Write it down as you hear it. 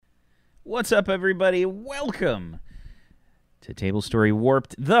What's up, everybody? Welcome to Table Story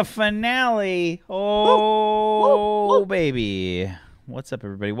Warped, the finale. Oh, baby. What's up,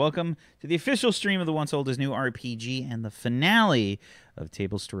 everybody? Welcome to the official stream of the Once Old is New RPG and the finale of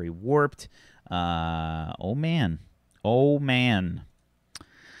Table Story Warped. Oh, man. Oh, man.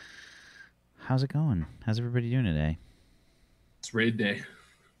 How's it going? How's everybody doing today? It's raid day.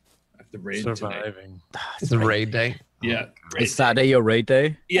 I have to raid Surviving. It's a raid day. Yeah. Is Saturday your raid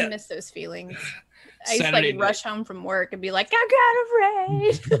day? Yeah. I miss those feelings. I used to Saturday like rush home from work and be like, I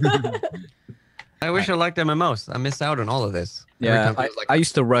got a raid. I wish I liked MMOs. I missed out on all of this. Yeah, I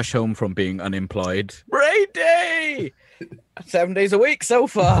used to rush home from being unemployed. Raid day! 7 days a week so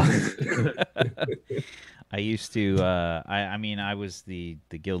far. I used to, I mean, I was the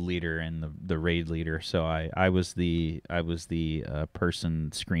guild leader and the raid leader, so I was the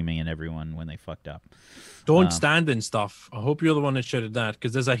person screaming at everyone when they fucked up. Don't stand in stuff. I hope you're the one that shouted that,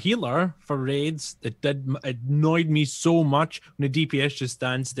 because there's a healer for raids. It annoyed me so much when the DPS just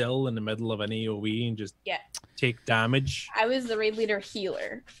stands still in the middle of an AoE and just take damage. I was the raid leader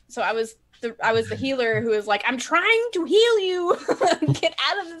healer. So I was the healer who was like, I'm trying to heal you. Get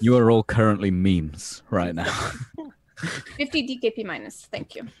out of this. You are all currently memes right now. 50 DKP minus.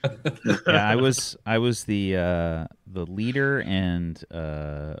 Thank you. Yeah, I was the leader and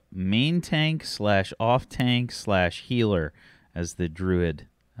main tank / off tank / healer as the druid.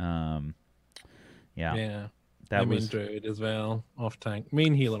 Yeah, that was druid as well. Off tank,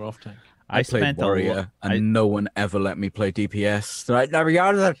 main healer, off tank. I played warrior, and no one ever let me play DPS. They're like, "Now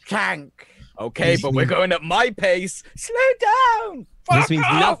you're the tank." Okay, but we're going at my pace. Slow down. This means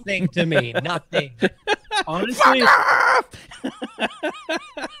nothing to me. Nothing. Honestly,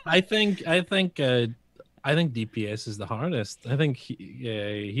 I think DPS is the hardest. I think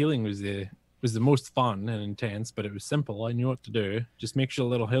healing was the most fun and intense, but it was simple. I knew what to do. Just make sure the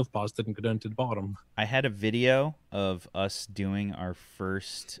little health bars didn't go down to the bottom. I had a video of us doing our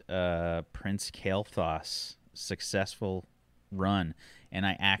first Prince Kael'thas successful run, and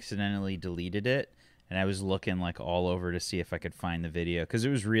I accidentally deleted it, and I was looking like all over to see if I could find the video because it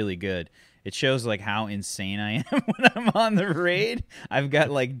was really good. It shows like how insane I am when I'm on the raid. I've got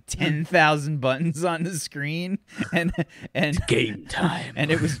like 10,000 buttons on the screen, and it's game time.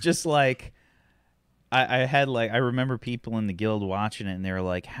 And it was just like I remember people in the guild watching it, and they were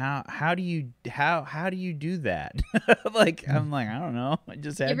like, how do you do that? Like, I'm like, I don't know. I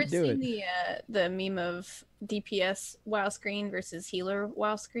just had to do it. You ever seen the meme of DPS WoW screen versus healer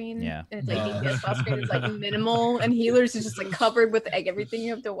WoW screen? Yeah. And it's like DPS WoW screen is like minimal, and healers is just like covered with like everything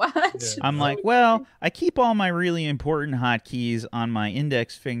you have to watch. Yeah. I'm like, well, I keep all my really important hotkeys on my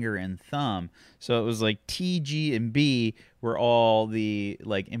index finger and thumb. So it was like T, G, and B were all the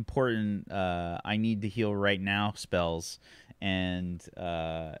like important I need to heal right now spells, and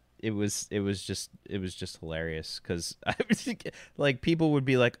it was just hilarious because I was like, people would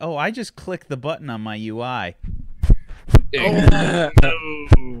be like, oh, I just click the button on my UI. Oh.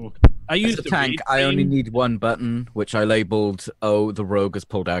 I used a tank. I only need one button, which I labeled, "Oh, the rogue has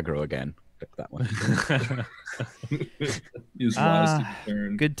pulled aggro again." Click that one.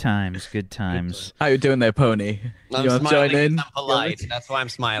 Good times, good times. How you doing there, Pony? I'm you want to join in? I'm polite. That's why I'm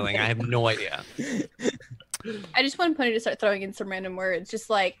smiling. I have no idea. I just want Pony to start throwing in some random words,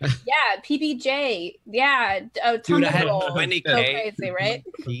 just like, yeah, PBJ, yeah, Dude, I had so 20K. crazy, right?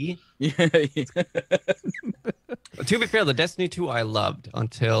 Yeah. To be fair, the Destiny 2 I loved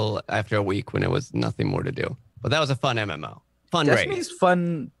until after a week when it was nothing more to do. But that was a fun MMO. Fun raid. Destiny's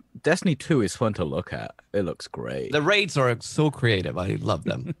fun. Destiny 2 is fun to look at. It looks great. The raids are so creative. I love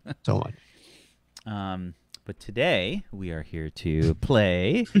them so much. But today we are here to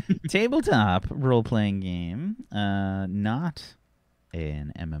play tabletop role-playing game, not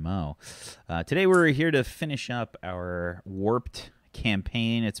an MMO. Today we're here to finish up our Warped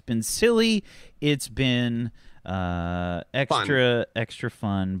campaign. It's been silly. It's been extra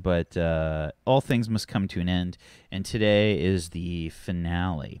fun, but all things must come to an end, and today is the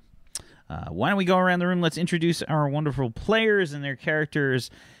finale. Why don't we go around the room? Let's introduce our wonderful players and their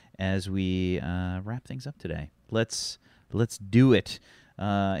characters as we wrap things up today. Let's do it.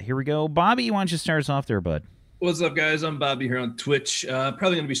 Here we go. Bobby, why don't you start us off there, bud? What's up, guys? I'm Bobby here on Twitch.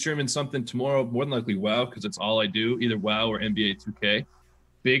 Probably going to be streaming something tomorrow, more than likely WoW, because it's all I do, either WoW or NBA 2K.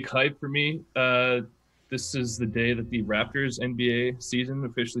 Big hype for me. This is the day that the Raptors NBA season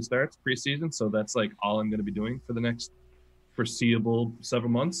officially starts, preseason, so that's like all I'm going to be doing for the next foreseeable several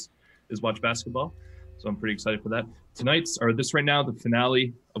months is watch basketball. So I'm pretty excited for that. This right now, the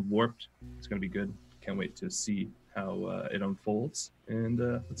finale of Warped. It's going to be good. Can't wait to see how it unfolds. And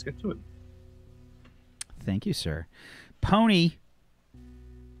let's get to it. Thank you, sir. Pony,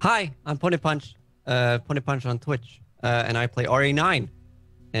 Hi, I'm Pony Punch. Pony Punch on Twitch. And I play RA9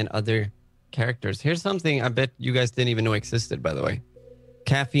 and other characters. Here's something I bet you guys didn't even know existed, by the way.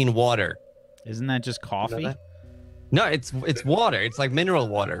 Caffeine water. Isn't that just coffee? You know that? No, it's water. It's like mineral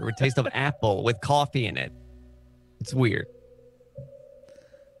water with taste of apple with coffee in it. It's weird.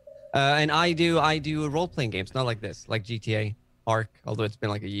 And I do role-playing games, not like this, like GTA, Ark, although it's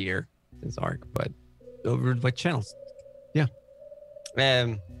been like a year since Ark, but over my channels. Yeah.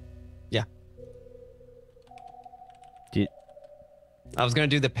 Yeah. I was gonna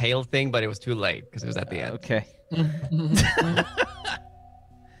do the pale thing, but it was too late because it was at the end. Okay.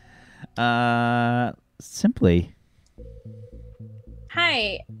 Simply.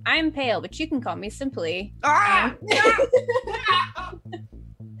 Hi, I'm pale, but you can call me Simply.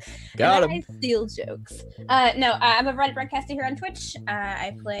 Got I steal jokes. No, I'm a Reddit broadcaster here on Twitch.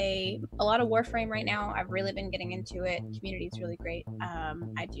 I play a lot of Warframe right now. I've really been getting into it. Community is really great.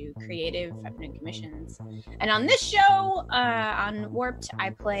 I do creative. I've been doing commissions. And on this show, on Warped,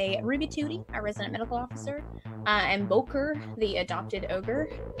 I play Ruby Tootie, our resident medical officer, and Boker, the adopted ogre,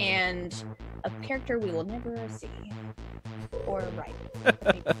 and a character we will never see or write.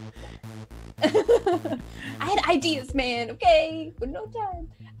 I had ideas, man. Okay, but no time.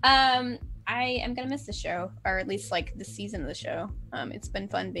 I am gonna miss the show, or at least like this season of the show. It's been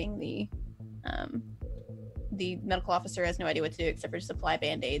fun being the medical officer has no idea what to do except for just apply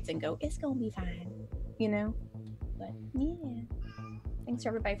band-aids and go, it's gonna be fine, you know. But yeah, thanks to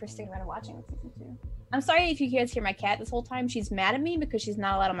everybody for sticking around and watching with season 2. I'm sorry if you guys hear my cat this whole time. She's mad at me because she's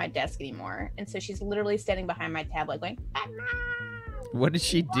not allowed on my desk anymore, and so she's literally standing behind my tablet going, What did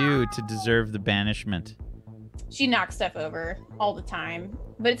she do to deserve the banishment? she knocks stuff over all the time,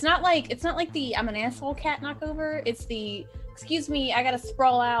 but it's not like the I'm an asshole cat knockover. It's the excuse me, I gotta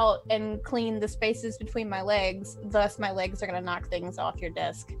sprawl out and clean the spaces between my legs, thus my legs are gonna knock things off your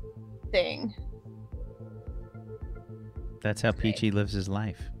desk thing. That's how Peachy lives his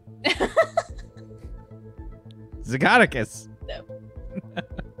life. Zygoticus.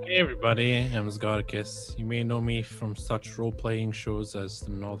 Hey everybody, I'm Zygoticus. You may know me from such role-playing shows as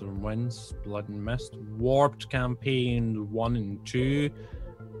The Northern Winds, Blood and Mist, Warped Campaign 1 and 2,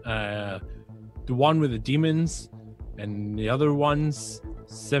 the one with the demons, and the other ones,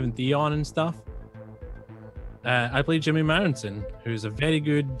 7th Eon and stuff. I play Jimmy Marenson, who's a very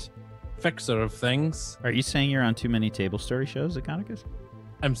good fixer of things. Are you saying you're on too many table story shows, Zygoticus?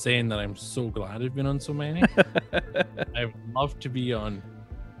 I'm saying that I'm so glad I've been on so many. I would love to be on,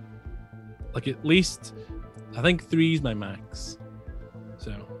 like, at least, I think 3 is my max.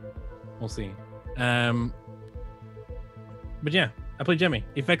 So, we'll see. But yeah, I play Jimmy.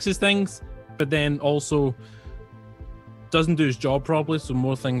 He fixes things, but then also doesn't do his job properly, so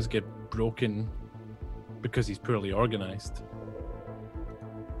more things get broken because he's poorly organized.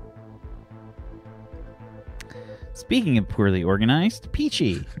 Speaking of poorly organized,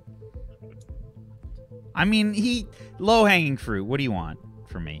 Peachy. I mean, low-hanging fruit. What do you want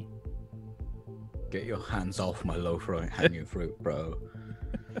from me? Get your hands off my low-hanging fruit, bro.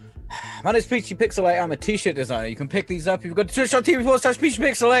 My name's Peachy Pixelate. I'm a t-shirt designer. You can pick these up if you've got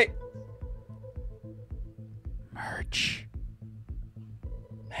twitch.tv/PeachyPixelate. Merch.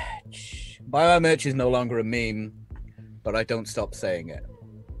 Buy my merch is no longer a meme, but I don't stop saying it.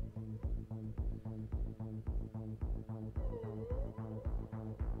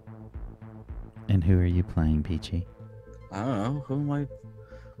 And who are you playing, Peachy? I don't know. Who am I?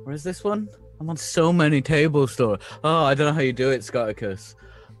 Where's this one? I'm on so many table store. Oh, I don't know how you do it, Scoticus.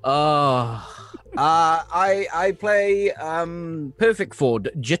 I play Perfect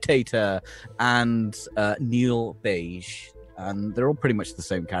Ford, Jitator, and Neil Beige, and they're all pretty much the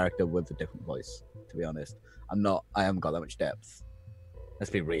same character with a different voice. To be honest, I haven't got that much depth. Let's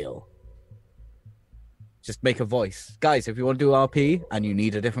be real. Just make a voice, guys. If you want to do RP and you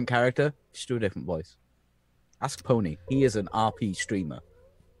need a different character, just do a different voice. Ask Pony. He is an RP streamer.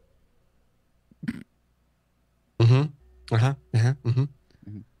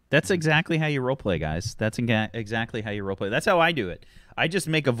 That's exactly how you roleplay, guys. That's exactly how you roleplay. That's how I do it. I just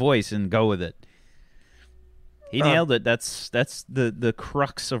make a voice and go with it. He nailed it. That's the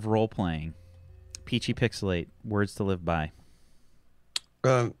crux of roleplaying. Peachy Pixelate, words to live by.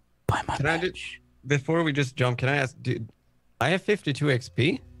 Buy my Before we just jump, can I ask, dude, I have 52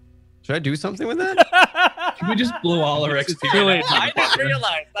 XP? Should I do something with that? Can we just blow all our XP? I didn't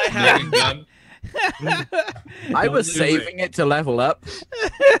realize I had. I was saving it to level up.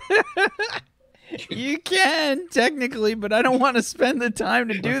 You can, technically, but I don't want to spend the time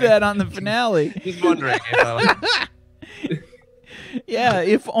to do that on the finale. Just wondering. Yeah,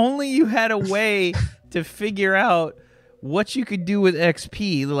 if only you had a way to figure out what you could do with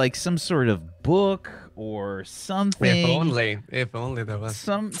XP, like some sort of book or something. If only there was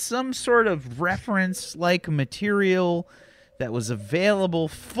some sort of reference like material that was available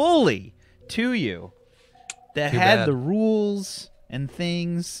fully to you that had the rules and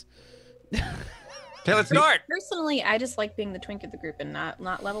things. Okay, let's start. Personally, I just like being the twink of the group and not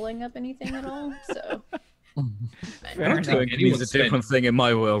leveling up anything at all. So Twink means a different thing in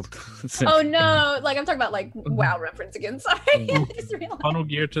my world. Oh no! Like I'm talking about like WoW reference again. Sorry, I just realized. Funnel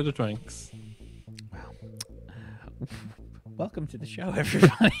gear to the twinks. Welcome to the show,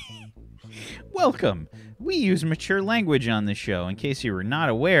 everybody. Welcome. We use mature language on this show. In case you were not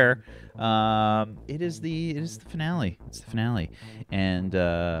aware, it is the finale. It's the finale. And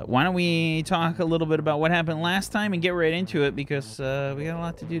why don't we talk a little bit about what happened last time and get right into it, because we got a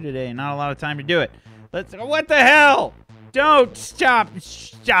lot to do today and not a lot of time to do it. What the hell? Don't stop. You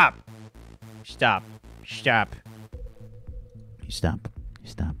stop. You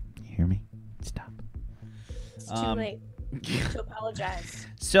hear me? Stop. It's too late to apologize.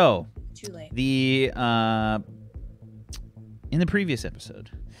 So, Too late. In the previous episode,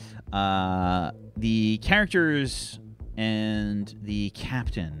 the characters and the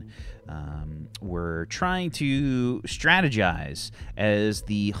captain were trying to strategize as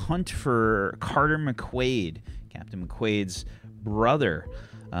the hunt for Carter McQuaid, Captain McQuaid's brother,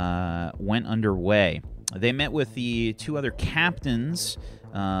 went underway. They met with the two other captains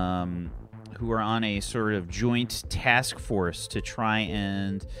who are on a sort of joint task force to try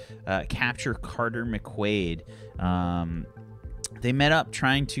and capture Carter McQuaid. They met up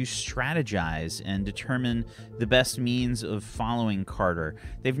trying to strategize and determine the best means of following Carter.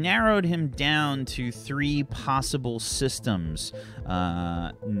 They've narrowed him down to 3 possible systems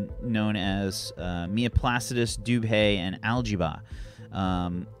known as Mia Placidus, Dubhe, and Algiba.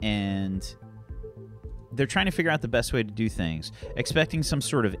 And they're trying to figure out the best way to do things, expecting some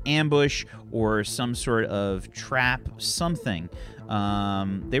sort of ambush or some sort of trap, something.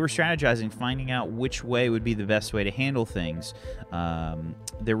 They were strategizing, finding out which way would be the best way to handle things.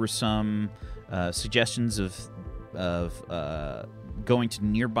 There were some suggestions of going to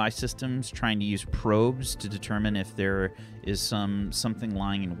nearby systems, trying to use probes to determine if there is something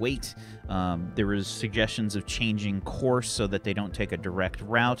lying in wait. There was suggestions of changing course so that they don't take a direct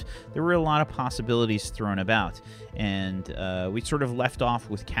route. There were a lot of possibilities thrown about, and we sort of left off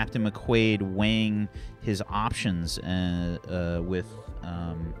with Captain McQuaid weighing his options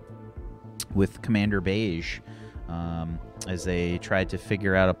with Commander Beige as they tried to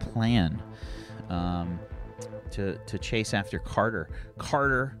figure out a plan to chase after Carter.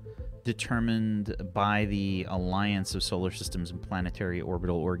 Carter, determined by the Alliance of Solar Systems and Planetary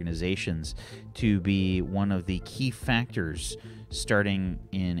Orbital Organizations to be one of the key factors starting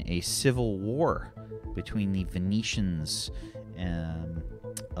in a civil war between the Venetians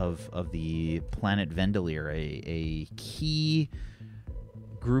of the planet Vendelier, a key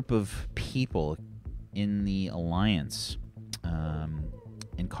group of people in the Alliance,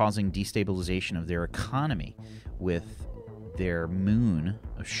 and causing destabilization of their economy with their moon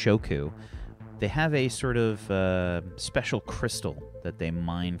of Shoku. They have a sort of special crystal that they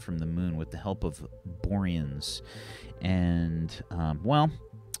mine from the moon with the help of Boreans. And,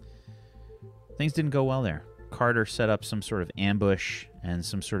 things didn't go well there. Carter set up some sort of ambush and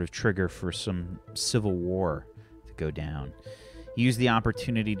some sort of trigger for some civil war to go down. He used the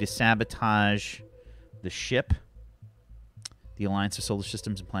opportunity to sabotage the ship, the Alliance of Solar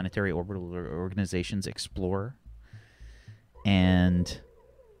Systems and Planetary Orbital Organizations Explorer, and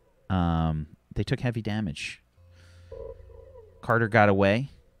they took heavy damage. Carter got away,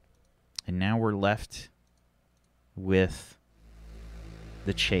 and now we're left with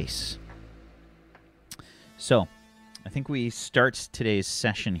the chase. So, I think we start today's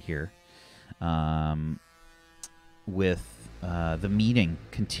session here with the meeting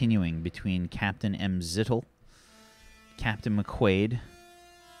continuing between Captain M. Zittel, Captain McQuaid,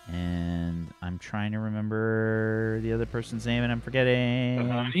 and I'm trying to remember the other person's name, and I'm forgetting.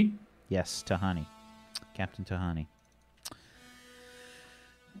 Tahani? Yes, Tahani. Captain Tahani.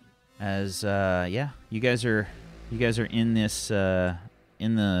 As you guys are in this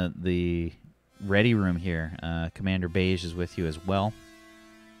in the ready room here. Commander Beige is with you as well,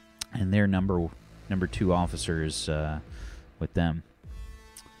 and their number 2 officer is with them.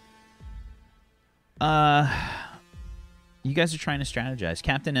 You guys are trying to strategize.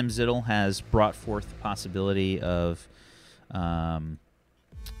 Captain M. Zittel has brought forth the possibility of trying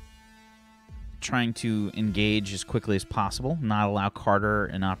to engage as quickly as possible, not allow Carter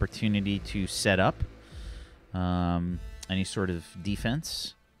an opportunity to set up any sort of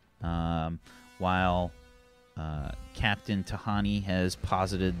defense, while Captain Tahani has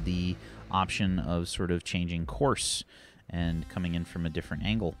posited the option of sort of changing course and coming in from a different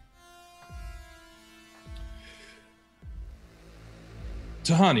angle.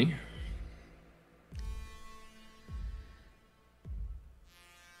 Tahani.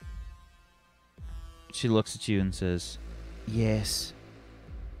 She looks at you and says, "Yes."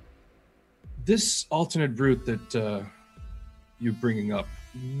 This alternate route that you're bringing up,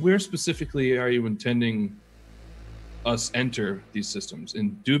 where specifically are you intending us enter these systems?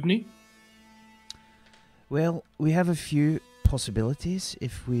 In Dubny? Well, we have a few possibilities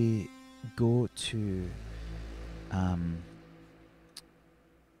if we go to...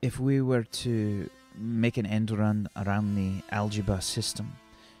 if we were to make an end run around the Algebra system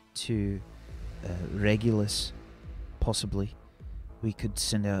to Regulus, possibly, we could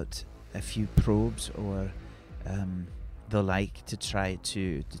send out a few probes or the like to try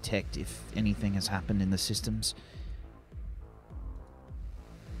to detect if anything has happened in the systems.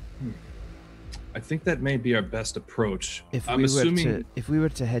 I think that may be our best approach. If I'm assuming we were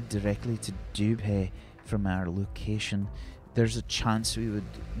to head directly to Dubhe from our location, there's a chance we would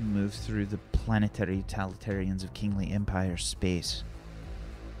move through the planetary totalitarians of Kingly Empire space.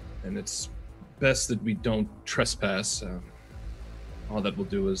 And it's best that we don't trespass. All that will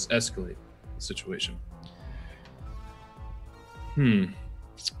do is escalate the situation.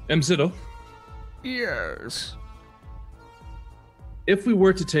 Mzido? Yes. If we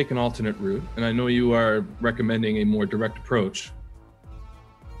were to take an alternate route, and I know you are recommending a more direct approach,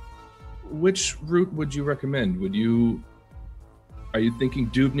 which route would you recommend? Are you thinking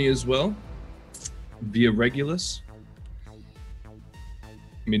Dubny as well? Via Regulus?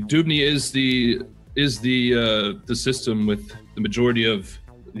 I mean, Dubny is the system with the majority of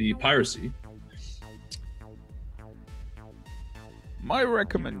the piracy. My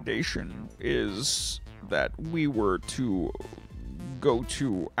recommendation is that we were to go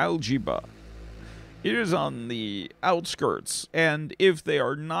to Algebra. It is on the outskirts, and if they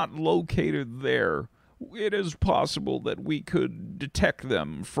are not located there, it is possible that we could detect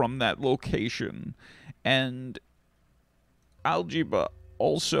them from that location. And Algebra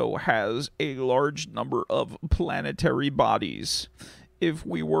also has a large number of planetary bodies. If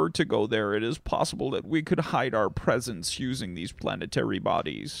we were to go there, it is possible that we could hide our presence using these planetary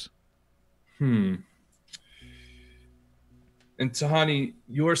bodies. And Tahani,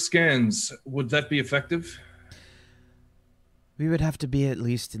 your scans, would that be effective? We would have to be at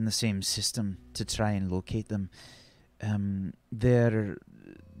least in the same system to try and locate them. Their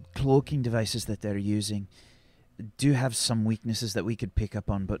cloaking devices that they're using do have some weaknesses that we could pick up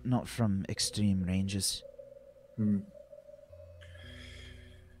on, but not from extreme ranges.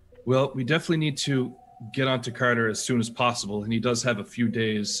 Well, we definitely need to get onto Carter as soon as possible, and he does have a few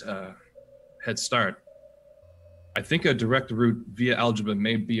days head start. I think a direct route via Algebra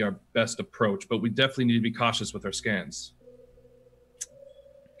may be our best approach, but we definitely need to be cautious with our scans.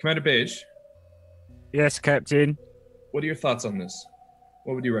 Commander Beige? Yes, Captain? What are your thoughts on this?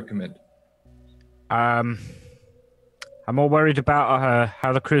 What would you recommend? I'm more worried about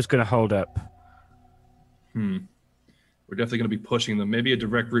how the crew's going to hold up. We're definitely going to be pushing them. Maybe a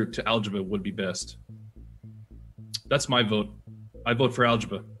direct route to Algebra would be best. That's my vote. I vote for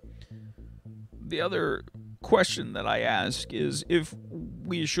Algebra. The other question that I ask is if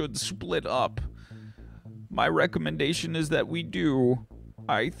we should split up. My recommendation is that we do.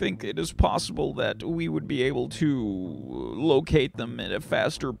 I think it is possible that we would be able to locate them at a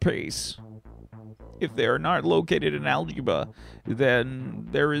faster pace. If they are not located in Algebra, then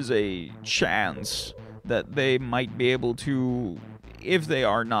there is a chance that they might be able to, if they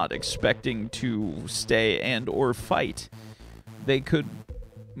are not expecting to stay and or fight, they could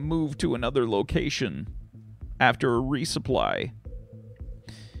move to another location after a resupply.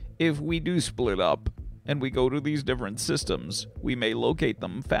 If we do split up and we go to these different systems, we may locate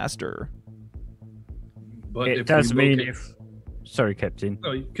them faster. But it does mean if... Sorry, Captain.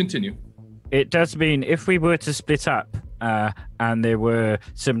 No, continue. It does mean if we were to split up and there were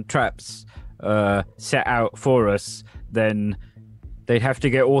some traps set out for us, then they'd have to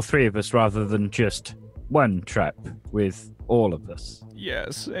get all three of us rather than just one trap with all of us.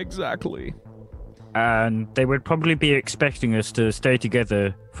 Yes, exactly. And they would probably be expecting us to stay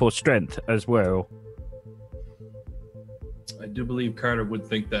together for strength as well. I do believe Carter would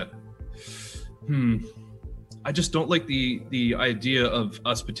think that. I just don't like the idea of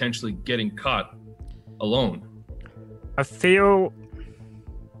us potentially getting caught alone. I feel...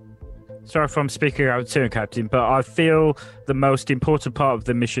 Sorry if I'm speaking out of turn, Captain, but I feel the most important part of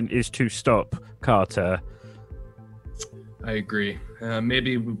the mission is to stop Carter. I agree.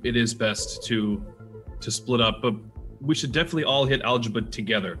 Maybe it is best to to split up, but we should definitely all hit Algebra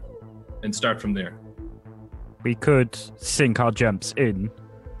together and start from there. We could sync our jumps in.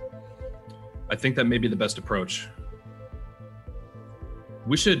 I think that may be the best approach.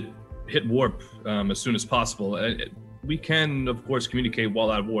 We should hit warp as soon as possible. We can, of course, communicate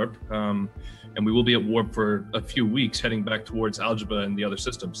while at warp, and we will be at warp for a few weeks, heading back towards Algebra and the other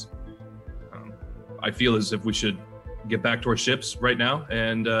systems. I feel as if we should get back to our ships right now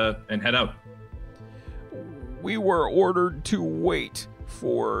and head out. We were ordered to wait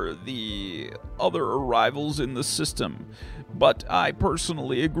for the other arrivals in the system, but I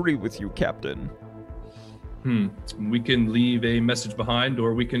personally agree with you, Captain. We can leave a message behind,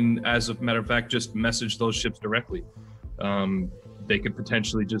 or we can, as a matter of fact, just message those ships directly. They could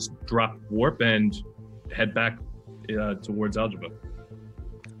potentially just drop warp and head back towards Algebra.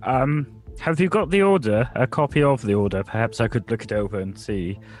 Have you got the order? A copy of the order? Perhaps I could look it over and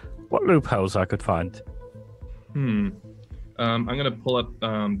see what loopholes I could find. I'm gonna pull up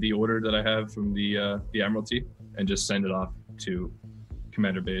the order that I have from the Admiralty and just send it off to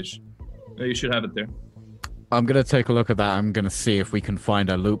Commander Beige. You should have it there. I'm going to take a look at that. I'm going to see if we can find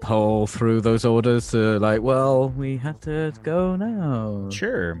a loophole through those orders. We have to go now.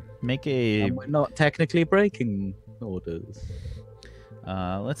 Sure. Make a... And we're not technically breaking orders.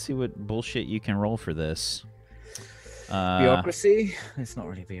 Let's see what bullshit you can roll for this. Bureaucracy? It's not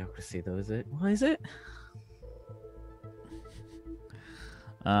really bureaucracy, though, is it? Why is it?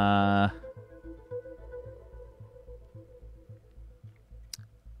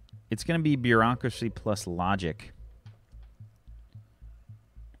 It's going to be bureaucracy plus logic.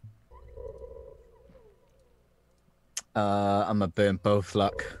 I'm going to burn both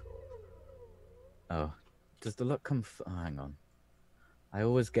luck. Oh. Does the luck come... Oh, hang on. I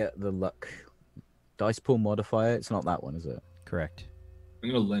always get the luck... Dice pool modifier? It's not that one, is it? Correct. I'm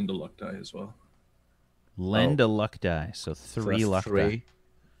going to lend a luck die as well. Lend a luck die. So 3 luck die.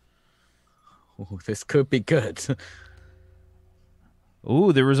 Oh, this could be good.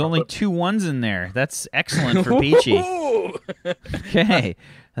 Ooh, there was only 2 1s in there. That's excellent for Peachy. Okay.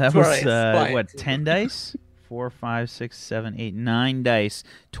 That was, 10 dice? 4, 5, 6, 7, 8, 9 dice.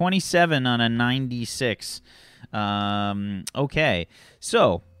 27 on a 96. Okay.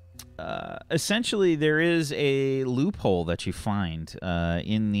 So, essentially, there is a loophole that you find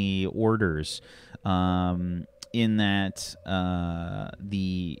in the orders. In that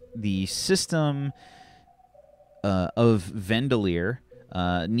the system of Vendelier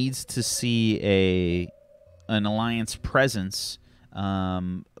needs to see an alliance presence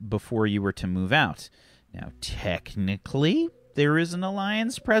before you were to move out. Now, technically, there is an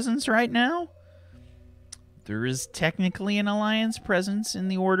alliance presence right now. There is technically an alliance presence in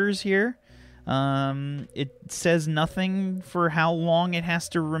the orders here. It says nothing for how long it has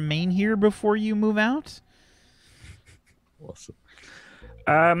to remain here before you move out. Awesome.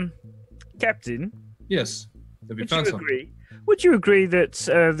 Captain? Yes. Have you found something? Would you agree that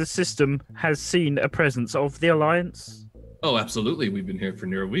the system has seen a presence of the Alliance? Oh, absolutely. We've been here for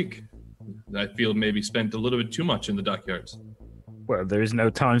near a week. I feel maybe spent a little bit too much in the dockyards. Well, there is no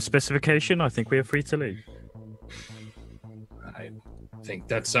time specification. I think we are free to leave. I think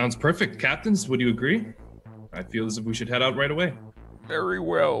that sounds perfect. Captains, would you agree? I feel as if we should head out right away. Very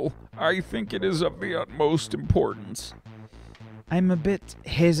well. I think it is of the utmost importance. I'm a bit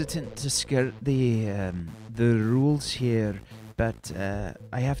hesitant to skirt the rules here, but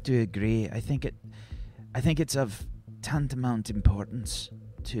I have to agree. I think it's of tantamount importance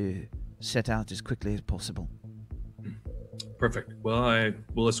to set out as quickly as possible. Perfect. Well, I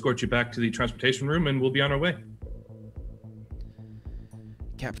will escort you back to the transportation room, and we'll be on our way.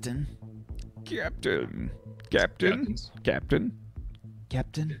 Captain. Captain.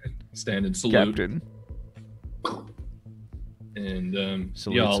 Stand and salute. Captain. And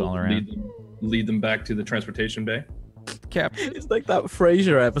salutes all around. Lead them back to the transportation bay. Captain. It's like that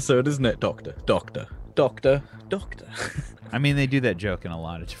Frasier episode, isn't it? Doctor. I mean, they do that joke in a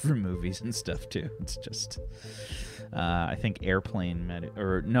lot of different movies and stuff too. It's just, I think Airplane,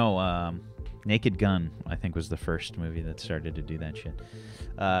 Naked Gun, I think was the first movie that started to do that shit.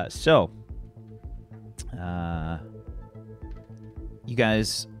 You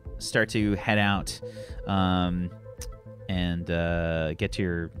guys start to head out, and get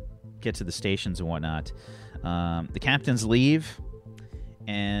to the stations and whatnot. The captains leave,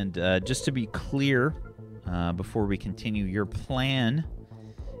 and just to be clear, before we continue, your plan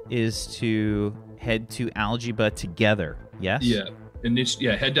is to head to Algebra together. Yes. Yeah.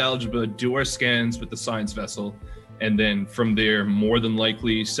 Head to Algebra, do our scans with the science vessel, and then from there, more than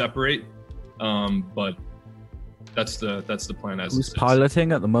likely separate. But that's the plan. As who's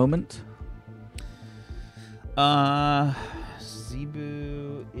piloting at the moment?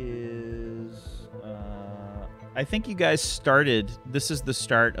 Zebu is. I think you guys started. This is the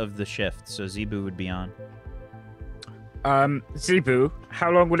start of the shift, so Zebu would be on. Zebu,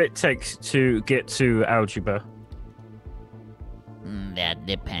 how long will it take to get to Algebra? That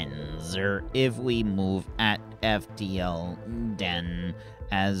depends. If we move at FTL, then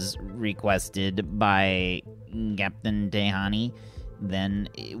as requested by Captain Tehani, then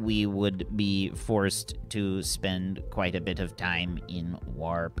we would be forced to spend quite a bit of time in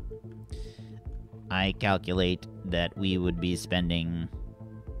warp. I calculate that we would be spending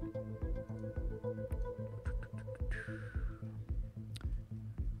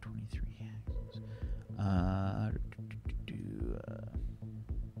 23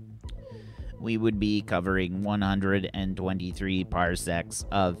 we would be covering 123 parsecs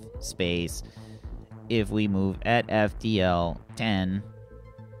of space. If we move at FTL 10.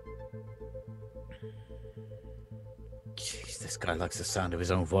 Jeez, this guy likes the sound of his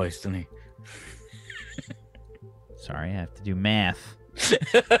own voice, doesn't he? Sorry, I have to do math.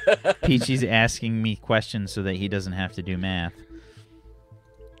 Peachy's asking me questions so that he doesn't have to do math.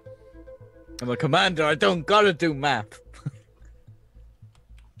 I'm a commander, I don't gotta do math.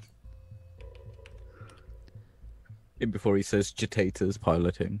 In before he says Jatator's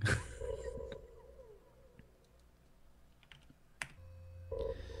piloting.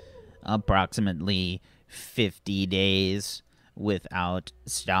 Approximately 50 days without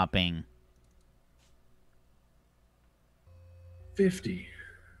stopping. 50.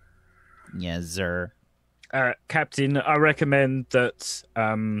 Yes, sir. Captain, I recommend that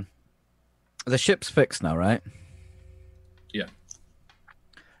the ship's fixed now, right? Yeah.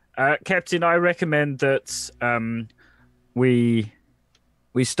 Captain, I recommend that we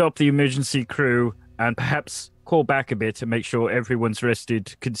stop the emergency crew and perhaps call back a bit and make sure everyone's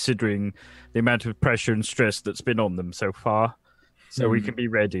rested, considering the amount of pressure and stress that's been on them so far, so we can be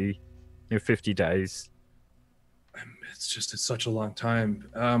ready in 50 days. It's such a long time.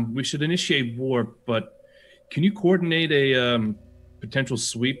 We should initiate warp, but can you coordinate a potential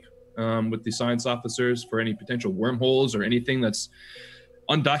sweep with the science officers for any potential wormholes or anything that's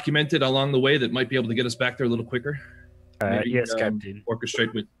undocumented along the way that might be able to get us back there a little quicker? Maybe, yes, Captain.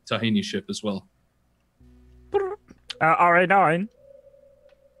 Orchestrate with Tahini's ship as well. RA9?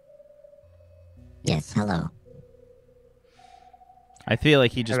 Yes, hello. I feel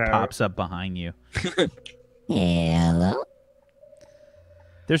like he just Hello. pops up behind you. Hello?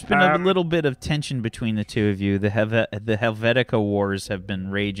 There's been a little bit of tension between the two of you. The Helvetica wars have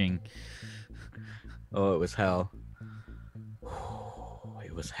been raging. Oh, it was hell.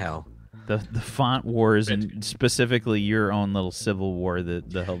 It was hell. The font wars, and specifically your own little civil war, the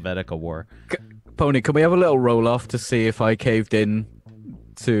Helvetica war. Pony, can we have a little roll off to see if I caved in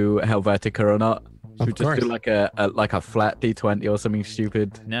to Helvetica or not? Should we just do like a flat D20 or something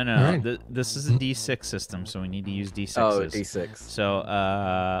stupid? No. Right. This is a D6 system, so we need to use D6s. Oh, D6. So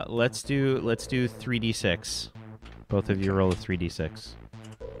let's do 3D6. Both of you roll a 3D6.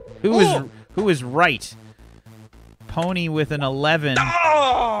 Who is right? Pony with an 11.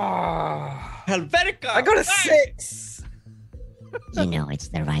 Helvetica! I got a 6! You know it's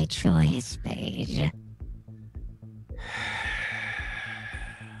the right choice, Paige.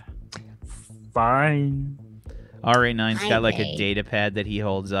 Fine. RA9's got like a Hi, data pad that he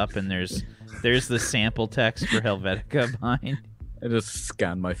holds up, and there's the sample text for Helvetica behind. I just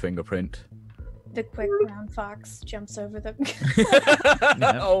scanned my fingerprint. The quick brown fox jumps over the.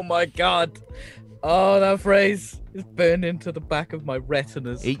 Oh my god. Oh, that phrase is burned into the back of my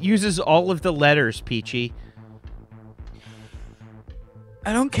retinas. It uses all of the letters, Peachy.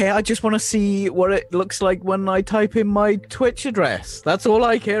 I don't care. I just want to see what it looks like when I type in my Twitch address. That's all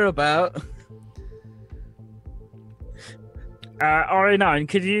I care about. RA9,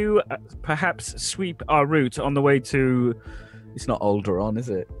 could you perhaps sweep our route on the way to... It's not Alderaan, is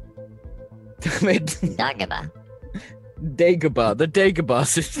it? Damn it. Dagobah. Dagobah. The Dagobah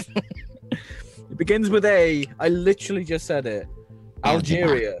system. It begins with A. I literally just said it.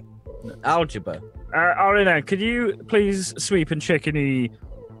 Algeria. Algebra. RA9, could you please sweep and check any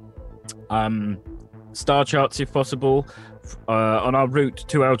star charts, if possible, on our route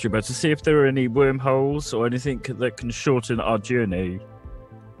to Algebra to see if there are any wormholes or anything that can shorten our journey?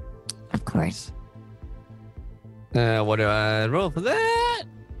 Of course. What do I roll for that?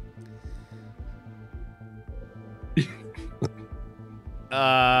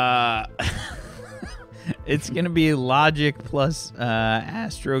 It's gonna be logic plus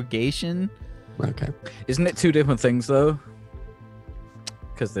astrogation. Okay. Isn't it two different things, though?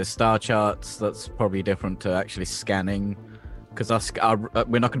 Because there's star charts, that's probably different to actually scanning because we're not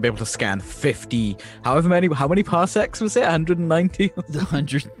going to be able to scan 50. How many parsecs was it? 190.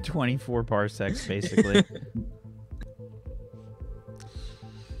 124 parsecs, basically.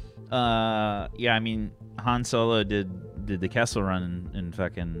 Yeah, I mean, Han Solo did the Kessel Run in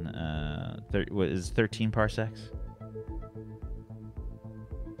fucking what is 13 parsecs?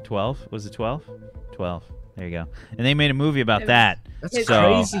 12? Was it 12? 12. There you go. And they made a movie about that. That's so,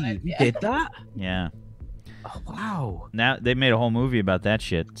 crazy. You did that? Yeah. Oh, wow. Now they made a whole movie about that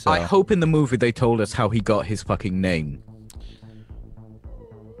shit. So. I hope in the movie they told us how he got his fucking name.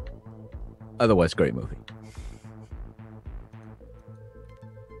 Otherwise, great movie.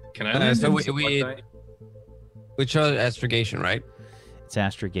 Can I? So we chose astrogation, right? It's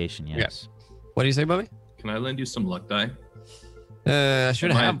astrogation, yes. Yeah. What do you say, Bobby? Can I lend you some luck die? I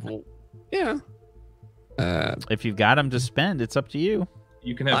should have. Yeah. If you've got them to spend, it's up to you.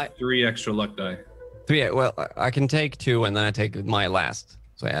 You can have 3 extra luck die. 3. Well, I can take 2, and then I take my last.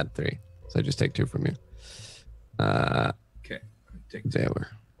 So I add 3. So I just take 2 from you. Okay. Take 2.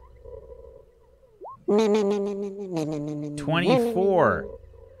 24.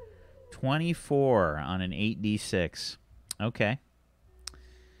 24 on an 8d6. Okay.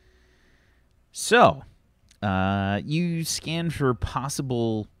 So, you scan for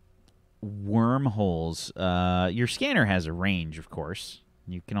possible wormholes. Your scanner has a range, of course.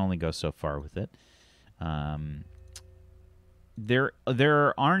 You can only go so far with it.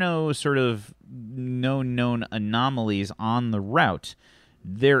 There are no sort of known anomalies on the route.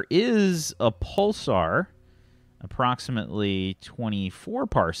 There is a pulsar approximately 24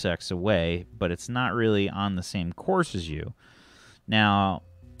 parsecs away, but it's not really on the same course as you. Now,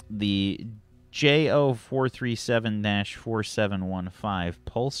 the JO437-4715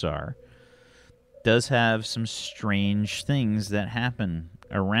 pulsar does have some strange things that happen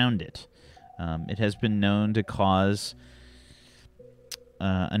around it. It has been known to cause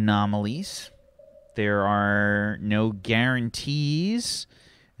anomalies. There are no guarantees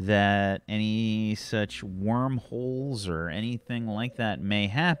that any such wormholes or anything like that may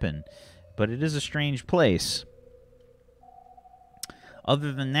happen, but it is a strange place.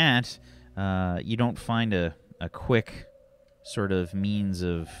 Other than that, you don't find a quick sort of means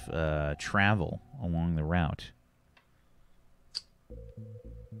of travel along the route.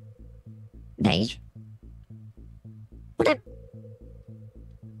 Beige?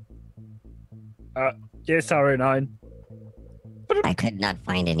 Yes, RO9. I could not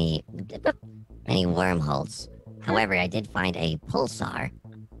find any wormholes. However, I did find a pulsar.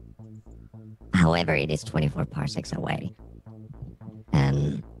 However, it is 24 parsecs away.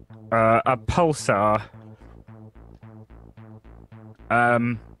 A pulsar.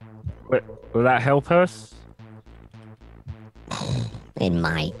 Will that help us? It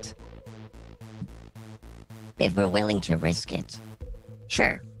might. If we're willing to risk it.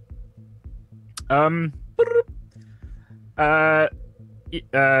 Sure.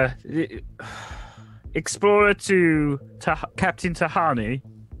 Explorer to Captain Tahani.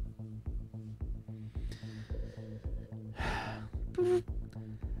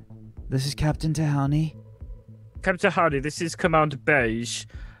 This is Captain Tahani. Captain Tahani, this is Commander Beige.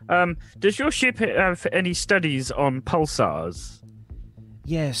 Does your ship have any studies on pulsars?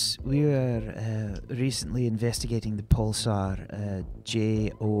 Yes, we were recently investigating the pulsar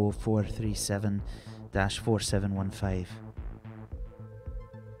JO437-4715.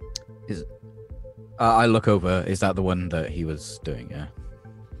 I look over. Is that the one that he was doing? Yeah.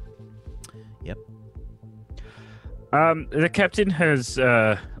 Yep. The captain has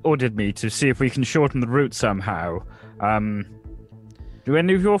ordered me to see if we can shorten the route somehow. Do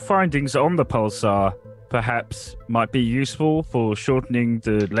any of your findings on the pulsar perhaps might be useful for shortening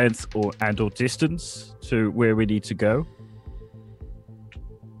the length or distance to where we need to go?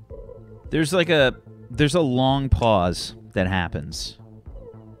 There's a long pause that happens,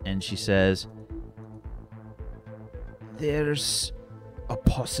 and she says, There's a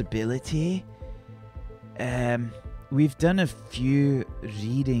possibility. We've done a few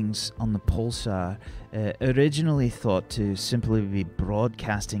readings on the pulsar, originally thought to simply be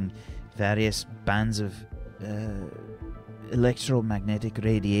broadcasting various bands of electromagnetic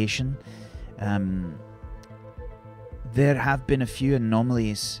radiation. There have been a few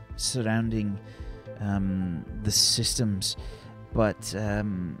anomalies surrounding the systems, but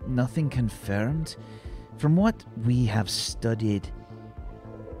nothing confirmed. From what we have studied,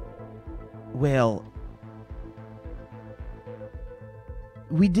 well,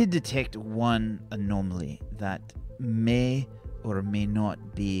 we did detect one anomaly that may or may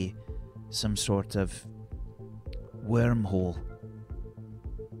not be some sort of wormhole.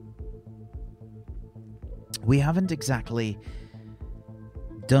 We haven't exactly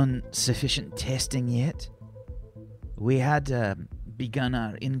done sufficient testing yet. We had begun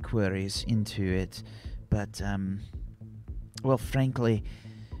our inquiries into it, but, well, frankly,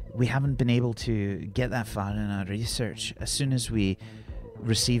 we haven't been able to get that far in our research. As soon as we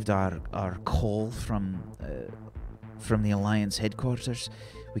received our call from the Alliance headquarters,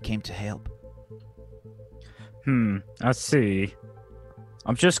 we came to help. I see.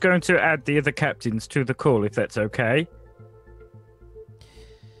 I'm just going to add the other captains to the call, if that's okay.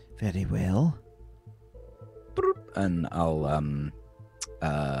 Very well. And I'll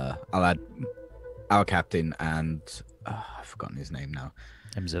add our captain and I've forgotten his name now.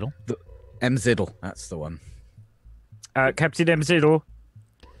 Mziddle? Mziddle, that's the one. Captain Mziddle.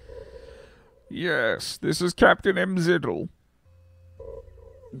 Yes, this is Captain Mziddle.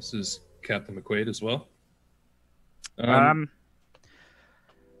 This is Captain McQuaid as well.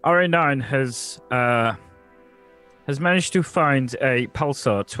 RA9 has managed to find a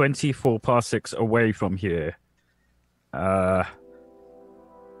pulsar 24 parsecs away from here. JO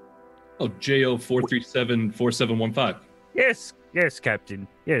 4374715. Yes, Captain.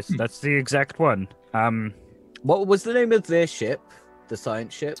 Yes, that's the exact one. What was the name of their ship? The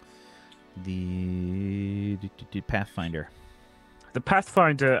science ship? The Pathfinder. The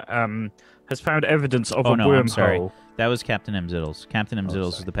Pathfinder has found evidence of a no, wormhole. I'm sorry. That was Captain Mziddle's. Captain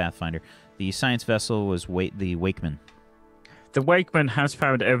Mziddle's is the Pathfinder. The science vessel was the Wakeman. The Wakeman has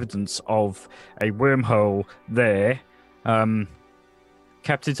found evidence of a wormhole there.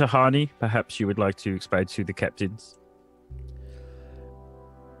 Captain Tahani, perhaps you would like to explain to the captains.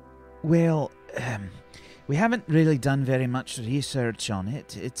 Well, we haven't really done very much research on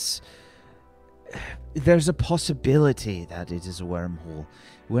it. There's a possibility that it is a wormhole.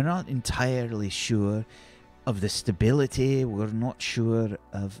 We're not entirely sure of the stability. We're not sure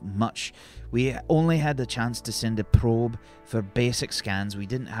of much. We only had the chance to send a probe for basic scans. We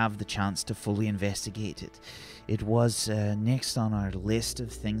didn't have the chance to fully investigate it. It was next on our list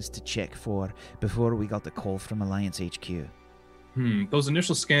of things to check for before we got the call from Alliance HQ. Those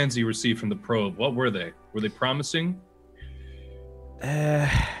initial scans you received from the probe, what were they? Were they promising?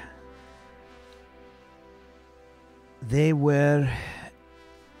 They were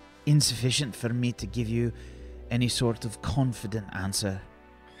insufficient for me to give you any sort of confident answer.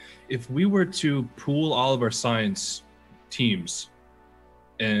 If we were to pool all of our science teams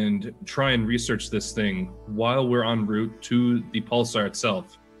and try and research this thing while we're en route to the pulsar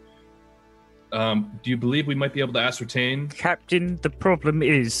itself, do you believe we might be able to ascertain? Captain, the problem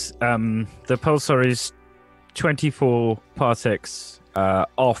is the pulsar is 24 parsecs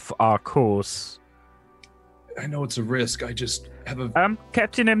off our course. I know it's a risk. I just have a...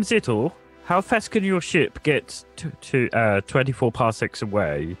 Captain Mziddle, how fast can your ship get to 24 parsecs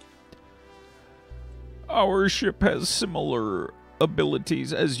away? Our ship has similar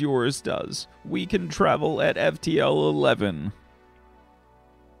abilities as yours does. We can travel at FTL 11.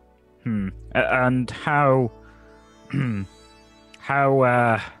 And how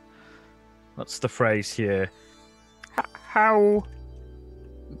what's the phrase here? How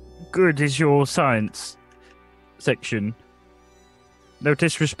good is your science section? No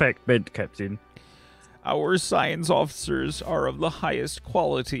disrespect meant, Captain. Our science officers are of the highest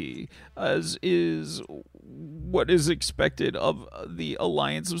quality, as is what is expected of the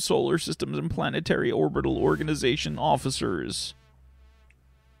Alliance of Solar Systems and Planetary Orbital Organization officers.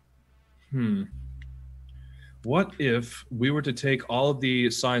 What if we were to take all of the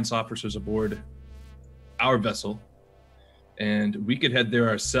science officers aboard our vessel and we could head there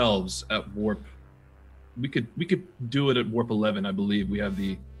ourselves at warp? We could do it at warp 11, I believe. We have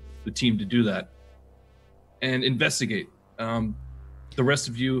the team to do that and investigate. The rest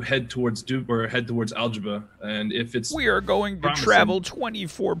of you head towards Algebra, and if it's we are going to travel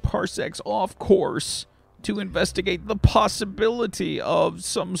 24 parsecs off course to investigate the possibility of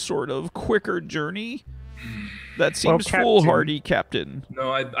some sort of quicker journey. That seems foolhardy, Captain.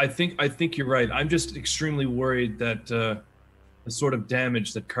 No, I think you're right. I'm just extremely worried that the sort of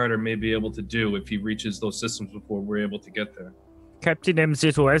damage that Carter may be able to do if he reaches those systems before we're able to get there. Captain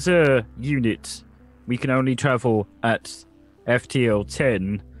Mziddle, as a unit, we can only travel at FTL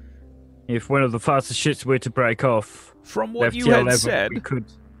 10. If one of the fastest ships were to break off, from what you had said,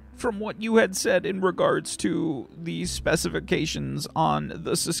 from what you had said in regards to the specifications on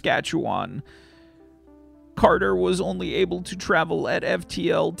the Saskatchewan, Carter was only able to travel at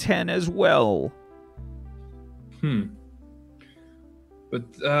FTL 10 as well.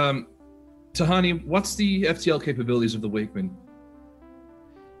 But, Tahani, what's the FTL capabilities of the Wakeman?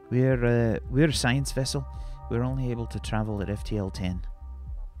 We're a science vessel. We're only able to travel at FTL 10.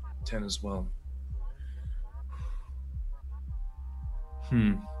 10 as well.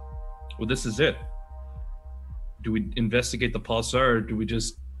 Well, this is it. Do we investigate the pulsar, or do we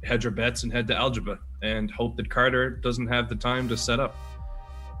just hedge our bets and head to Algebra and hope that Carter doesn't have the time to set up?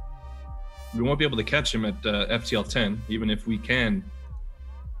 We won't be able to catch him at FTL 10, even if we can.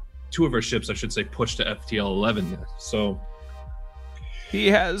 2 of our ships, I should say, push to FTL 11. So he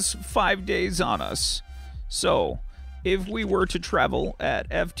has 5 days on us. So if we were to travel at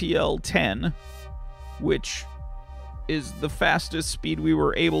FTL 10, which is the fastest speed we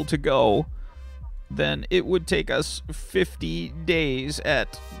were able to go, then it would take us 50 days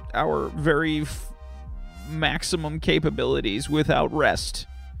at our very maximum capabilities without rest.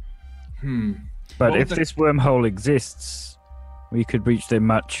 But if this wormhole exists, we could reach them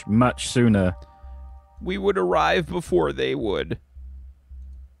much, much sooner. We would arrive before they would.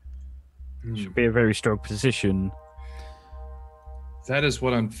 Should be a very strong position. That is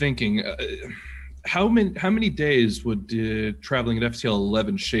what I'm thinking. How many days would traveling at FTL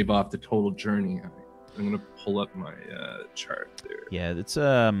 11 shave off the total journey? I'm gonna pull up my chart there. Yeah, it's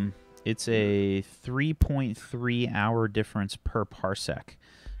a 3.3 hour difference per parsec.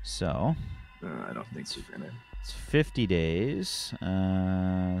 So I don't think so, gonna. It's 50 days.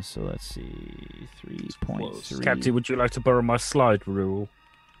 So let's see, 3.3. Captain, would you like to borrow my slide rule?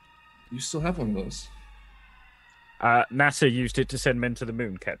 You still have one of those. NASA used it to send men to the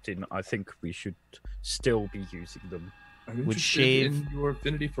moon, Captain. I think we should still be using them. Would shave in your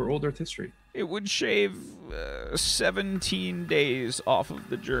affinity for old Earth history. It would shave 17 days off of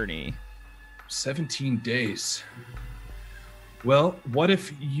the journey. 17 days. Well, what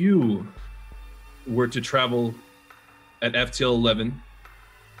if you were to travel at FTL 11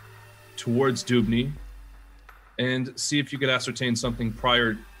 towards Dubny and see if you could ascertain something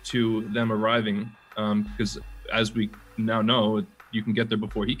prior to them arriving? Because as we now know, you can get there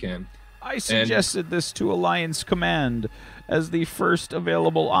before he can. I suggested this to Alliance Command as the first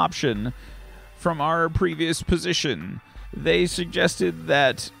available option from our previous position. They suggested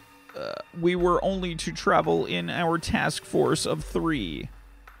that we were only to travel in our task force of 3.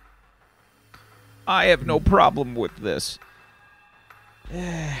 I have no problem with this.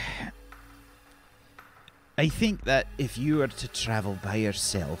 I think that if you were to travel by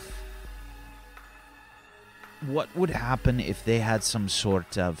yourself, what would happen if they had some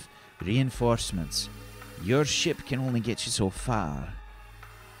sort of reinforcements? Your ship can only get you so far.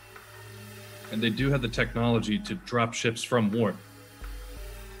 And they do have the technology to drop ships from warp.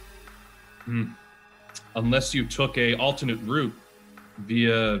 Unless you took a alternate route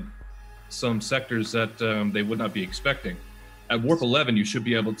via some sectors that they would not be expecting. At warp 11, you should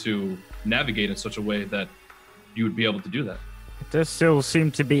be able to navigate in such a way that you would be able to do that. It does still seem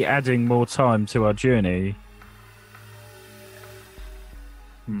to be adding more time to our journey.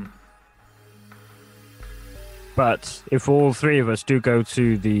 But if all 3 of us do go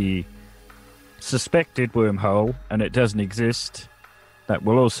to the suspected wormhole and it doesn't exist, that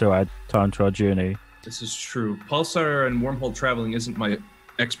will also add time to our journey. This is true. Pulsar and wormhole traveling isn't my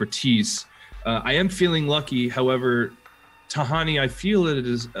expertise. I am feeling lucky, however, Tahani, I feel it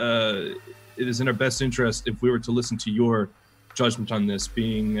is in our best interest if we were to listen to your judgment on this,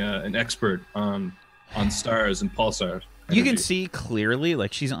 being an expert on stars and pulsars. You can see clearly,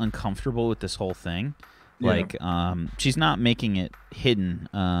 like, she's uncomfortable with this whole thing. Yeah. Like, she's not making it hidden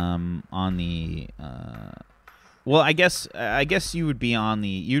on the. Well, I guess you would be on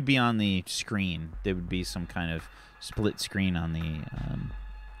the screen. There would be some kind of split screen on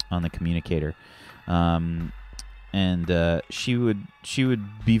the communicator, and she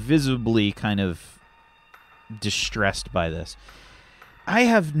would be visibly kind of distressed by this. I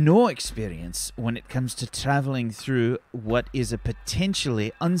have no experience when it comes to traveling through what is a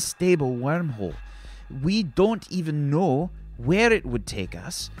potentially unstable wormhole. We don't even know where it would take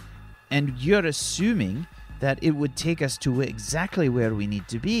us, and you're assuming that it would take us to exactly where we need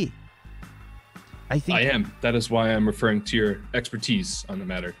to be. I am. That is why I'm referring to your expertise on the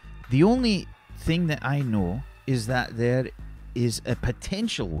matter. The only thing that I know is that there is a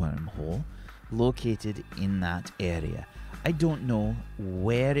potential wormhole located in that area. I don't know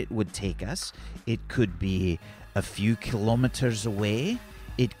where it would take us. It could be a few kilometers away.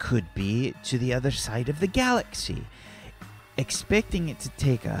 It could be to the other side of the galaxy. Expecting it to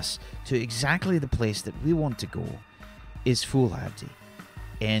take us to exactly the place that we want to go is foolhardy.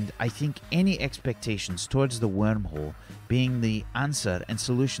 And I think any expectations towards the wormhole being the answer and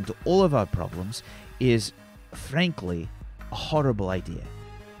solution to all of our problems is, frankly, a horrible idea.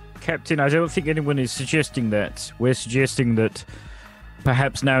 Captain, I don't think anyone is suggesting that. We're suggesting that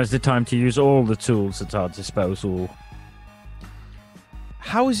perhaps now is the time to use all the tools at our disposal.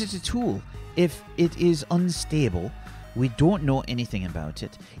 How is it a tool if it is unstable? We don't know anything about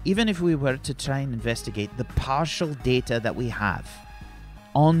it. Even if we were to try and investigate the partial data that we have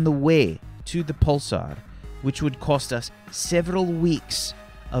on the way to the pulsar, which would cost us several weeks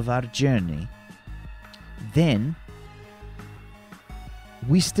of our journey, then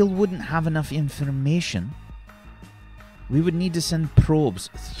we still wouldn't have enough information. We would need to send probes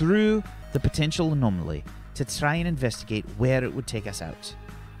through the potential anomaly to try and investigate where it would take us out.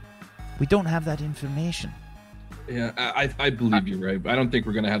 We don't have that information. Yeah, I believe you're right. I don't think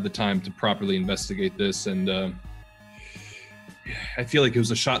we're going to have the time to properly investigate this, and I feel like it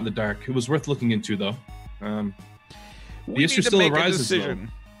was a shot in the dark. It was worth looking into, though. The issue still arises, though.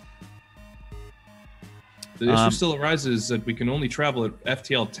 The issue still arises that we can only travel at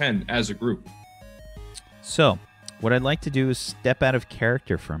FTL 10 as a group. So, what I'd like to do is step out of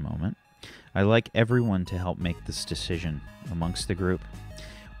character for a moment. I'd like everyone to help make this decision amongst the group.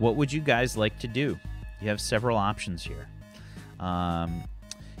 What would you guys like to do? You have several options here.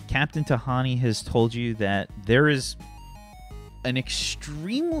 Captain Tahani has told you that there is an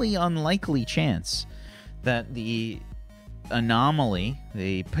extremely unlikely chance that the anomaly,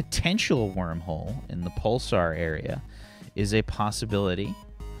 the potential wormhole in the pulsar area, is a possibility.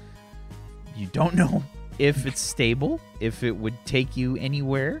 You don't know if it's stable, if it would take you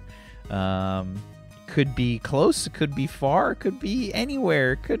anywhere. Could be close, it could be far, it could be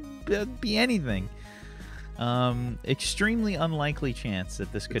anywhere, it could be anything. Extremely unlikely chance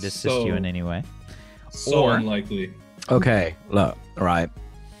that this could assist you in any way. So unlikely. Okay, look, right.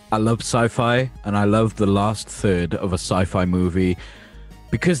 I love sci-fi, and I love the last third of a sci-fi movie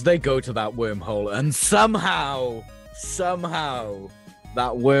because they go to that wormhole, and somehow,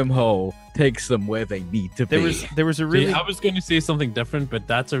 that wormhole takes them where they need to be. There was a really... See, I was going to say something different, but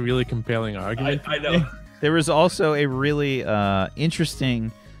that's a really compelling argument. I know. There was also a really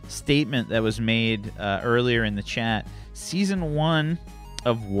interesting statement that was made earlier in the chat. Season 1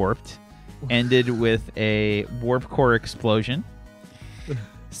 of Warped ended with a warp core explosion.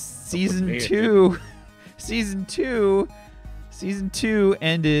 Season 2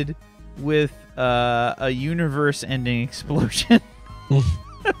 ended with a universe-ending explosion.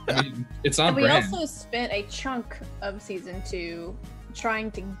 I mean, it's on And we brand. also spent a chunk of season 2 trying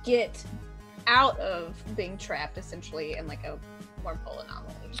to get out of being trapped, essentially, in like a wormhole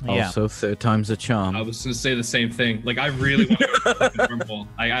anomaly. Yeah. Also, third time's a charm. I was going to say the same thing. Like, I really want to go to the wormhole.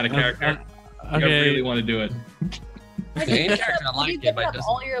 I got a character. I really want to do it. Like, The did you character I get like it, but up doesn't-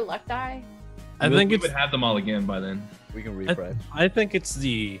 all your luck die? I think we it's. would have them all again by then. We can refresh. I think it's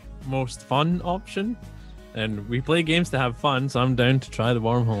the most fun option, and we play games to have fun. So I'm down to try the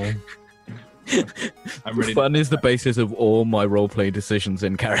wormhole. I'm ready. Fun is the basis of all my role-play decisions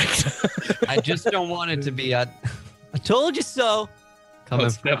in character. I just don't want it to be a I told you so. Oh,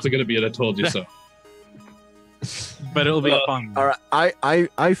 it's definitely going to be a I told you so. But it'll be fun. All right,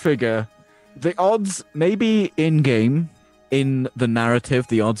 I figure the odds, maybe in-game, in the narrative,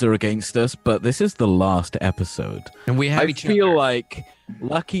 the odds are against us, but this is the last episode. And we have I each feel other. like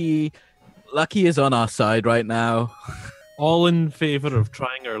Lucky is on our side right now. All in favor of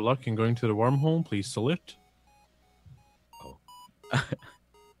trying our luck and going to the wormhole, please salute.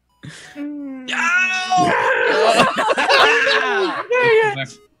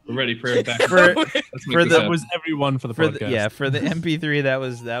 We're ready for it back. For That the was everyone for the podcast. for the MP3, that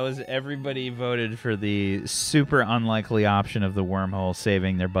was everybody voted for the super unlikely option of the wormhole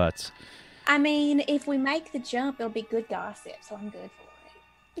saving their butts. I mean, if we make the jump, it'll be good gossip, so I'm good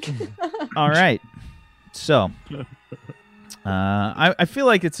for it. All right. So, I feel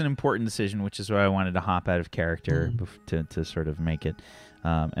like it's an important decision, which is why I wanted to hop out of character to sort of make it.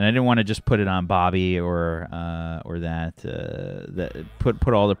 And I didn't want to just put it on Bobby or that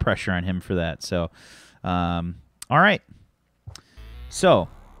put all the pressure on him for that. So, all right. So,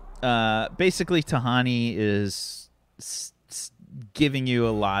 basically, Tahani is giving you a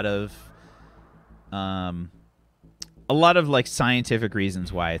lot of like scientific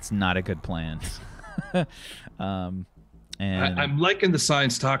reasons why it's not a good plan. And I'm liking the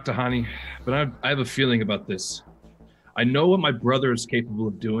science talk to Hani, but I have a feeling about this. I know what my brother is capable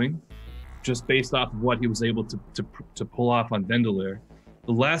of doing, just based off of what he was able to pull off on Vendalir.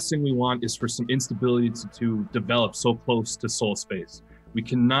 The last thing we want is for some instability to develop so close to Soul Space. We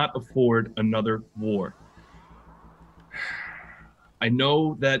cannot afford another war. I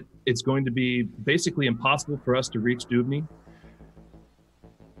know that it's going to be basically impossible for us to reach Dubny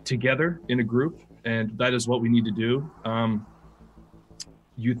together in a group, and that is what we need to do.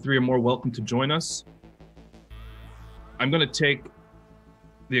 You three are more welcome to join us. I'm going to take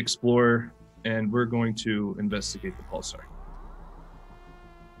the Explorer, and we're going to investigate the Pulsar.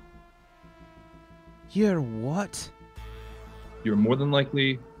 You're what? you're more than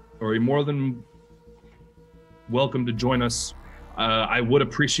likely, or you're more than welcome to join us. I would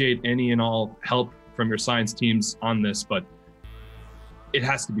appreciate any and all help from your science teams on this, but it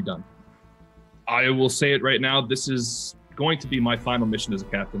has to be done. I will say it right now, this is going to be my final mission as a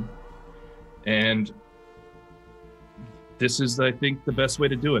captain. And this is, I think, the best way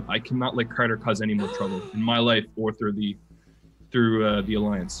to do it. I cannot let Carter cause any more trouble in my life or through the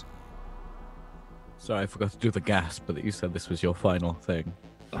Alliance. Sorry, I forgot to do the gasp, but you said this was your final thing.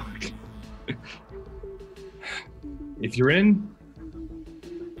 If you're in,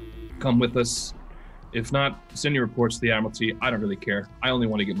 come with us. If not, send your reports to the Admiralty. I don't really care. I only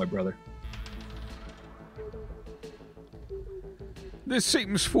want to get my brother. This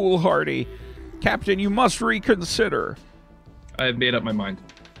seems foolhardy. Captain, you must reconsider. I have made up my mind.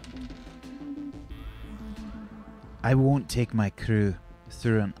 I won't take my crew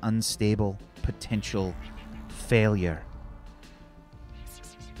through an unstable potential failure.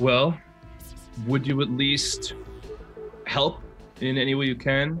 Well, would you at least help in any way you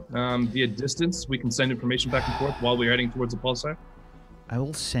can via distance? We can send information back and forth while we're heading towards the pulsar. I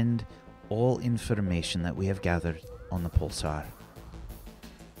will send all information that we have gathered on the pulsar.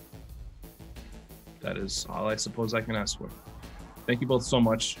 That is all I suppose I can ask for. Thank you both so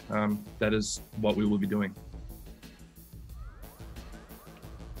much. That is what we will be doing.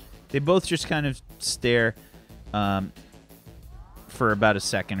 They both just kind of stare for about a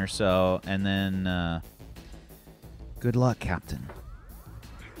second or so, and then, good luck, Captain.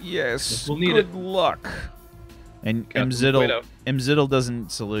 Yes, we'll need good luck. And Captain, Mziddle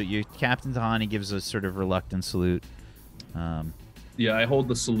doesn't salute you. Captain Tahani gives a sort of reluctant salute. Yeah, I hold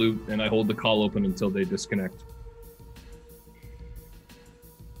the salute and I hold the call open until they disconnect.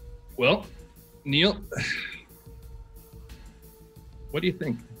 Well, Neil, what do you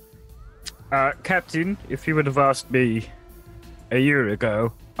think? Captain, if you would have asked me a year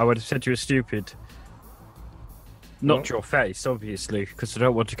ago, I would have said you were stupid. Not your face, obviously, because I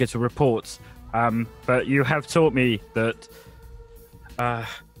don't want to get a report. But you have taught me that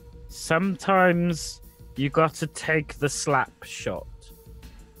sometimes you got to take the slap shot.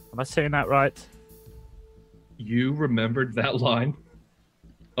 Am I saying that right? You remembered that line?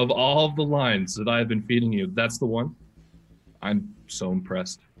 Of all the lines that I have been feeding you, that's the one? I'm so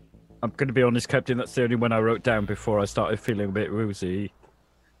impressed. I'm going to be honest, Captain, that's the only one I wrote down before I started feeling a bit woozy.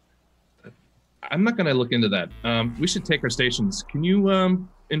 I'm not going to look into that. We should take our stations. Can you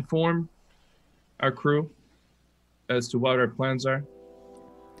inform our crew as to what our plans are?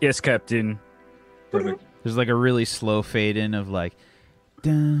 Yes, Captain. Perfect. There's like a really slow fade in of like,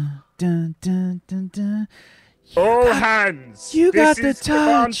 dun dun dun dun dun. All hands! You got this the is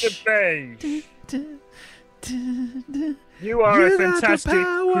Commander touch. Beige. Dun, dun, dun. You are You a got the fantastic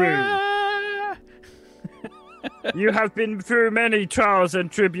power. crew. You have been through many trials and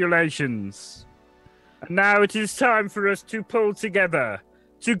tribulations. And now it is time for us to pull together,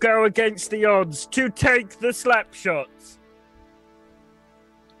 to go against the odds, to take the slap shots.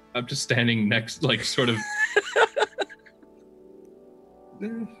 I'm just standing next, like, sort of...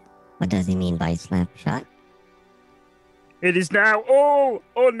 What does he mean by slap shot? It is now all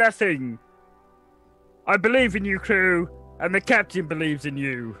or nothing. I believe in you, crew, and the captain believes in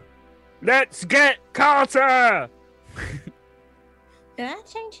you. Let's get Carter! Did I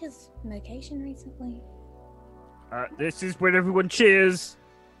change his location recently? This is when everyone cheers.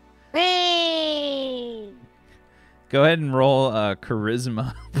 Whee! Go ahead and roll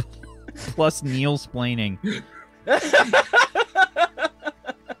charisma plus Neil's splaining.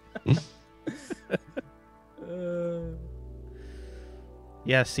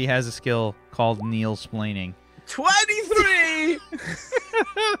 Yes, he has a skill called Neil's splaining. 23!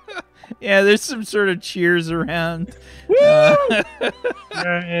 Yeah, there's some sort of cheers around. Woo!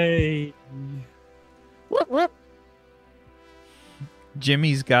 Yay! Whoop, whoop.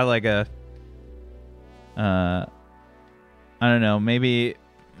 Jimmy's got like a, I don't know, maybe.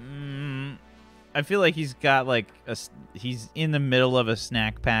 I feel like he's got like he's in the middle of a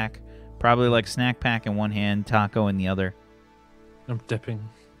snack pack, probably like snack pack in one hand, taco in the other. I'm dipping.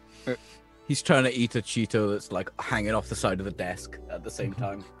 He's trying to eat a Cheeto that's like hanging off the side of the desk at the same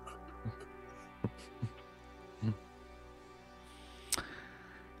time.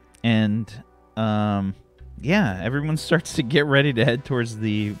 And yeah, everyone starts to get ready to head towards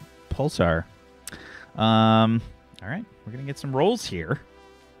the pulsar. All right, we're gonna get some rolls here,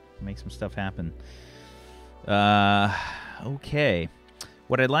 make some stuff happen. Okay,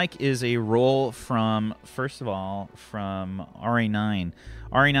 what I'd like is a roll from, first of all, from RA9.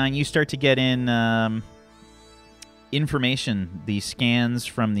 RA9, you start to get in information, the scans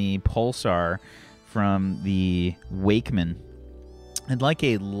from the pulsar from the Wakeman. I'd like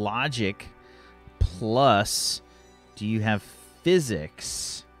a logic plus. Do you have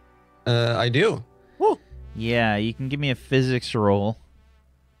physics? I do. Yeah, you can give me a physics roll.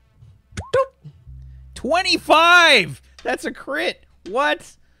 25! That's a crit.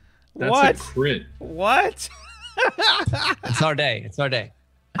 What? That's a crit. What? It's our day. It's our day.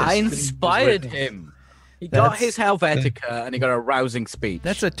 I inspired him. He got his Helvetica and he got a rousing speech.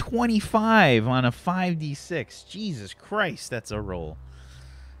 That's a 25 on a 5d6. Jesus Christ, that's a roll.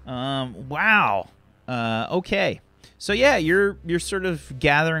 Wow. Okay. So yeah, you're sort of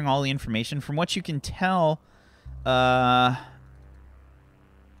gathering all the information. From what you can tell, I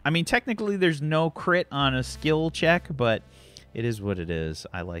mean, technically there's no crit on a skill check, but it is what it is.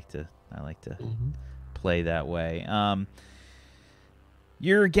 I like to play that way.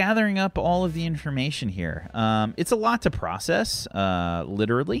 You're gathering up all of the information here. It's a lot to process,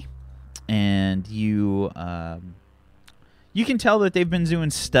 literally, and you can tell that they've been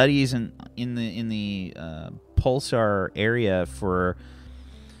doing studies in the pulsar area for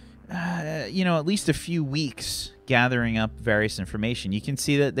at least a few weeks, gathering up various information. You can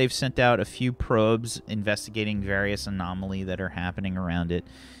see that they've sent out a few probes investigating various anomalies that are happening around it,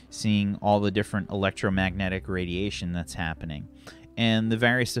 seeing all the different electromagnetic radiation that's happening, and the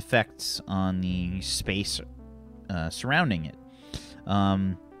various effects on the space surrounding it.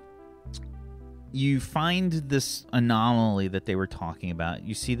 You find this anomaly that they were talking about.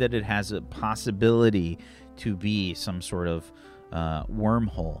 You see that it has a possibility to be some sort of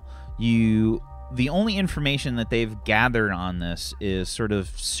wormhole. The only information that they've gathered on this is sort of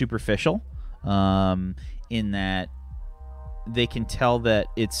superficial, in that they can tell that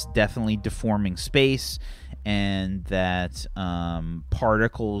it's definitely deforming space, and that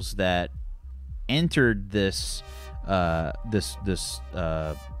particles that entered this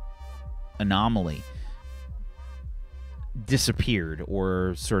anomaly disappeared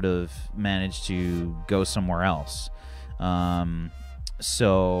or sort of managed to go somewhere else.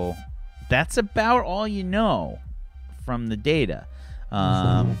 So that's about all you know from the data.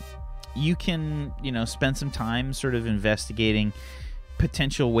 You can, spend some time sort of investigating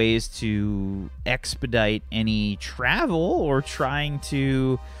potential ways to expedite any travel or trying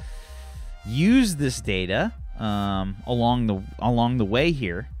to use this data along the way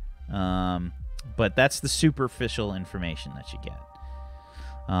here. But that's the superficial information that you get.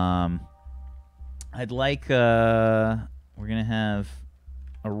 I'd like we're gonna have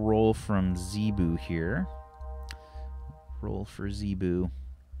a roll from Zebu here. Roll for Zebu.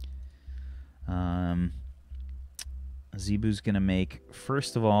 Zebu's gonna make,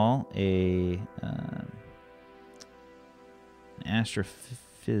 first of all, an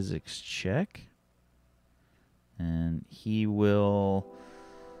astrophysics check, and he will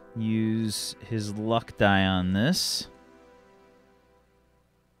use his luck die on this.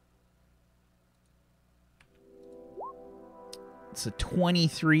 It's a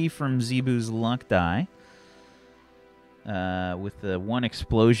 23 from Zebu's luck die, with the one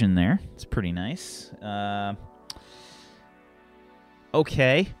explosion there. It's pretty nice.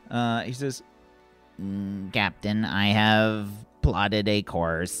 Okay. He says, Captain, I have plotted a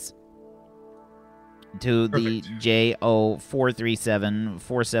course to the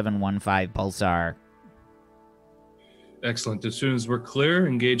JO437-4715 pulsar. Excellent. As soon as we're clear,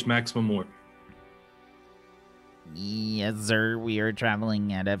 engage maximum warp. Yes, sir. We are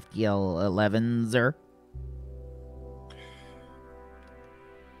traveling at FTL 11, sir.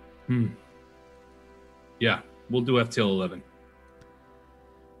 Yeah, we'll do FTL 11.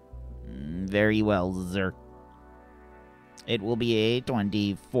 Very well, sir. It will be a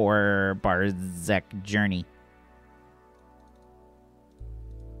 24 parsec journey.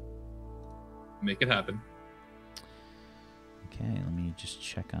 Make it happen. Okay, let me just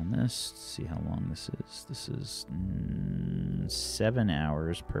check on this, see how long this is. This is 7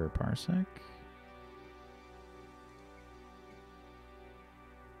 hours per parsec.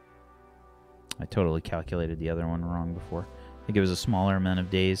 I totally calculated the other one wrong before. I think it was a smaller amount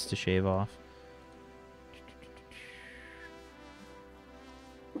of days to shave off.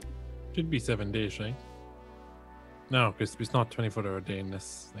 Should be 7 days, right? No, because it's not 24-hour day in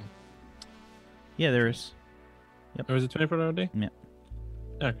this thing. Yeah, there is. Yep. Or is it 24-hour day? Yeah.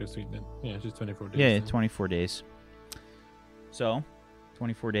 Yeah, okay, sweet then. Yeah, it's just 24 days. Yeah, then. 24 days. So,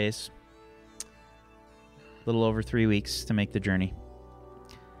 24 days. A little over 3 weeks to make the journey.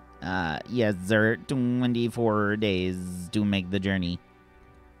 Yes, sir. 24 days to make the journey.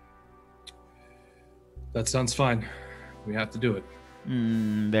 That sounds fine. We have to do it.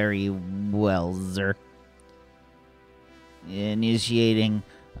 Very well, sir. Initiating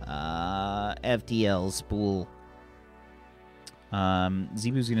FTL spool.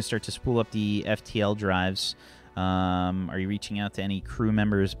 Zebu's going to start to spool up the FTL drives. Are you reaching out to any crew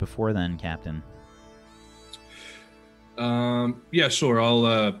members before then, Captain? Yeah, sure.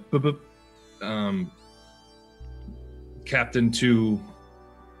 I'll Captain to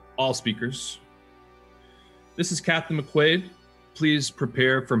all speakers. This is Captain McQuaid. Please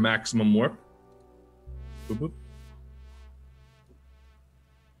prepare for maximum warp. Boop, boop.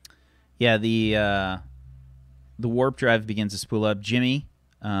 Yeah, the warp drive begins to spool up. Jimmy.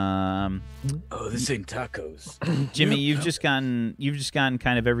 Oh, this ain't tacos. Jimmy, you've just gotten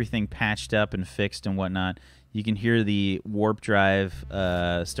kind of everything patched up and fixed and whatnot. You can hear the warp drive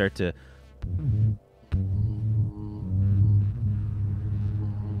start to.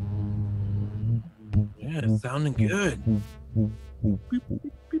 Yeah, it's sounding good. All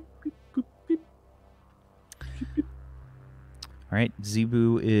right,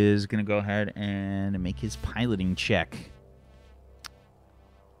 Zebu is going to go ahead and make his piloting check.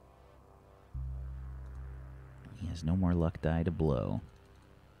 He has no more luck die to blow.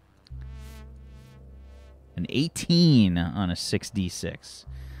 An 18 on a 6d6.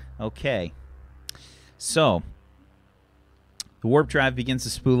 Okay. So, the warp drive begins to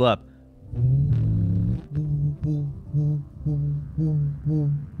spool up.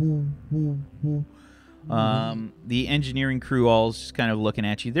 The engineering crew all just kind of looking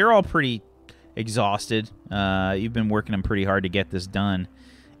at you. They're all pretty exhausted. You've been working them pretty hard to get this done.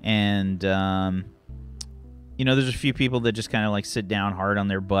 And, you know, there's a few people that just kind of like sit down hard on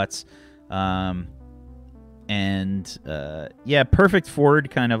their butts. Yeah, Perfect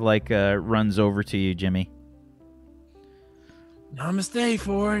Ford kind of like runs over to you, Jimmy. Namaste,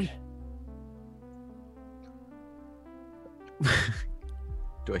 Ford.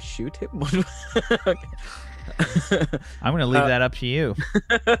 Do I shoot him? I'm going to leave that up to you.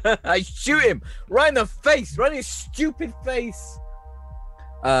 I shoot him right in the face, right in his stupid face.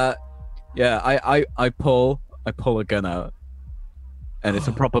 Yeah, I pull a gun out, and it's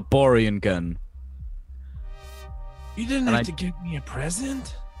a proper Borean gun. You didn't have to give me a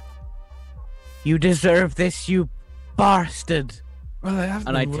present. You deserve this, you bastard. Well,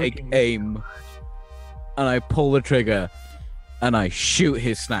 I take aim, and I pull the trigger, and I shoot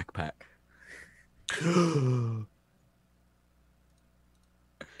his snack pack.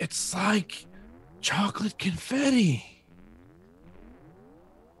 It's like chocolate confetti.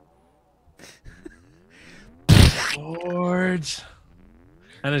 Lord.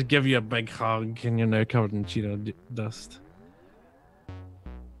 And I'd give you a big hug, and you're now covered in Cheeto dust.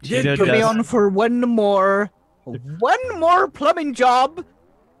 You put me on for one more plumbing job.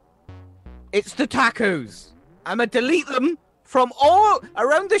 It's the tacos. I'm gonna delete them from all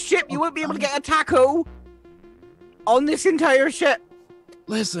around the ship. You won't be able to get a taco on this entire ship.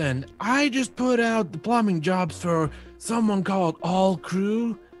 Listen, I just put out the plumbing jobs for someone called All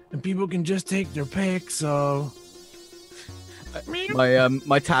Crew, and people can just take their pick. So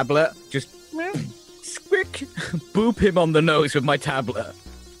my tablet just squick boop him on the nose with my tablet.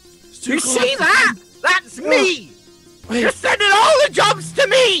 You see that? That's me. Wait. You're sending all the jobs to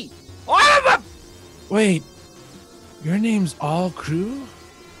me. All of them. Wait, your name's All Crew?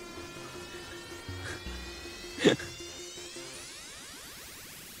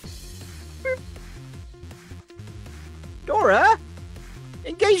 Dora,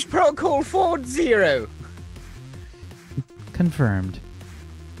 engage protocol Ford 0. Confirmed.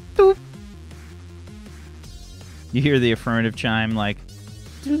 Boop. You hear the affirmative chime like,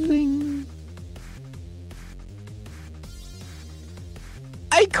 ding.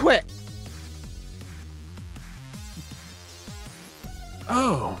 I quit.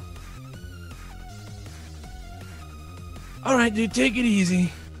 Oh. All right, dude, take it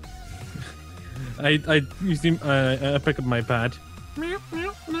easy. I pick up my pad.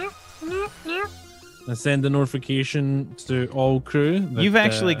 I send the notification to All Crew. That, you've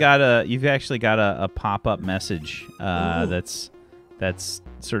actually got a pop-up message that's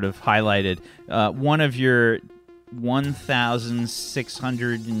sort of highlighted. One of your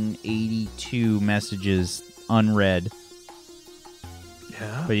 1,682 messages unread.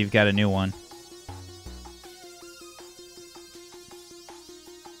 Yeah. But you've got a new one.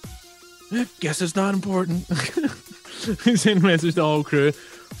 Guess it's not important. Send a message to All Crew.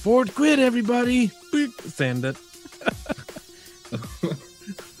 Ford quit, everybody. Boop. Send it.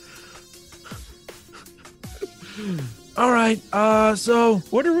 All right. So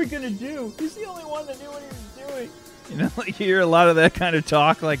what are we gonna do? He's the only one that knew what he was doing. You know, like you hear a lot of that kind of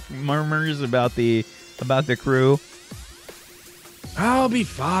talk, like murmurs about the crew. I'll be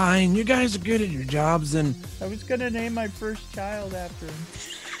fine. You guys are good at your jobs, and I was gonna name my first child after him.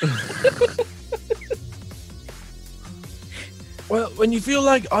 Well, when you feel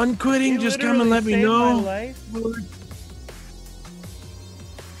like unquitting, just come and let me know.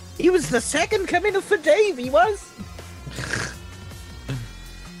 He was the second coming for Dave. He was.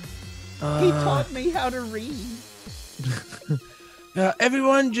 He taught me how to read.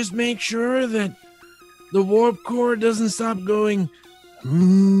 Everyone, just make sure that the warp core doesn't stop going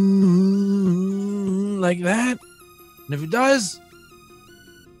like that. And if it does,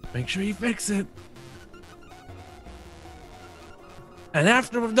 make sure you fix it. And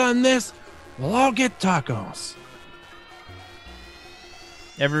after we've done this, we'll all get tacos.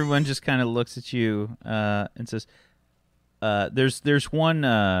 Everyone just kind of looks at you and says, "There's one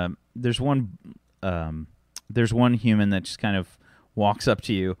human that just kind of walks up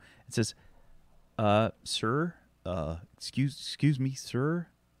to you and says, sir, excuse me, sir.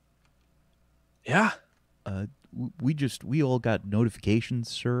 Yeah. We all got notifications,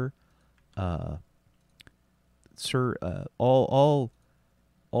 sir. Sir, all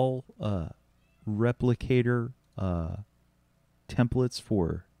replicator templates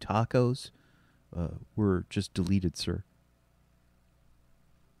for tacos were just deleted, sir."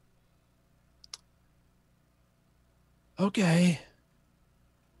 Okay.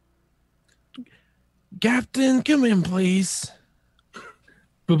 Captain, come in, please.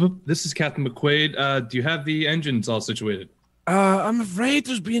 This is Captain McQuaid. Do you have the engines all situated? I'm afraid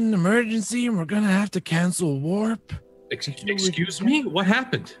there's been an emergency and we're gonna have to cancel warp. Excuse me? What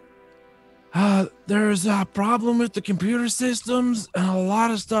happened? There's a problem with the computer systems and a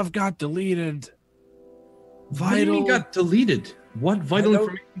lot of stuff got deleted. What do you mean got deleted? What vital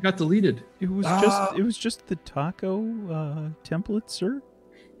information got deleted? It was just the taco template, sir.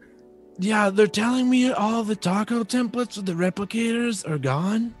 Yeah, they're telling me all the taco templates with the replicators are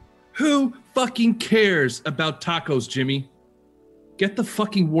gone. Who fucking cares about tacos, Jimmy? Get the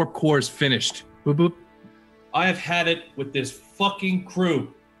fucking warp cores finished. Boop boop. I have had it with this fucking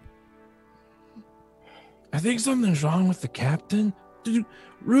crew. I think something's wrong with the captain.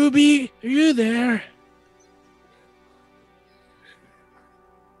 Ruby, are you there?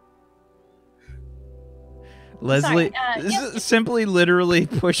 Leslie simply literally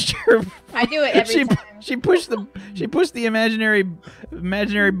pushed her. I do it every time. She pushed the imaginary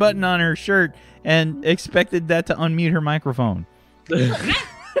button on her shirt and expected that to unmute her microphone. Look, I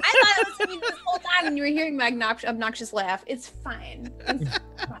thought it was me this whole time and you were hearing my obnoxious laugh. It's fine. It's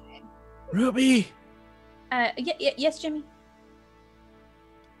fine. Ruby. Yes, Jimmy.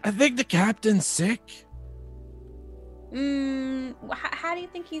 I think the captain's sick. How do you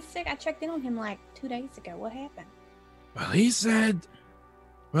think he's sick? I checked in on him like 2 days ago. What happened?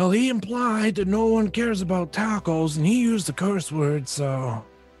 Well, he implied that no one cares about tacos, and he used the curse word, so.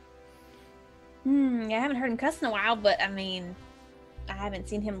 I haven't heard him cuss in a while, but I mean, I haven't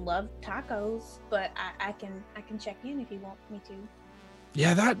seen him love tacos, but I can check in if you want me to.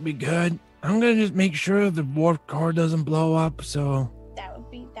 Yeah, that'd be good. I'm gonna just make sure the warp core doesn't blow up, so. That would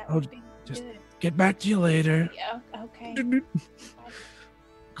be just good. Get back to you later. Yeah, okay.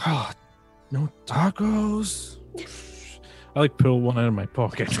 God, no tacos. I like pull one out of my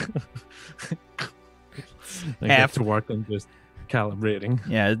pocket. I have to work on just calibrating.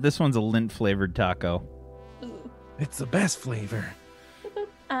 Yeah, this one's a lint flavored taco. Ooh. It's the best flavor.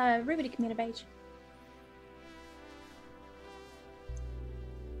 Ruby to Commander Beige.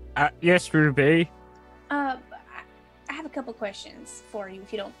 Yes, Ruby. I have a couple questions for you,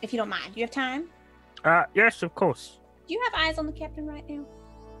 if you don't mind. Do you have time? Yes, of course. Do you have eyes on the captain right now?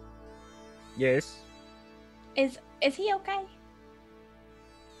 Yes. Is he okay?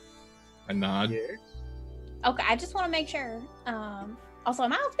 I nod. Yes. Okay, I just want to make sure. Also,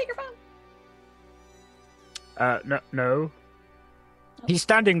 am I on speakerphone? No. He's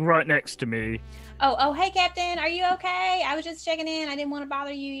standing right next to me. Oh, hey, Captain, are you okay? I was just checking in. I didn't want to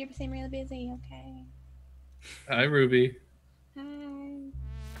bother you. You seem really busy. Okay. Hi, Ruby. Hi.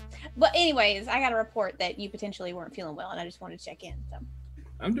 But anyways, I got a report that you potentially weren't feeling well, and I just wanted to check in. So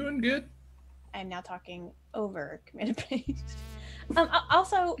I'm doing good. I'm now talking over Commander Page.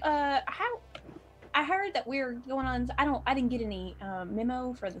 Also, how I heard that we're going on. I didn't get any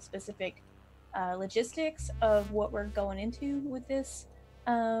memo for the specific logistics of what we're going into with this.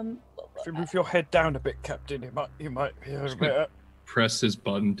 If you move your head down a bit, Captain, you might be a bit. Press his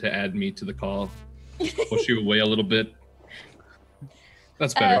button to add me to the call. Push you away a little bit.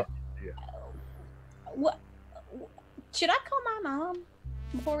 That's better. What should I call my mom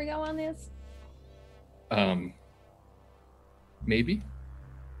before we go on this? Maybe.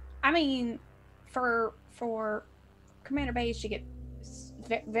 I mean, for Commander Beige to get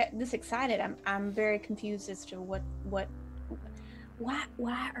this excited, I'm very confused as to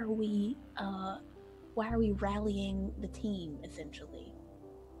why are we why are we rallying the team, essentially?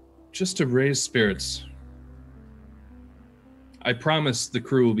 Just to raise spirits. I promise the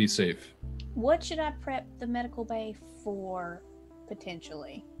crew will be safe. What should I prep the medical bay for,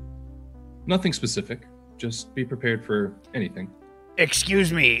 potentially? Nothing specific. Just be prepared for anything.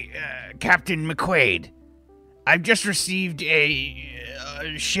 Excuse me, Captain McQuaid. I've just received a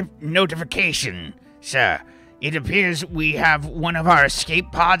ship notification, sir. It appears we have one of our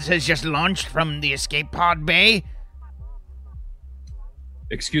escape pods has just launched from the escape pod bay.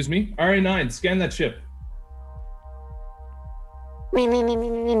 Excuse me? RA9, scan that ship. Give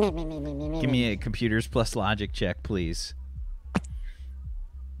me a computers plus logic check, please.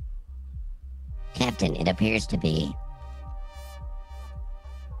 Captain, it appears to be.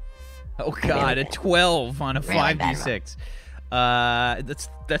 Oh god, a 12 on a Really bad 5d6.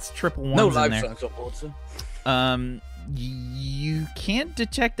 That's triple ones No in life there. signs on board, sir. You can't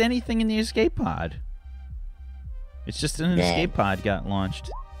detect anything in the escape pod. It's just an Yeah. escape pod got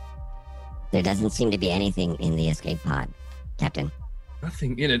launched. There doesn't seem to be anything in the escape pod, Captain.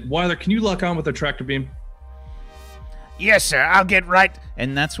 Nothing in it. Wyler, can you lock on with the tractor beam? Yes, sir. I'll get right.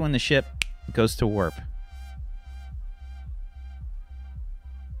 And that's when the ship goes to warp.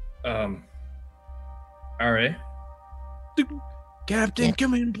 RA? Captain,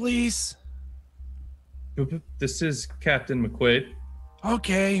 come in, please. This is Captain McQuaid.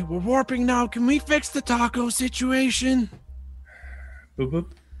 Okay, we're warping now. Can we fix the taco situation? Boop,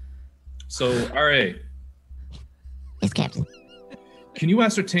 boop. So, RA, Yes, Captain. can you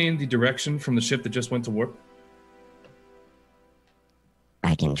ascertain the direction from the ship that just went to warp?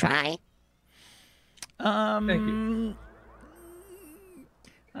 I can try. Thank you.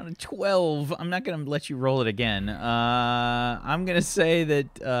 On a 12, I'm not going to let you roll it again. I'm going to say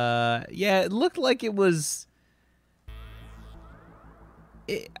that, yeah, it looked like it was...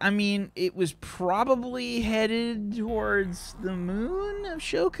 it was probably headed towards the moon of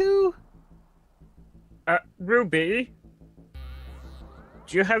Shoku? Ruby,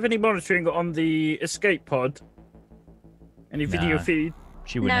 do you have any monitoring on the escape pod? Any video Nah. feed?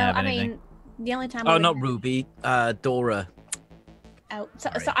 She No, wouldn't have I anything. mean, the only time. Oh, we would not have- Ruby. Dora. Oh, so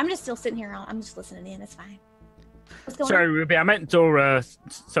I'm just still sitting here. I'm just listening in. It's fine. What's going Sorry, on? Ruby, I meant Dora.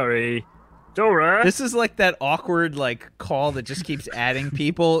 Sorry. Dora? This is like that awkward call that just keeps adding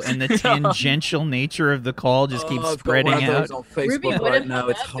people, and the tangential nature of the call just keeps I've got spreading one of out. those on Ruby Facebook would right have now. hung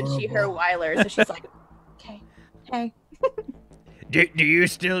It's up, but horrible. she heard Wyler, so she's like, okay, hey. Do you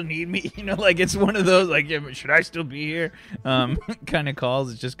still need me? It's one of those yeah, but should I still be here? Kind of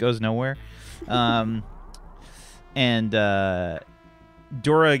calls. It just goes nowhere. And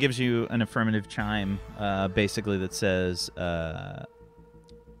Dora gives you an affirmative chime, basically that says,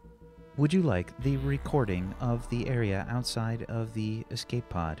 "Would you like the recording of the area outside of the escape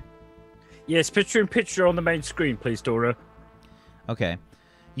pod?" Yes, picture on the main screen, please, Dora. Okay,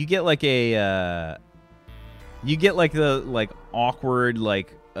 you get the awkward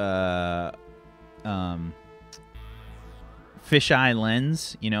fisheye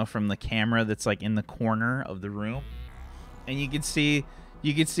lens, from the camera that's in the corner of the room, and you can see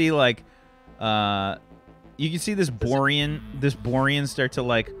this Borean start to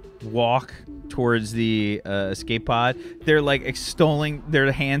walk towards the escape pod. They're extolling,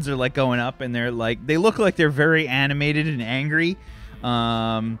 their hands are going up, and they're they look like they're very animated and angry,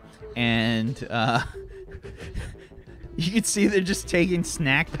 and you can see they're just taking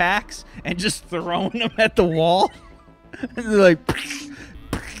snack packs and just throwing them at the wall. And they're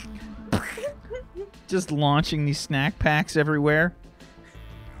just launching these snack packs everywhere.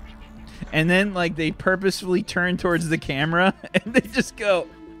 And then they purposefully turn towards the camera and they just go.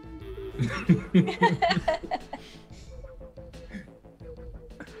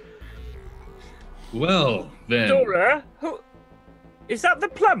 Well, then. Dora, is that the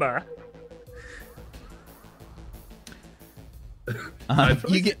plumber?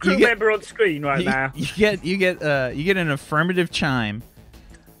 You get crew member on screen right now. You get an affirmative chime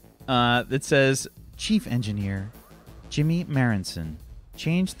that says, "Chief Engineer Jimmy Marinson,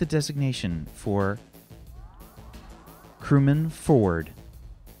 change the designation for crewman Ford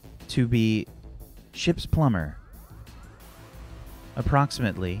to be ship's plumber.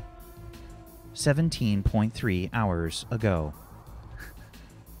 Approximately 17.3 hours ago."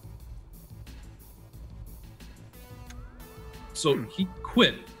 So he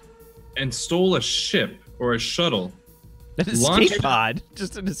quit and stole a ship or a shuttle. An escape pod.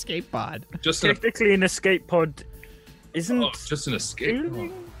 Just an escape pod. Just Technically, an escape pod isn't. just an escape.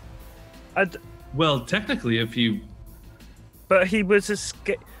 I'd- Well, technically, if you. But he was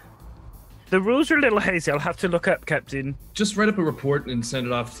escape. The rules are a little hazy. I'll have to look up, Captain. Just write up a report and send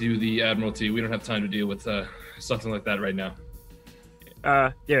it off to the Admiralty. We don't have time to deal with something like that right now.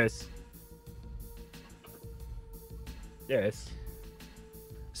 Yes. Yes.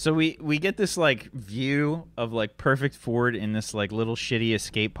 So we get this like view of like Perfect Ford in this like little shitty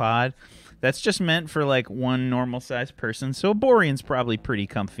escape pod that's just meant for like one normal sized person. So Borean's probably pretty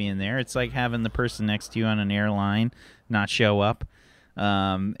comfy in there. It's like having the person next to you on an airline not show up. He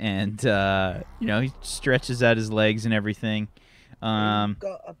stretches out his legs and everything. We've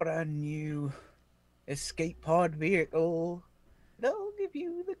got a brand new escape pod vehicle. They'll give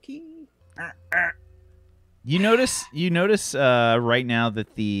you the key. You notice right now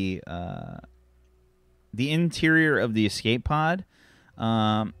that the interior of the escape pod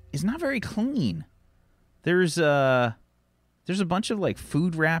is not very clean. There's a bunch of like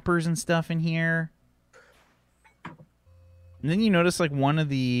food wrappers and stuff in here. And then you notice like one of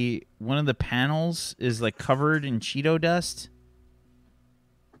the panels is like covered in Cheeto dust.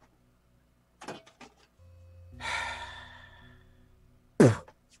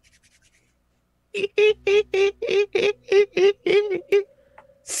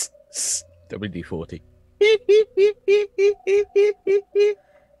 WD-40.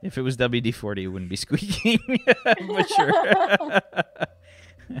 If it was WD-40, it wouldn't be squeaking. For sure.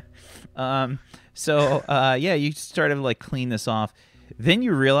 You start to like clean this off. Then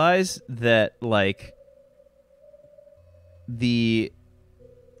you realize that like you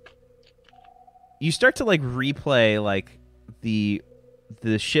start to like replay like the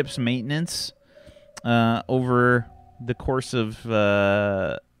ship's maintenance over the course of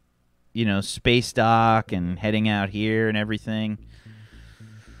space dock and heading out here and everything.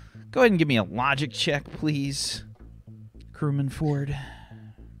 Go ahead and give me a logic check, please, Crewman Ford.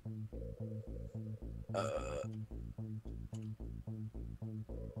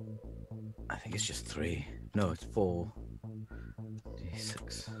 I think it's just 3. No, it's 4.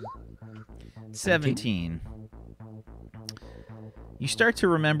 6. 17. You start to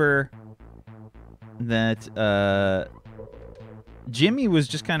remember that Jimmy was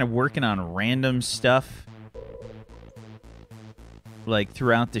just kind of working on random stuff like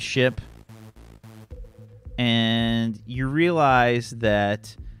throughout the ship, and you realize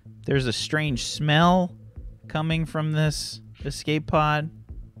that there's a strange smell coming from this escape pod.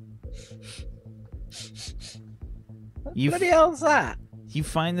 What the hell's that? You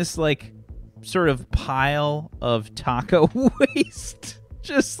find this like sort of pile of taco waste,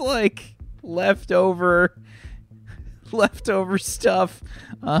 just like leftover stuff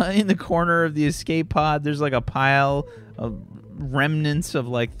in the corner of the escape pod. There's like a pile of remnants of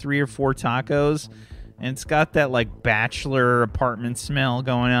like 3 or 4 tacos, and it's got that like bachelor apartment smell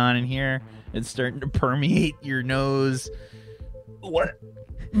going on in here. It's starting to permeate your nose. What?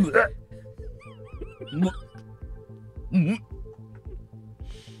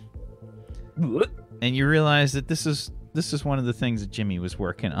 And you realize that this is one of the things that Jimmy was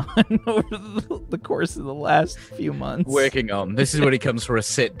working on over the course of the last few months. This is when he comes for a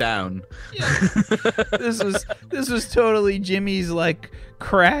sit down. Yeah. This was totally Jimmy's like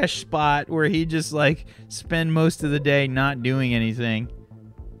crash spot where he just like spend most of the day not doing anything.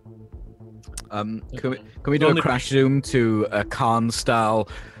 Can we do a crash zoom to a Khan style?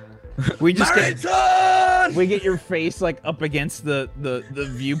 We just get your face like up against the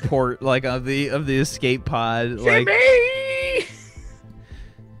viewport like of the escape pod, like, Jimmy!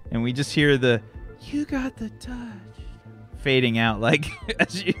 and we just hear the "you got the touch" fading out like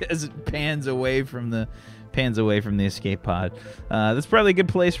as it pans away from the escape pod. That's probably a good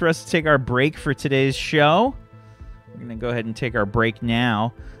place for us to take our break for today's show. We're gonna go ahead and take our break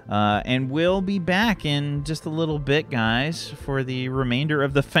now. And we'll be back in just a little bit, guys, for the remainder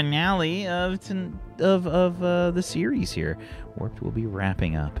of the finale of the series here. Warped will be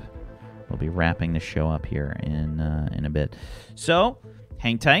wrapping up. We'll be wrapping the show up here in a bit. So,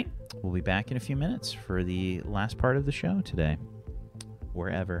 hang tight. We'll be back in a few minutes for the last part of the show today.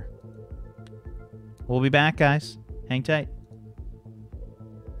 Wherever. We'll be back, guys. Hang tight.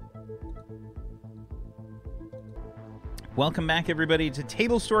 Welcome back, everybody, to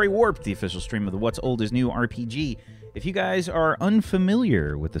Table Story Warped, the official stream of the What's Old is New RPG. If you guys are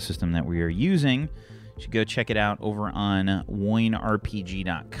unfamiliar with the system that we are using, you should go check it out over on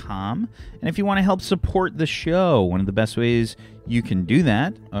WoinRPG.com. And if you want to help support the show, one of the best ways you can do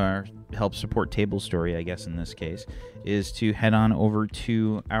that, or help support Table Story, I guess in this case, is to head on over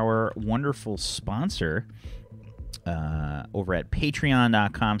to our wonderful sponsor over at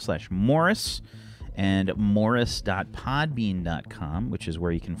patreon.com/Morris. and morris.podbean.com, which is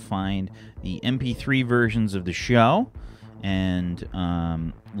where you can find the MP3 versions of the show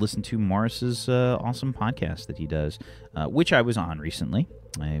and listen to Morris's awesome podcast that he does, which I was on recently.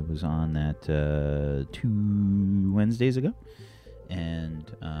 I was on that 2 Wednesdays ago,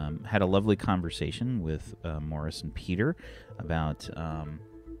 and had a lovely conversation with Morris and Peter about a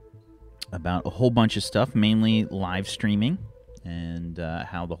whole bunch of stuff, mainly live streaming and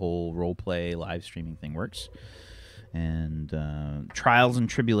how the whole roleplay live streaming thing works, and trials and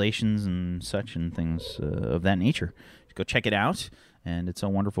tribulations and such and things of that nature. Go check it out, and it's a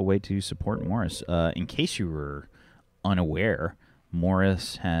wonderful way to support Morris. In case you were unaware,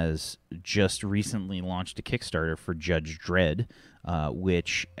 Morris has just recently launched a Kickstarter for Judge Dredd,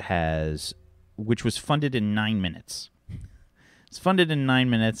 which was funded in 9 minutes. It's funded in 9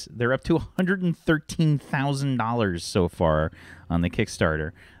 minutes. They're up to $113,000 so far on the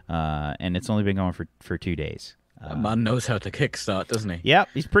Kickstarter, and it's only been going for 2 days. That man knows how to kickstart, doesn't he? Yep,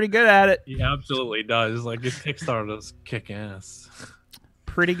 he's pretty good at it. He absolutely does. Like his Kickstarters kick ass.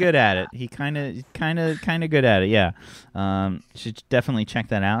 Pretty good at it. He kind of good at it. Yeah, should definitely check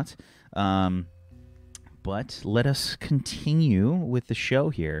that out. But let us continue with the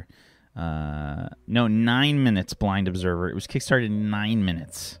show here. No, 9 minutes. Blind Observer. It was kickstarted in 9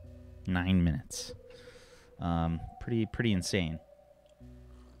 minutes. 9 minutes. Pretty insane.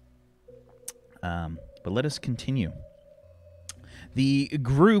 But let us continue. The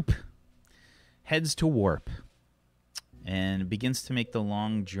group heads to Warp and begins to make the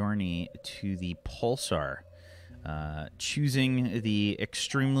long journey to the Pulsar, choosing the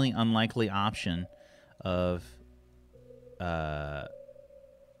extremely unlikely option of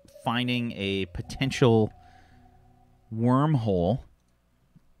finding a potential wormhole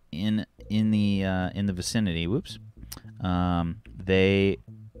in the vicinity. Whoops. They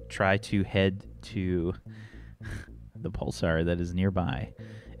try to head to the Pulsar that is nearby,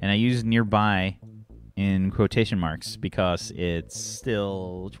 and I use nearby in quotation marks because it's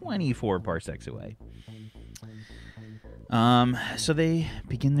still 24 parsecs away. So they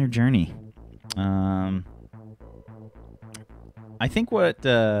begin their journey. I think what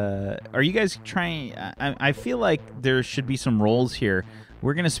are you guys trying? I feel like there should be some roles here.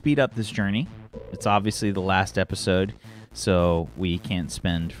 We're gonna speed up this journey. It's obviously the last episode, so we can't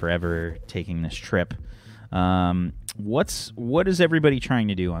spend forever taking this trip. What is everybody trying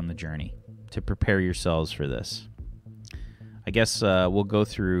to do on the journey to prepare yourselves for this? I guess we'll go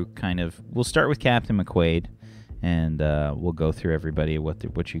through we'll start with Captain McQuaid, and we'll go through everybody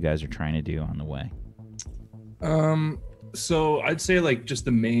what you guys are trying to do on the way. So I'd say like just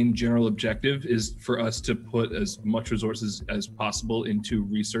the main general objective is for us to put as much resources as possible into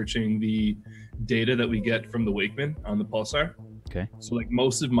researching the data that we get from the Wakeman on the Pulsar. Okay. So like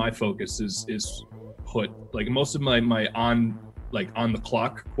most of my focus is put like most of my on the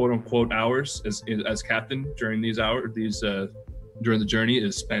clock quote unquote hours as captain during these during the journey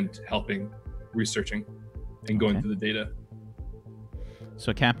is spent helping researching and going through the data.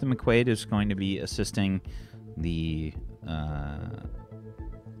 So Captain McQuaid is going to be assisting the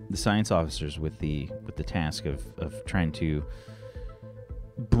science officers with the task of trying to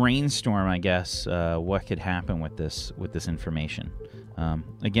brainstorm, I guess, what could happen with this information.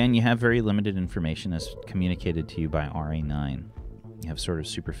 Again, you have very limited information as communicated to you by RA9. You have sort of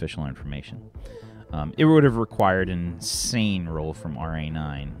superficial information. It would have required an insane roll from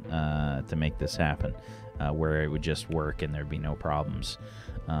RA9 to make this happen, where it would just work and there'd be no problems.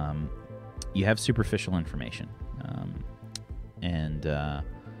 You have superficial information, and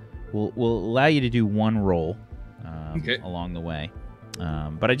we'll allow you to do one roll along the way.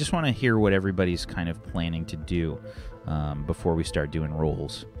 But I just want to hear what everybody's kind of planning to do before we start doing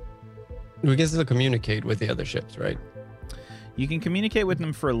rolls. We can still communicate with the other ships, right? You can communicate with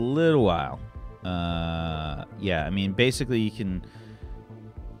them for a little while. Yeah, I mean, basically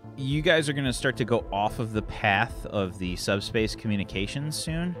you guys are going to start to go off of the path of the subspace communications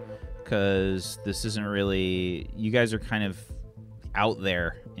soon, because this isn't really... You guys are kind of out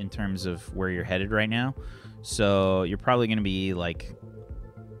there in terms of where you're headed right now. So you're probably going to be like...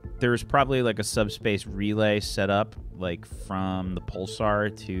 There's probably like a subspace relay set up like from the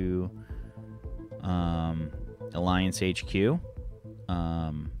Pulsar to Alliance HQ.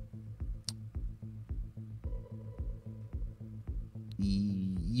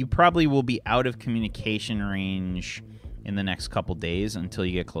 You probably will be out of communication range in the next couple days until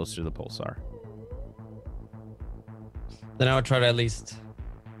you get closer to the Pulsar. Then I would try to at least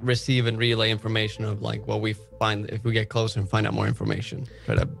receive and relay information of like what we find if we get closer and find out more information.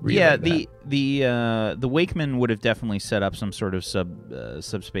 Try to relay the Wakeman would have definitely set up some sort of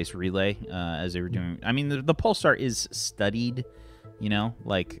subspace relay as they were doing. I mean, the Pulsar is studied, you know,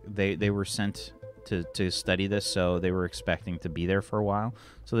 like they were sent to study this, so they were expecting to be there for a while.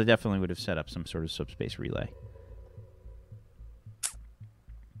 So they definitely would have set up some sort of subspace relay.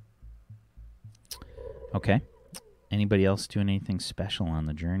 Okay. Anybody else doing anything special on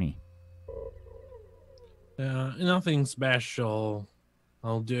the journey? Nothing special.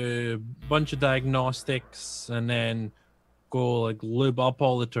 I'll do a bunch of diagnostics and then go like lube up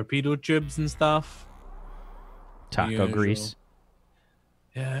all the torpedo tubes and stuff. Taco grease.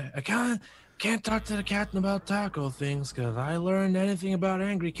 Yeah, I can't talk to the captain about taco things because I learned anything about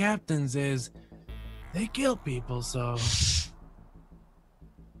angry captains is they kill people, so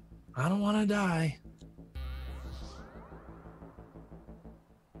I don't want to die.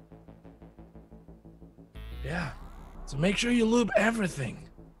 Yeah, so make sure you lube everything.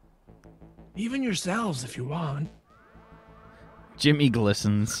 Even yourselves if you want. Jimmy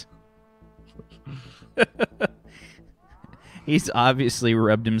glistens. He's obviously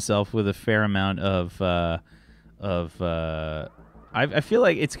rubbed himself with a fair amount of I feel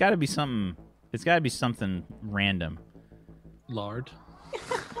like it's got to be something. It's got to be something random. Lard.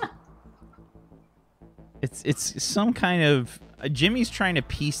 It's some kind of Jimmy's trying to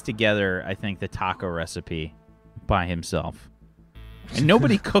piece together, I think, the taco recipe by himself. And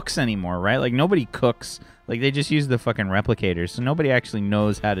nobody cooks anymore, right? Like nobody cooks. Like they just use the fucking replicators, so nobody actually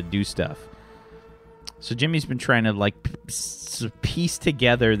knows how to do stuff. So Jimmy's been trying to like piece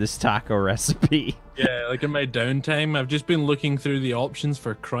together this taco recipe. Yeah, like in my downtime, I've just been looking through the options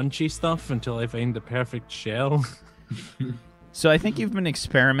for crunchy stuff until I find the perfect shell. So I think you've been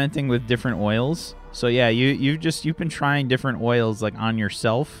experimenting with different oils. So yeah, you've been trying different oils like on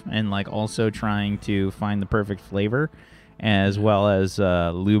yourself and like also trying to find the perfect flavor, as well as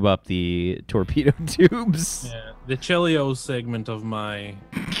lube up the torpedo tubes. Yeah, the chili oil segment of my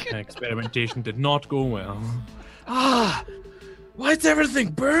experimentation did not go well. Why is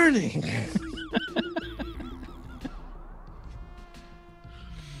everything burning?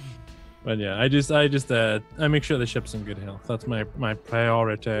 But yeah, I make sure the ship's in good health. That's my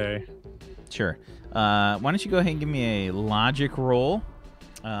priority. Sure. Why don't you go ahead and give me a logic roll?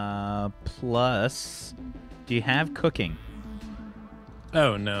 Plus, do you have cooking?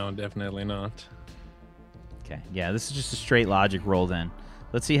 Oh no, definitely not. Okay. Yeah, this is just a straight logic roll then.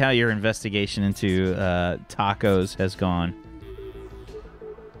 Let's see how your investigation into tacos has gone.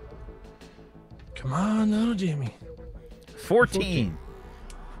 Come on, little Jimmy. 14.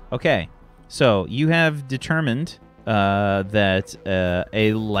 Okay, so you have determined that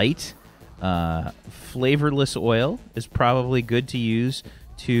a light, flavorless oil is probably good to use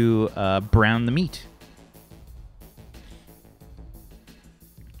to brown the meat.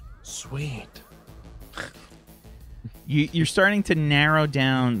 Sweet. You're starting to narrow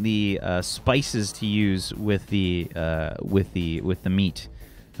down the spices to use with the meat.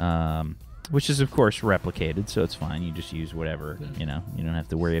 Which is, of course, replicated, so it's fine. You just use whatever, you know. You don't have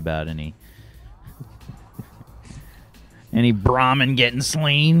to worry about any Brahmin getting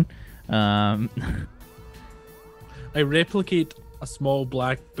slain. I replicate a small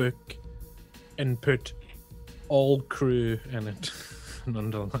black book and put all crew in it and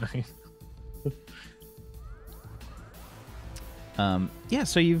underline. Yeah,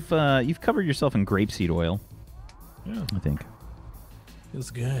 so you've covered yourself in grapeseed oil. Yeah, I think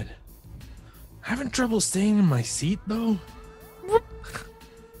feels good. Having trouble staying in my seat though.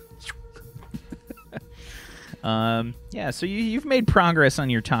 Yeah, so you've made progress on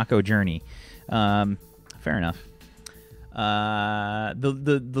your taco journey. Fair enough.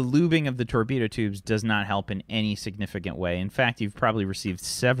 The lubing of the torpedo tubes does not help in any significant way. In fact, you've probably received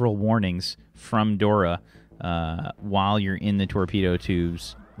several warnings from Dora while you're in the torpedo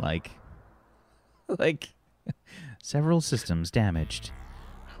tubes, like several systems damaged.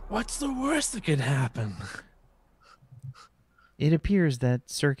 What's the worst that could happen? It appears that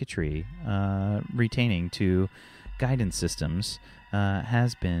circuitry retaining to guidance systems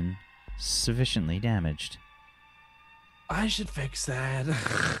has been sufficiently damaged. I should fix that.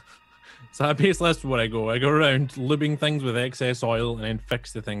 So I basically that's what I go. I go around lubing things with excess oil and then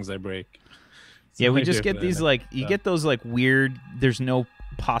fix the things I break. So yeah, we just get these get those like weird. There's no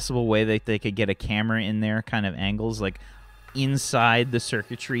possible way that they could get a camera in there kind of angles, like inside the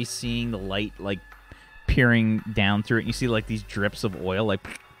circuitry, seeing the light like peering down through it. You see like these drips of oil, like.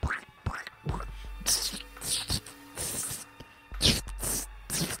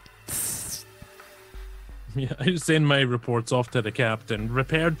 Yeah, I send my reports off to the captain.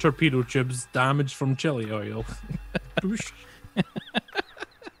 Repaired torpedo tubes, damage from chili oil. Is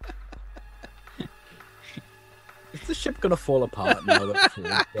the ship gonna fall apart now that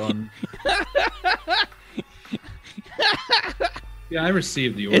it's all done? Yeah, I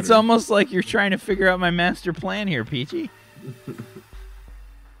received the order. It's almost like you're trying to figure out my master plan here, Peachy.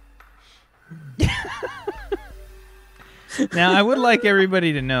 Now, I would like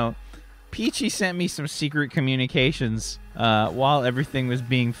everybody to know, Peachy sent me some secret communications while everything was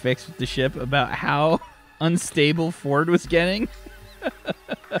being fixed with the ship about how unstable Ford was getting.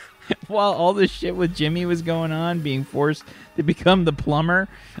 While all this shit with Jimmy was going on, being forced to become the plumber.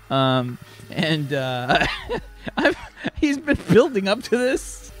 He's been building up to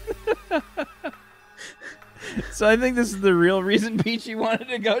this. So I think this is the real reason Peachy wanted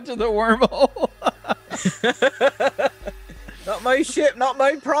to go to the wormhole. Not my ship, not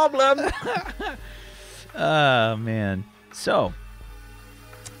my problem. Oh, man. So,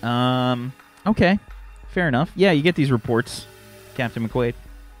 okay. Fair enough. Yeah, you get these reports, Captain McQuaid.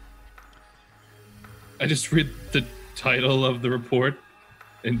 I just read the title of the report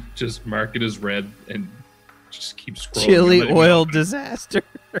and just mark it as read and just keep scrolling. Chili oil disaster.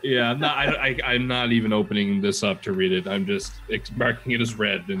 Yeah, I'm not even opening this up to read it. I'm just marking it as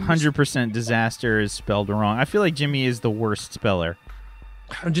read. 100% disaster is spelled wrong. I feel like Jimmy is the worst speller.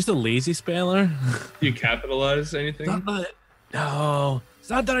 I'm just a lazy speller. Do you capitalize anything? No. It's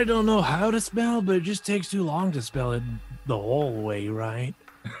not that I don't know how to spell, but it just takes too long to spell it the whole way, right?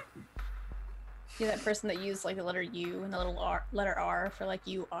 You're that person that used like the letter U and the little letter R for like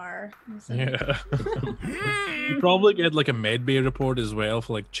you are. Yeah. You probably get like a medbay report as well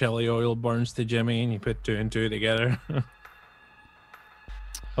for like chili oil burns to Jimmy, and you put 2 and 2 together.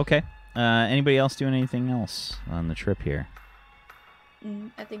 Okay. Anybody else doing anything else on the trip here?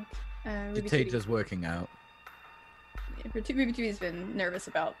 I think Dictator's working out. Ruby has been nervous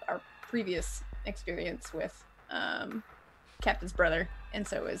about our previous experience with Captain's brother, and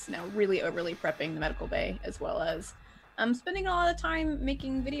so is now really overly prepping the medical bay, as well as spending a lot of time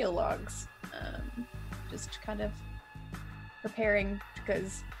making video logs, just kind of preparing,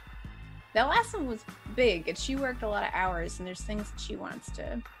 because that last one was big and she worked a lot of hours, and there's things that she wants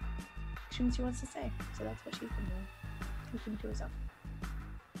to say, so that's what she's been doing, keeping to herself.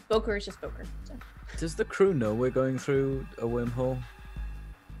 Boker is just Boker. So. Does the crew know we're going through a wormhole?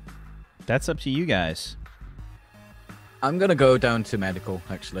 That's up to you guys. I'm gonna go down to medical,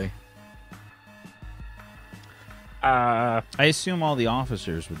 actually. I assume all the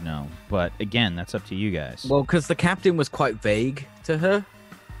officers would know, but again, that's up to you guys. Well, because the captain was quite vague to her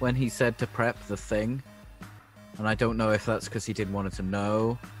when he said to prep the thing, and I don't know if that's because he didn't want her to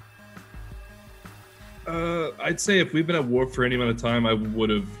know. I'd say if we've been at war for any amount of time, I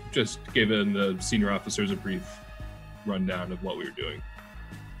would have just given the senior officers a brief rundown of what we were doing.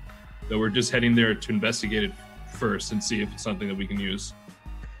 That we're just heading there to investigate it first and see if it's something that we can use.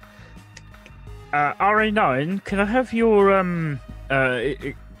 RA9, can I have your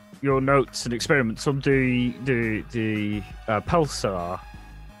notes and experiments on the pulsar?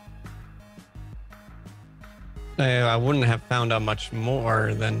 I wouldn't have found out much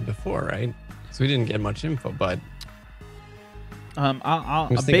more than before, right? So we didn't get much info, but I'll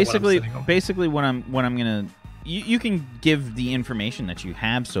basically what I'm gonna you can give the information that you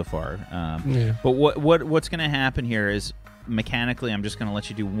have so far. Yeah. But what's gonna happen here is mechanically I'm just gonna let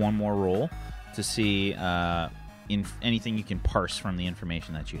you do one more roll to see anything you can parse from the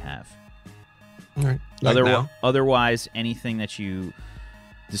information that you have. All right. Like Otherwise, anything that you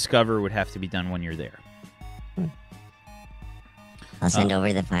discover would have to be done when you're there. I'll send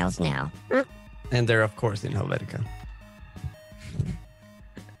over the files now. And they're, of course, in Helvetica.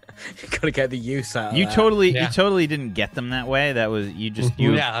 You gotta get the use out of You that. totally didn't get them that way. That was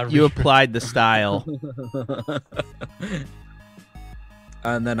you applied the style.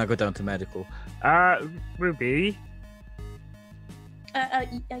 And then I go down to medical. Ruby.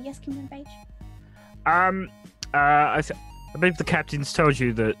 Yes, Commander Page. I believe the captain's told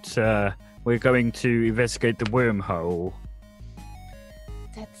you that we're going to investigate the wormhole.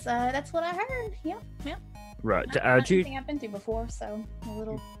 That's what I heard. Yep. Right. Not Do you anything I've been through before, so a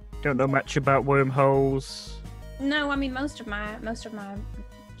little. don't know much about wormholes? No, I mean most of my,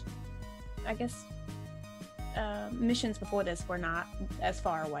 I guess, missions before this were not as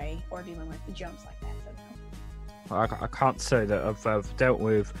far away or dealing with the jumps like that. So no. I can't say that I've dealt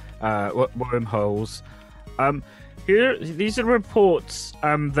with wormholes. Here, these are reports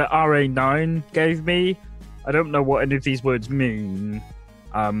that RA9 gave me. I don't know what any of these words mean,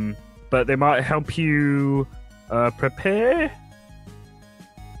 but they might help you prepare.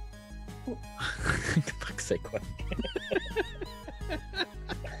 Fuck's sake, what?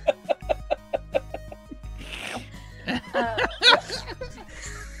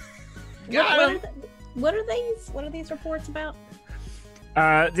 What are these reports about?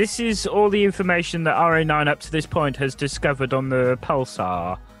 This is all the information that RA9 up to this point has discovered on the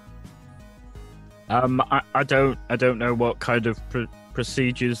pulsar. I don't know what kind of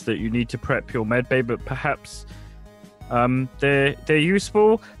procedures that you need to prep your medbay, but perhaps they're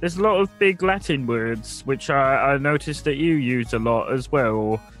useful. There's a lot of big Latin words which I noticed that you use a lot as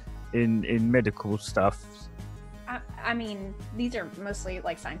well in medical stuff. I mean, these are mostly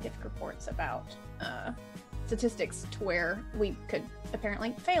like scientific reports about statistics to where we could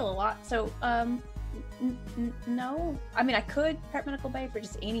apparently fail a lot. So no, I mean I could prep medical bay for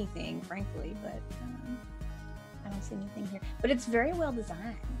just anything, frankly, but I don't see anything here. But it's very well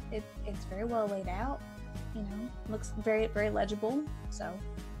designed. It's very well laid out. You know, looks very, very legible. So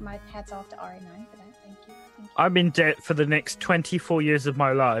my hat's off to RA9 for that. Thank you. I'm in debt for the next 24 years of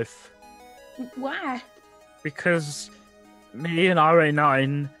my life. Why? Because me and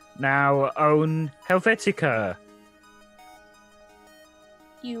RA9 now own Helvetica.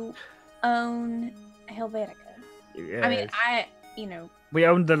 You own Helvetica. Yes. I mean, we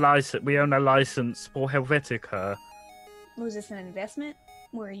own the license. We own a license for Helvetica. Was this an investment?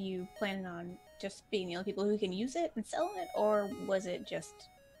 Were you planning on just being the only people who can use it and selling it, or was it just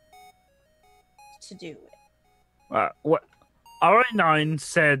to do it? What RA9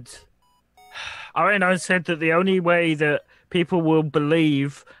 said? RA9 said that the only way that people will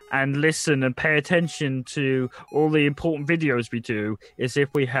believe and listen and pay attention to all the important videos we do is if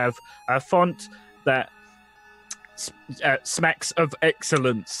we have a font that smacks of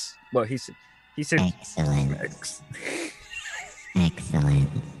excellence. Well, he said excellence. Excellent.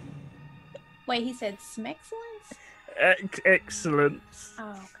 Wait, he said smexcellence? Excellence.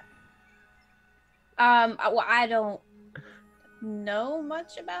 Oh, okay. Well, I don't know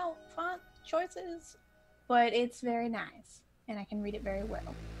much about font choices, but it's very nice, and I can read it very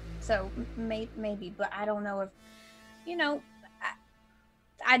well. So maybe, but I don't know if,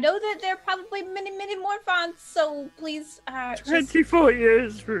 I know that there are probably many, many more fonts, so please. 24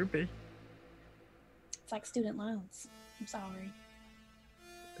 years, Ruby. It's like student loans. I'm sorry.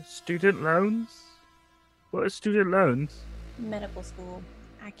 Student loans? What are student loans? Medical school.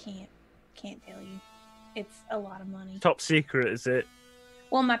 I can't tell you. It's a lot of money. Top secret, is it?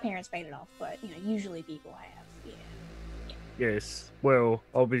 Well, my parents paid it off, but usually people have. Yeah. Yes. Well,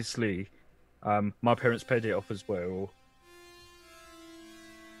 obviously, my parents paid it off as well.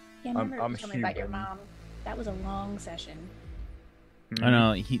 Yeah, I remember you told me about your mom. That was a long session. I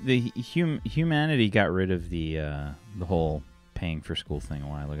know. Humanity got rid of the whole paying for school thing a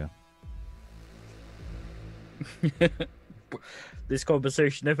while ago. This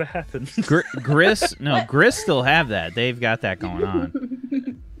conversation never happened. Gris still have that. They've got that going on.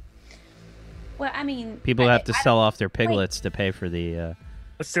 Well, I mean, people have to sell off their piglets to pay for the.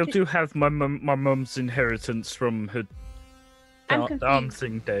 I still do have my mum's inheritance from her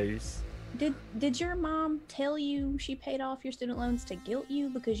dancing days. Did your mom tell you she paid off your student loans to guilt you?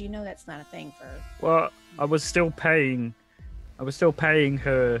 Because that's not a thing for. Well, I was still paying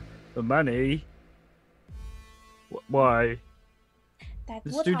her the money. Why?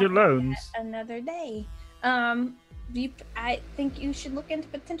 The student loans. Another day. I think you should look into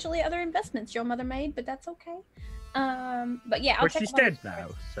potentially other investments your mother made, but that's okay. But yeah, she's dead now,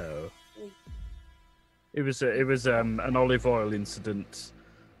 so it was an olive oil incident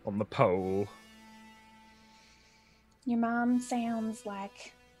on the pole. Your mom sounds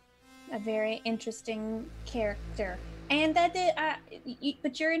like a very interesting character, and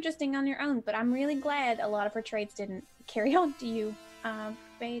but you're interesting on your own. But I'm really glad a lot of her traits didn't carry on to you.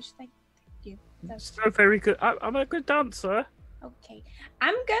 Beige, thank you. So very good. I'm a good dancer. Okay.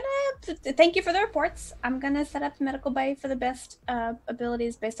 I'm gonna thank you for the reports. I'm gonna set up the medical bay for the best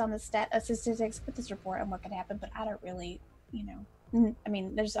abilities based on the statistics with this report and what could happen, but I don't really, I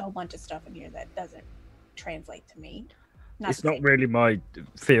mean, there's a whole bunch of stuff in here that doesn't translate to me. It's not really my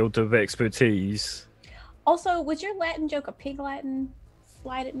field of expertise. Also, was your Latin joke a pig Latin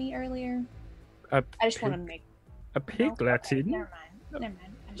slide at me earlier? I just want to make a pig Latin. Okay, never mind.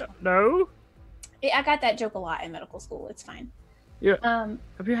 No. I got that joke a lot in medical school. It's fine. Yeah.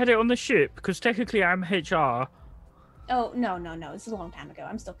 Have you had it on the ship? Because technically, I'm HR. Oh no! This is a long time ago.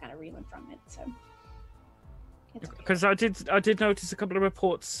 I'm still kind of reeling from it. So. Because I did notice a couple of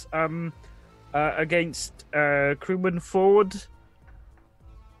reports against Crewman Ford.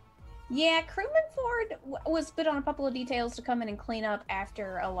 Yeah, Crewman Ford was put on a couple of details to come in and clean up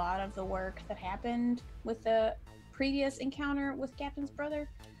after a lot of the work that happened with the previous encounter with Captain's brother.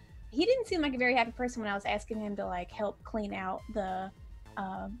 He didn't seem like a very happy person when I was asking him to help clean out the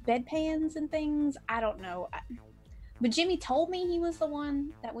bedpans and things. I don't know, but Jimmy told me he was the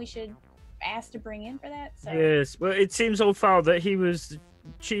one that we should asked to bring in for that. So Yes, well, it seems on file that he was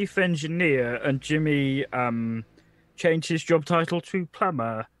chief engineer and Jimmy changed his job title to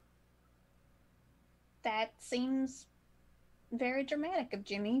plumber. that seems very dramatic of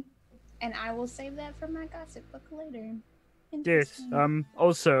Jimmy, and I will save that for my gossip book later. Yes. Interesting.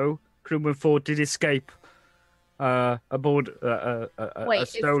 Also, Crewman 4 did escape aboard Wait, a is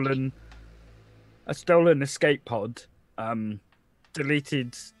stolen escape pod.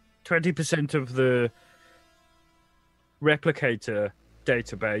 Deleted 20% of the replicator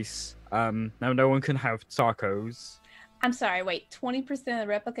database. Now no one can have tacos. I'm sorry. Wait, 20% of the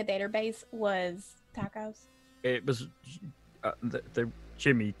replica database was tacos. It was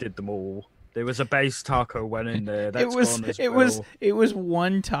Jimmy did them all. There was a base taco went in there. That's gone as well. It was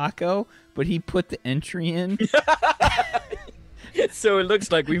one taco, but he put the entry in. So it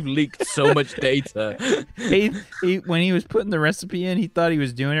looks like we've leaked so much data. When he was putting the recipe in, he thought he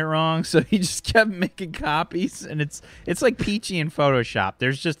was doing it wrong, so he just kept making copies. And it's like Peachy in Photoshop.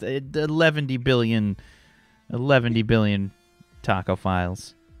 There's just 11 billion taco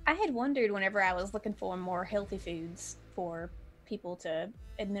files. I had wondered whenever I was looking for more healthy foods for people to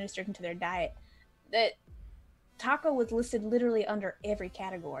administer into their diet that taco was listed literally under every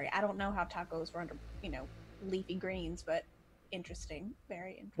category. I don't know how tacos were under, leafy greens, but interesting.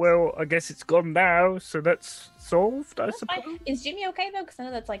 Very interesting. Well, I guess it's gone now, so that's solved, I suppose. Fine. Is Jimmy okay though? Because I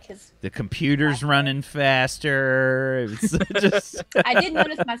know that's like his. The computer's running faster. It's just. I did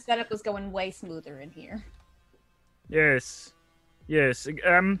notice my setup was going way smoother in here. Yes.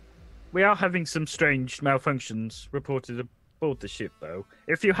 We are having some strange malfunctions reported aboard the ship, though.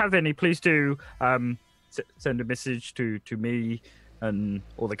 If you have any, please do send a message to me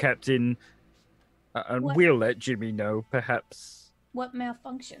or the captain, and we'll let Jimmy know, perhaps. What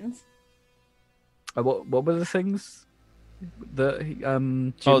malfunctions? What were the things?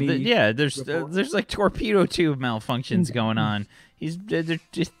 Jimmy there's like torpedo tube malfunctions going on. They're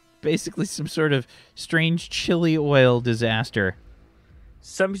just basically some sort of strange chili oil disaster.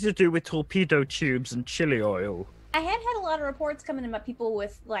 Something to do with torpedo tubes and chili oil. I had a lot of reports coming in about people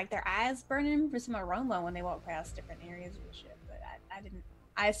with like their eyes burning for some aroma when they walk past different areas of the ship, but I didn't.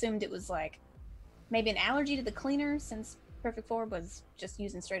 I assumed it was like maybe an allergy to the cleaner, since Perfect 4 was just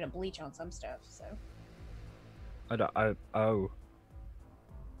using straight up bleach on some stuff. So. Oh.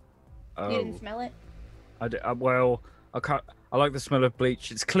 You didn't smell it? I can't. I like the smell of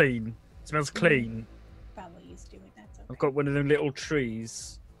bleach. It's clean. It smells clean. Probably used to it. That's okay. I've got one of them little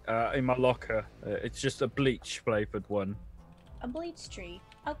trees in my locker. It's just a bleach flavored one. A bleach tree.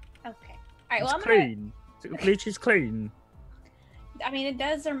 Oh, okay. All right. It's clean. Bleach is clean. I mean, it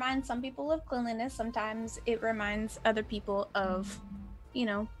does remind some people of cleanliness. Sometimes it reminds other people of,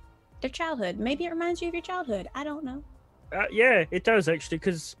 their childhood. Maybe it reminds you of your childhood. I don't know. Yeah, it does actually,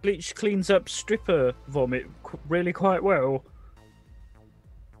 because bleach cleans up stripper vomit really quite well.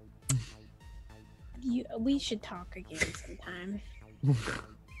 We should talk again sometime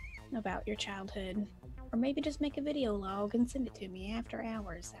about your childhood, or maybe just make a video log and send it to me after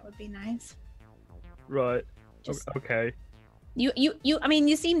hours. That would be nice. Right. Okay. I mean,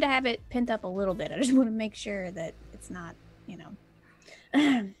 you seem to have it pent up a little bit. I just want to make sure that it's not,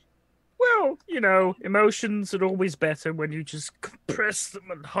 Well, emotions are always better when you just compress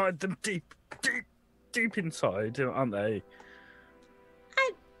them and hide them deep inside, aren't they?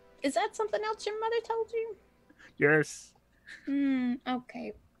 Is that something else your mother told you? Yes.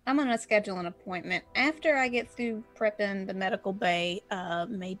 Okay. I'm gonna schedule an appointment after I get through prepping the medical bay.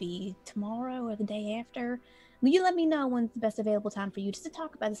 Maybe tomorrow or the day after. Will you let me know when's the best available time for you just to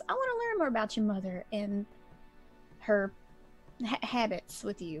talk about this? I want to learn more about your mother and her habits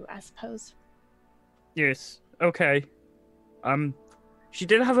with you, I suppose. Yes. Okay. She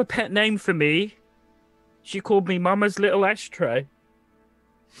did have a pet name for me. She called me Mama's Little Ashtray.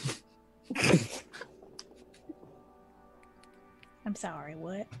 I'm sorry,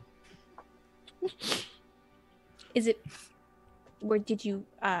 what? Is it... Where did you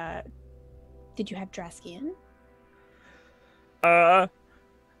have dry skin?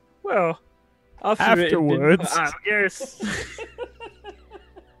 Well, afterwards. Yes.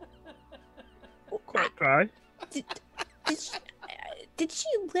 Quite dry. Did she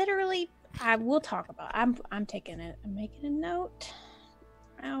literally... we'll talk about it. I'm taking it. I'm making a note.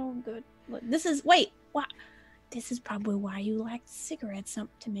 Oh, good. Look, this is... Wait. What? This is probably why you like cigarettes.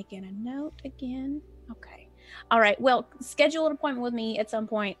 To making a note again. Okay. All right. Well, schedule an appointment with me at some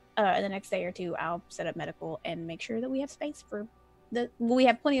point in the next day or two. I'll set up medical and make sure that we have space for we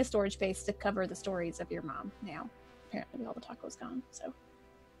have plenty of storage space to cover the stories of your mom now. Apparently all the taco's gone, so.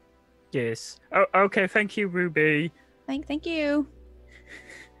 Yes. Oh, okay. Thank you, Ruby. Thank you.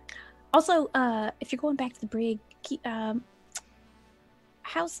 Also, if you're going back to the brig,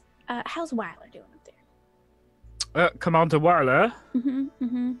 how's Weiler doing up there? Commander Weiler.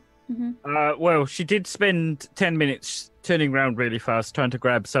 Mm-hmm. Well, she did spend 10 minutes turning around really fast trying to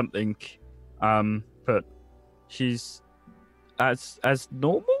grab something, but she's as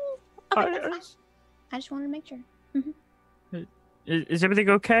normal. Okay, that's fine. I just wanted to make sure. Mm-hmm. Is everything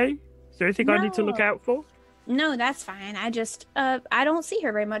okay? Is there anything I need to look out for? No, that's fine. I just I don't see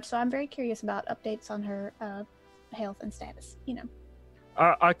her very much, so I'm very curious about updates on her health and status. You know.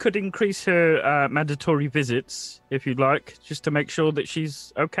 I could increase her mandatory visits if you'd like, just to make sure that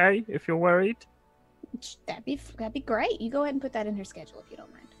she's okay. If you're worried. That'd be great. You go ahead and put that in her schedule if you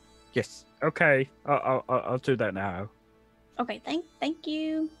don't mind. Yes. Okay. I'll do that now. Okay. Thank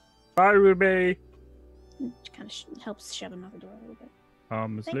you. Bye, Ruby. It kind of helps shove him out the door a little bit.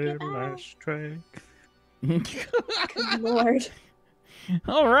 Arm's little ashtray. Good Lord.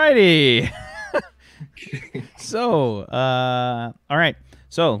 Alrighty. So, all right.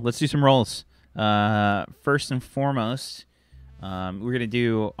 So let's do some rolls. First and foremost, we're gonna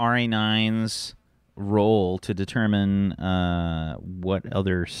do RA9's roll to determine what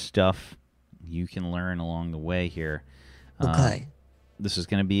other stuff you can learn along the way here. Okay. This is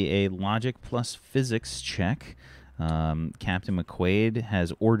going to be a logic plus physics check. Captain McQuaid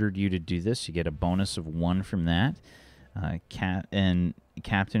has ordered you to do this. You get a bonus of 1 from that. Captain,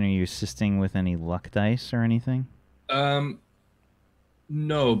 are you assisting with any luck dice or anything?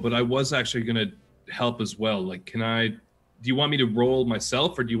 No, but I was actually going to help as well. Like, do you want me to roll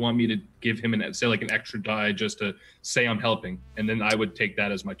myself, or do you want me to give him an extra die just to say I'm helping, and then I would take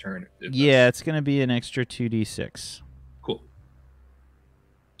that as my turn? Yeah, it's going to be an extra 2d6. Cool.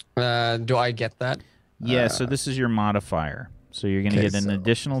 Do I get that? Yeah, so this is your modifier. So you're going to get an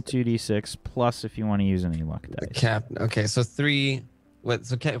additional 2d6 plus if you want to use any luck dice. Okay, so 3. What?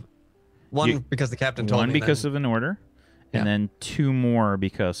 So 1 because the captain told me. 1 because of an order, and Yeah. then 2 more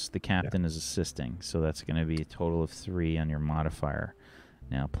because the captain is assisting. So that's going to be a total of 3 on your modifier.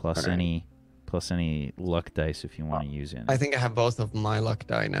 Now plus any luck dice if you want to use it. I think I have both of my luck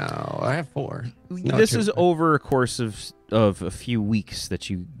die now. I have 4. No, This 2. is over a course of a few weeks that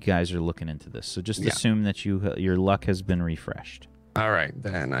you guys are looking into this. So just assume that your luck has been refreshed. All right,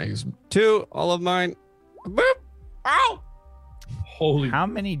 then I use 2. All of mine. Boop. Ow! Holy! How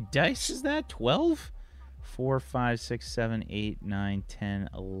many dice is that? 12? 4, 5, 6, 7, 8, 9, 10,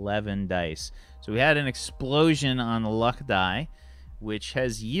 11 dice. So we had an explosion on the luck die, which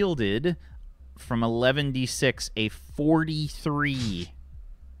has yielded from 11d6 a 43.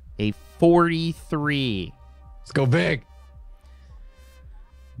 A 43. Let's go big.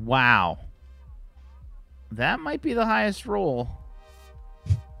 Wow. That might be the highest roll.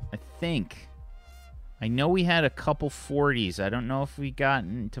 I think. I know we had a couple 40s. I don't know if we got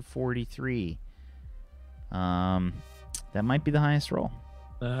into 43. That might be the highest roll.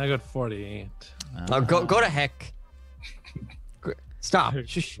 I got 48. Go to heck. Stop.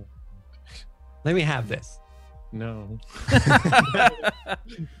 Shh. Let me have this. No.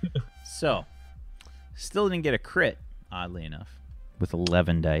 So, still didn't get a crit, oddly enough, with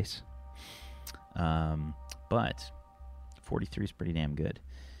 11 dice. But 43 is pretty damn good.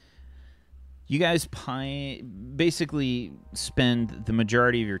 You guys basically spend the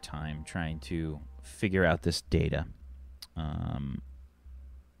majority of your time trying to figure out this data.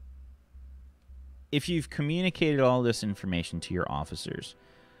 If you've communicated all this information to your officers,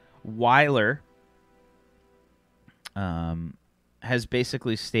 Weiler has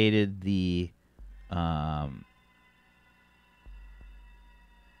basically stated I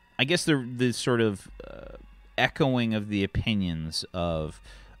guess the sort of echoing of the opinions of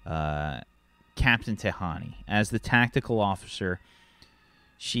Captain Tehani. As the tactical officer,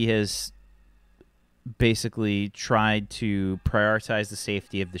 she has basically tried to prioritize the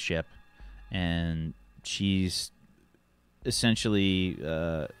safety of the ship, and she's essentially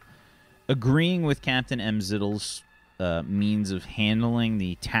agreeing with Captain Emzittle's means of handling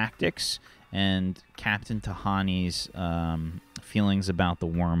the tactics and Captain Tehani's feelings about the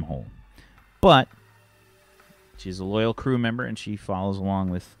wormhole. But she's a loyal crew member, and she follows along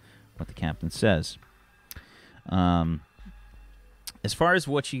with what the captain says. As far as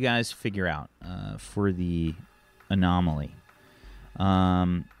what you guys figure out for the anomaly,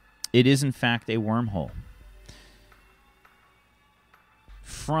 it is in fact a wormhole.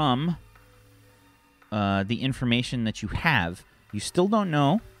 From the information that you have, you still don't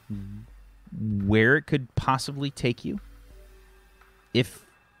know where it could possibly take you, if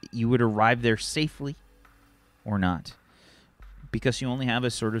you would arrive there safely or not, because you only have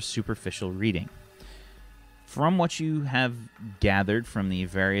a sort of superficial reading. From what you have gathered from the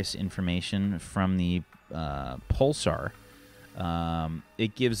various information from the pulsar,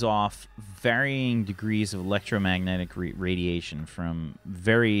 it gives off varying degrees of electromagnetic radiation from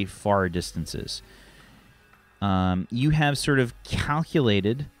very far distances. You have sort of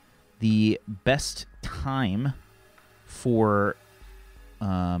calculated the best time for...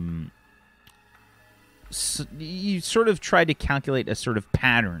 you sort of tried to calculate a sort of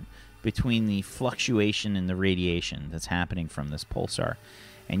pattern between the fluctuation and the radiation that's happening from this pulsar.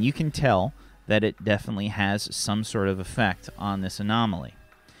 And you can tell that it definitely has some sort of effect on this anomaly.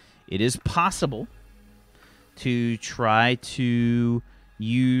 It is possible to try to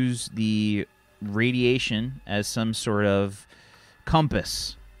use the radiation as some sort of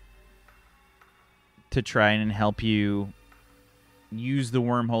compass to try and help you use the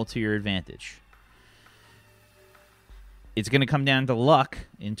wormhole to your advantage. It's going to come down to luck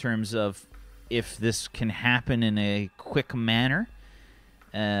in terms of if this can happen in a quick manner.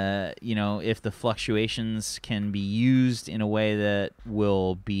 If the fluctuations can be used in a way that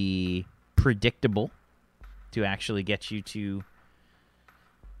will be predictable to actually get you to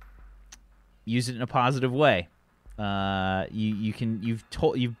use it in a positive way.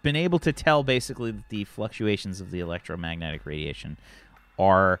 You've been able to tell basically that the fluctuations of the electromagnetic radiation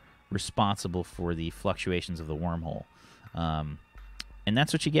are responsible for the fluctuations of the wormhole. And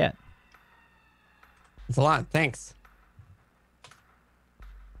that's what you get. It's a lot. Thanks.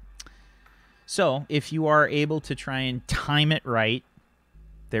 So, if you are able to try and time it right,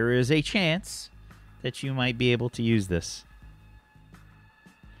 there is a chance that you might be able to use this.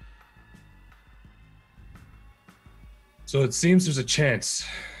 So it seems there's a chance.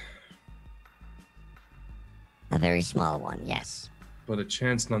 A very small one, yes. But a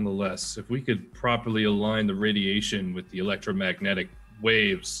chance nonetheless. If we could properly align the radiation with the electromagnetic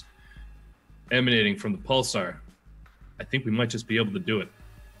waves emanating from the pulsar, I think we might just be able to do it.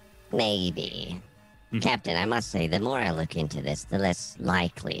 Maybe. Captain, I must say, the more I look into this, the less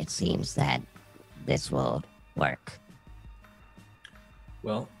likely it seems that this will work.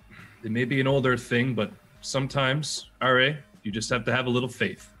 Well, it may be an older thing, but sometimes, RA, you just have to have a little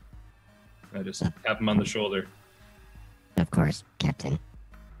faith. I just tap him on the shoulder. Of course, Captain.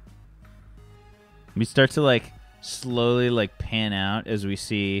 We start to slowly pan out as we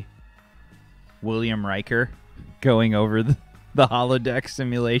see William Riker going over the holodeck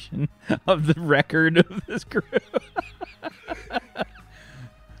simulation of the record of this crew.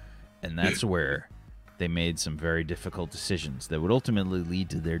 And that's where they made some very difficult decisions that would ultimately lead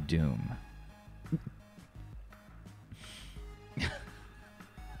to their doom.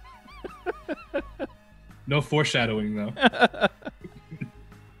 No foreshadowing, though.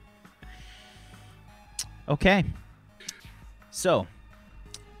 Okay. So,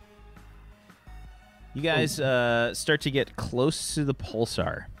 you guys start to get close to the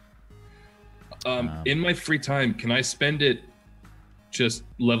pulsar. In my free time, can I spend it just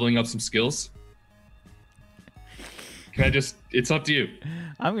leveling up some skills? Can I just... It's up to you.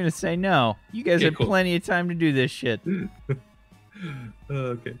 I'm going to say no. You guys have plenty of time to do this shit.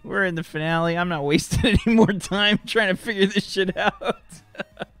 Okay. We're in the finale. I'm not wasting any more time trying to figure this shit out.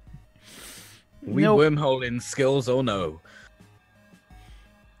 Wormhole in skills or no?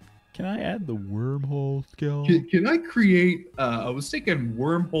 Can I add the wormhole skill? Can I create... I was thinking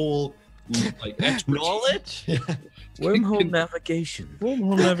wormhole... knowledge? Wormhole navigation.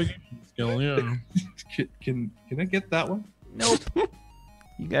 Wormhole navigation skill, yeah. Can I get that one? Nope.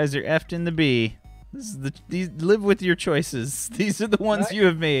 You guys are effed in the B. These live with your choices. These are the ones you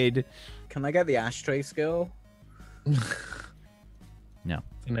have made. Can I get the ashtray skill? No.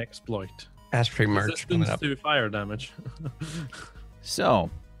 An exploit. Ashtray merch coming Resistance up. to fire damage. So,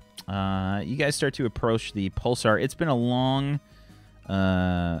 you guys start to approach the pulsar. It's been a long,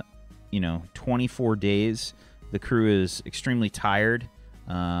 24 days. The crew is extremely tired.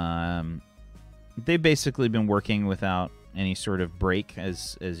 They've basically been working without any sort of break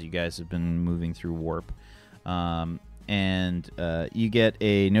as you guys have been moving through warp. And you get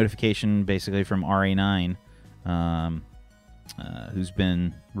a notification basically from RA9, who's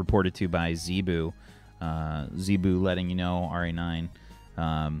been reported to by Zebu. Zebu letting you know, RA9.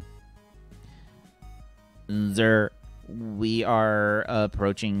 Zer, we are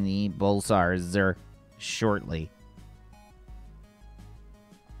approaching the pulsar, Zer, shortly.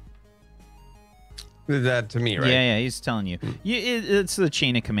 That to me, right? Yeah, he's telling you. It's the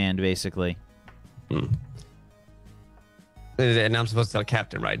chain of command, basically. And I'm supposed to tell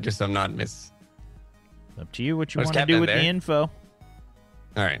Captain, right? Just so I'm not Up to you what you Was want to Captain do with there? the info.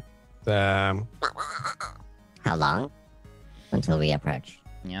 All right. How long? Until we approach.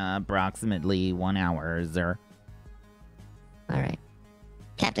 Approximately 1 hour, sir. All right.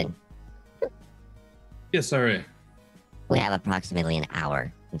 Captain, Yes, all right. we have approximately an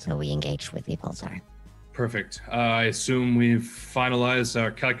hour until we engage with the pulsar. Perfect. I assume we've finalized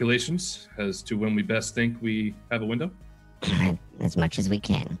our calculations as to when we best think we have a window? As much as we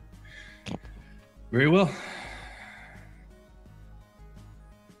can. Very well.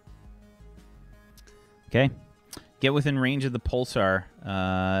 Okay. Get within range of the pulsar,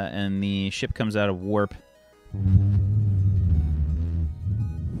 and the ship comes out of warp.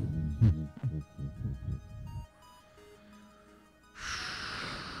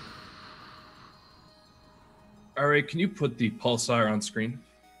 All right, can you put the pulsar on screen?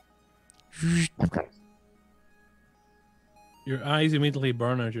 Of course. Your eyes immediately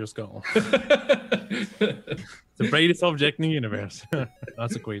burn out your skull. It's the brightest object in the universe.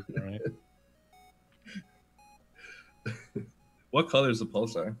 That's a question, right? What color is the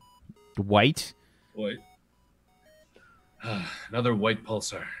pulsar? White. White. Another white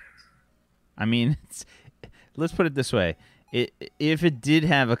pulsar. I mean, let's put it this way: if it did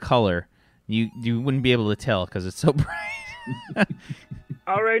have a color, you wouldn't be able to tell because it's so bright.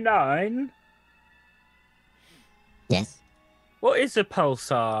 RA9. Yes. What is a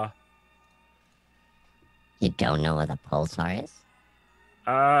pulsar? You don't know what a pulsar is?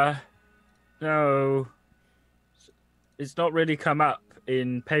 No. It's not really come up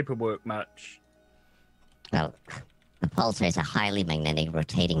in paperwork much. Well, a pulsar is a highly magnetic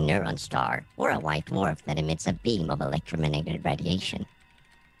rotating neuron star, or a white dwarf that emits a beam of electromagnetic radiation.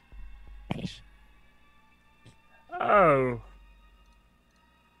 Beige. Oh.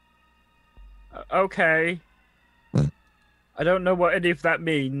 Okay. I don't know what any of that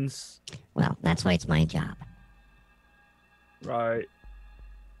means. Well, that's why it's my job. Right.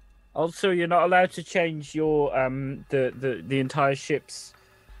 Also, you're not allowed to change your the entire ship's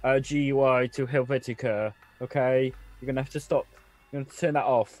GUI to Helvetica. Okay, you're gonna have to stop. You're gonna turn that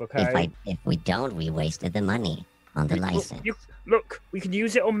off. Okay. If we don't, we wasted the money on the license. Look, we can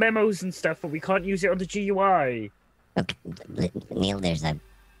use it on memos and stuff, but we can't use it on the GUI. Look, Neil, there's a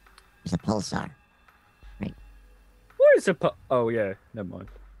pulsar. Right. What is a Oh yeah, never mind.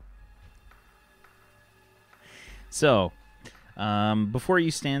 So, before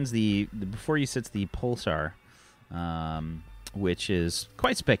you sits the pulsar, which is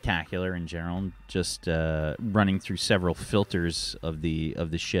quite spectacular in general, just running through several filters of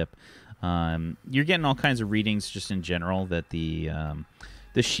the ship. You're getting all kinds of readings just in general that the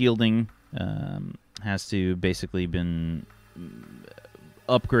shielding has to basically been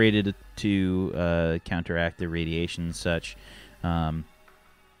upgraded to counteract the radiation and such, and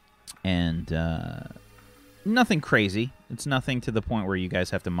nothing crazy. It's nothing to the point where you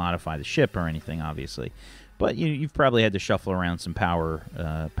guys have to modify the ship or anything, obviously. But you've probably had to shuffle around some power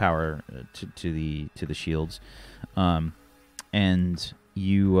to the shields, and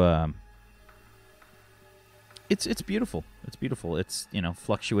you. It's beautiful. It's beautiful. It's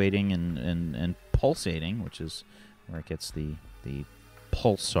fluctuating and pulsating, which is where it gets the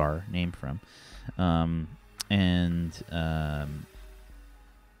pulsar name from,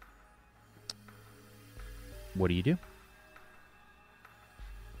 what do you do?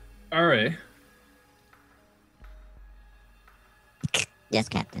 All right. Yes,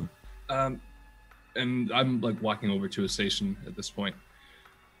 Captain. And I'm like walking over to a station at this point.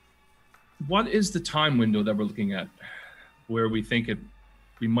 What is the time window that we're looking at where we think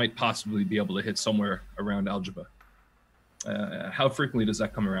we might possibly be able to hit somewhere around algebra? How frequently does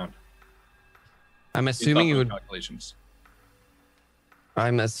that come around? I'm assuming it would. Calculations.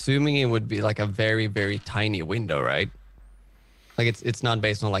 I'm assuming it would be like a very, very tiny window, right? Like it's not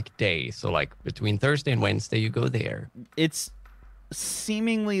based on like days. So like between Thursday and Wednesday, you go there. It's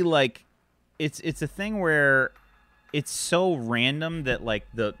seemingly like it's a thing where it's so random that like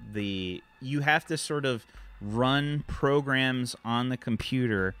the you have to sort of run programs on the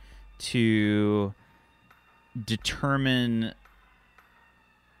computer to determine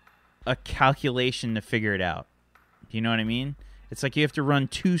a calculation to figure it out. Do you know what I mean? It's like you have to run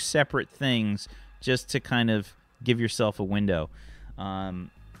two separate things just to kind of give yourself a window,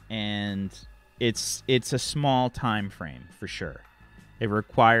 and it's a small time frame for sure. It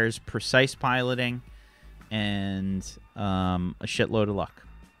requires precise piloting and a shitload of luck.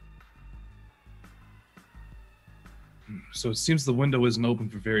 So it seems the window isn't open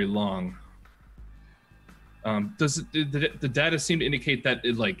for very long. Does the data seem to indicate that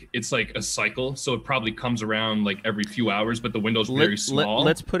it's like a cycle? So it probably comes around like every few hours, but the window's very small.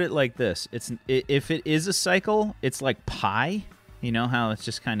 Let's put it like this: if it is a cycle, it's like pi. You know how it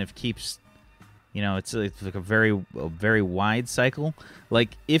just kind of keeps You know, it's like a very wide cycle.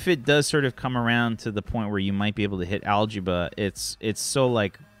 Like if it does sort of come around to the point where you might be able to hit algebra, it's so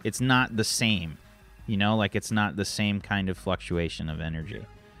like it's not the same. You know, like it's not the same kind of fluctuation of energy.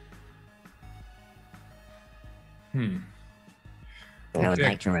 I would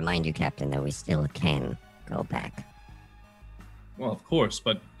like to remind you, Captain, that we still can go back. Well, of course,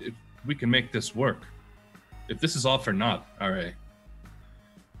 but if we can make this work. If this is all for naught, RA,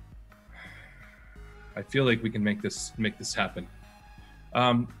 I feel like we can make this happen.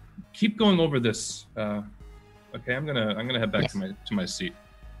 Keep going over this. Okay, I'm gonna head back to my seat.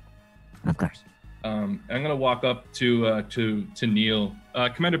 Of course. I'm gonna walk up to Neil.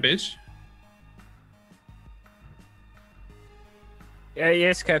 Commander Beige.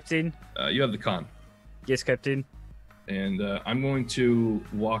 Yes, Captain. You have the con. Yes, Captain. And I'm going to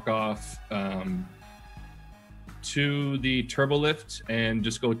walk off to the turbo lift and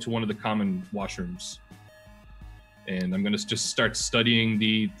just go to one of the common washrooms. And I'm going to just start studying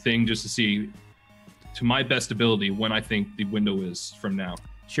the thing just to see, to my best ability, when I think the window is from now.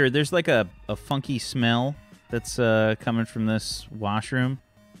 Sure, there's like a funky smell that's coming from this washroom.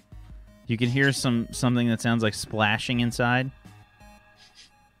 You can hear something that sounds like splashing inside.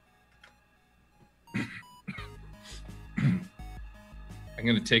 I'm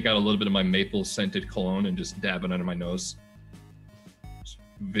going to take out a little bit of my maple scented cologne and just dab it under my nose.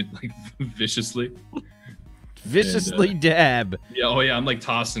 Like viciously. Viciously dab. Yeah, oh yeah, I'm like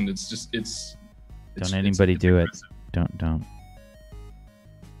tossing. It's Don't anybody do it. Don't.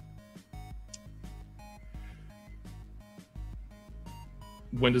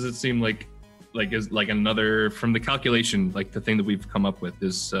 When does it seem like is like another from the calculation, like the thing that we've come up with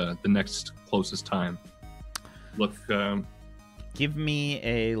is the next closest time? Look, give me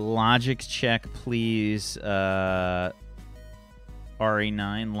a logic check, please.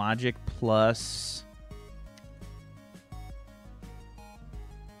 RE9 logic plus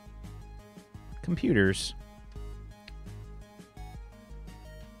computers.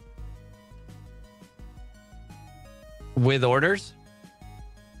 With orders?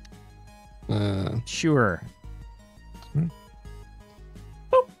 Sure.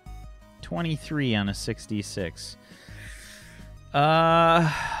 23 on a 66.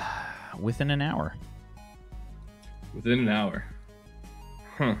 Within an hour. Within an hour.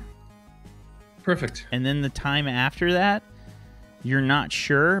 Huh. Perfect. And then the time after that, you're not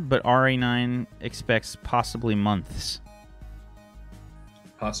sure, but RA9 expects possibly months.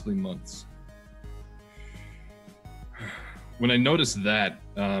 Possibly months. When I notice that,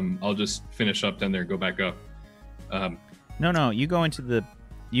 I'll just finish up down there and go back up. No, you go into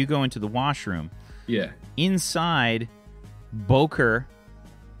the washroom. Yeah. Inside, Boker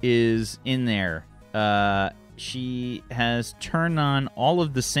is in there. She has turned on all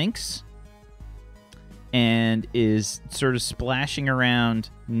of the sinks and is sort of splashing around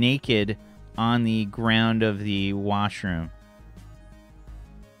naked on the ground of the washroom.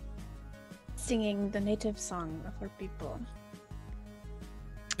 Singing the native song of her people.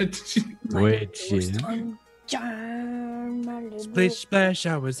 Witches. Splish splash,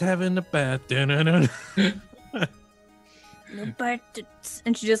 I was having a bath. And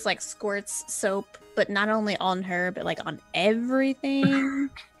she just like squirts soap, but not only on her, but like on everything,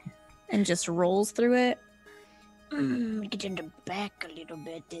 and just rolls through it. Get in the back a little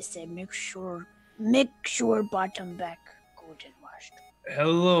bit. They say make sure bottom back good and washed.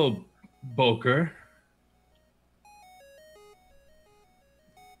 Hello, Boker.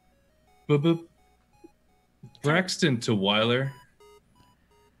 Braxton to Weiler.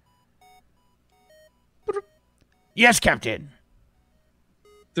 Yes, Captain.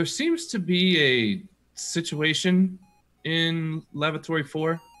 There seems to be a situation in Lavatory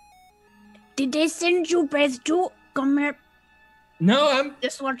 4. Did they send you both too? Come here. No,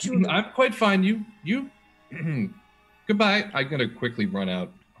 Just what you. I'm quite fine. You. Goodbye. I'm gonna quickly run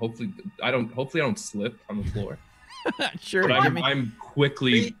out. Hopefully I don't slip on the floor. Sure. But I'm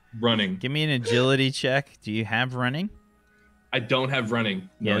quickly running. Give me an agility check. Do you have running? I don't have running.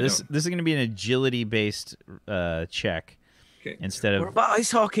 Yeah, No, this is going to be an agility-based check instead of... What about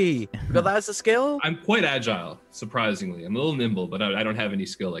ice hockey? You got that as a skill? I'm quite agile, surprisingly. I'm a little nimble, but I don't have any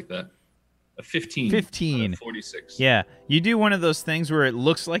skill like that. A 15. 15. 46. Yeah, you do one of those things where it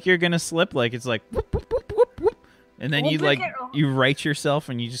looks like you're going to slip, like it's like... Whoop, whoop, whoop, whoop, whoop, and then you right yourself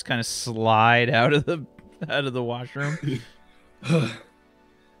and you just kind of slide out of the washroom.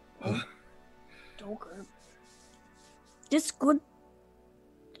 This good.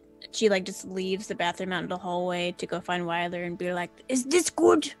 She like just leaves the bathroom out in the hallway to go find Weiler and be like, "Is this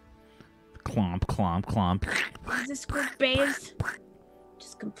good? Clomp, clomp, clomp. Is this good, babe?"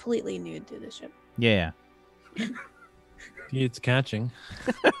 Just completely nude through the ship. Yeah. It's catching.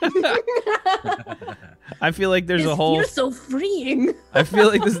 I feel like there's a whole. You're so freeing. I feel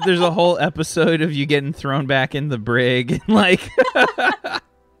like there's a whole episode of you getting thrown back in the brig, and like.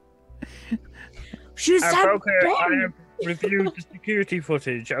 She's I have reviewed the security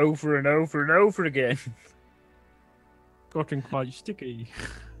footage over and over and over again. Gotten quite sticky.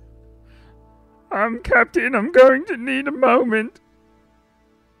 Captain, I'm going to need a moment.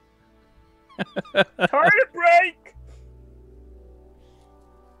 Toilet break!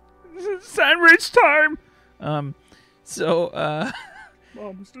 Sandwich time! Mom's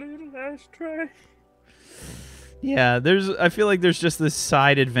little ashtray. Yeah, I feel like there's just this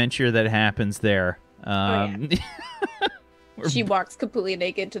side adventure that happens there. She walks completely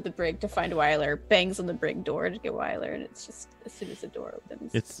naked to the brig to find Wyler, bangs on the brig door to get Wyler, and it's just as soon as the door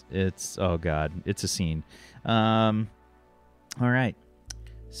opens. It's oh god, it's a scene. All right.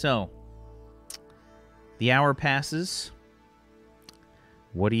 So, the hour passes.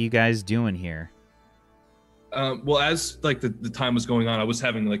 What are you guys doing here? Well, as like the time was going on, I was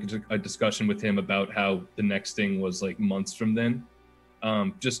having like a discussion with him about how the next thing was like months from then.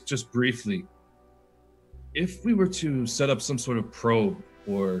 Just briefly, if we were to set up some sort of probe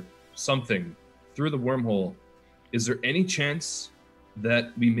or something through the wormhole, is there any chance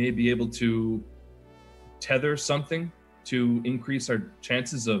that we may be able to tether something to increase our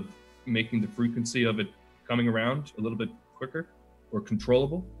chances of making the frequency of it coming around a little bit quicker or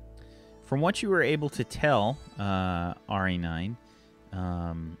controllable? From what you were able to tell, RE9,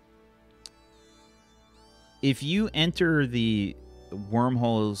 if you enter the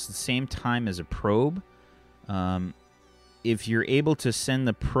wormholes the same time as a probe, if you're able to send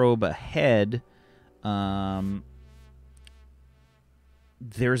the probe ahead,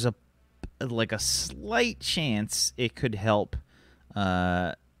 there's a slight chance it could help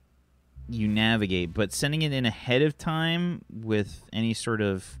you navigate. But sending it in ahead of time with any sort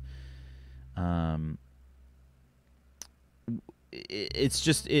of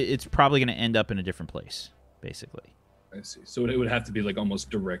it's probably going to end up in a different place, basically. I see. So it would have to be like almost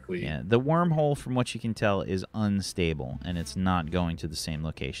directly. Yeah, the wormhole, from what you can tell, is unstable, and it's not going to the same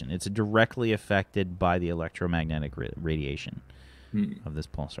location. It's directly affected by the electromagnetic radiation of this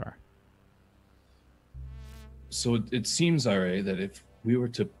pulsar. So it seems, RA, that if we were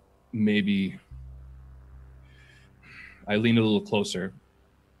to maybe... I lean a little closer.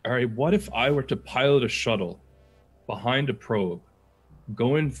 All right, what if I were to pilot a shuttle behind a probe,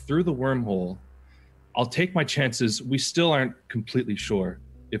 going through the wormhole? I'll take my chances. We still aren't completely sure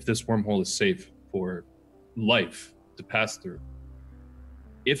if this wormhole is safe for life to pass through.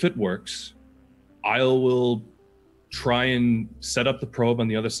 If it works, I will try and set up the probe on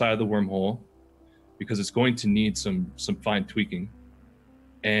the other side of the wormhole because it's going to need some fine tweaking.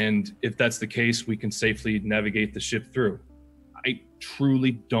 And if that's the case, we can safely navigate the ship through. I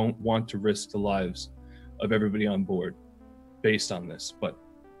truly don't want to risk the lives of everybody on board based on this, but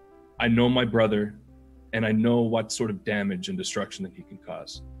I know my brother, and I know what sort of damage and destruction that he can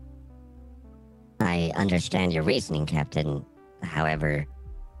cause. I understand your reasoning, Captain. However,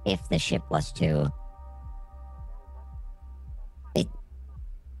 if the ship was to...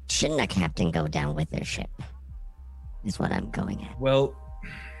 Shouldn't a captain go down with their ship? Is what I'm going at. Well,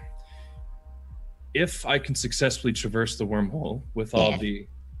 if I can successfully traverse the wormhole with all the...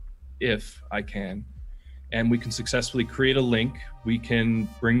 If I can, and we can successfully create a link, we can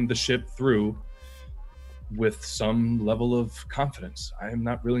bring the ship through with some level of confidence. I am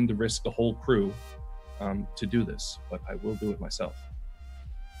not willing to risk the whole crew to do this, but I will do it myself.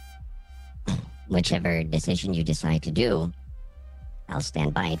 Whichever decision you decide to do, I'll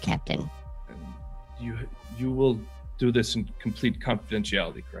stand by it, Captain. And you will do this in complete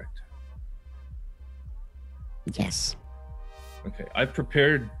confidentiality, correct? Yes. Okay, I've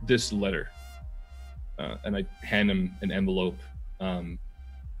prepared this letter, and I hand him an envelope.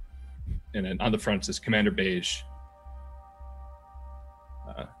 And then on the front it says Commander Beige.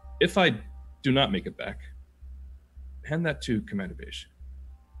 If I do not make it back, hand that to Commander Beige.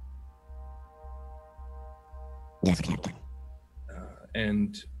 Yes, Captain.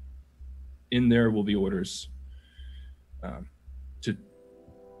 And in there will be orders to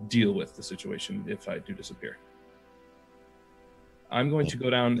deal with the situation if I do disappear. I'm going to go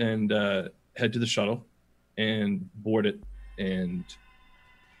down and head to the shuttle and board it. And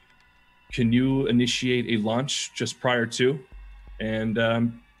can you initiate a launch just prior to? And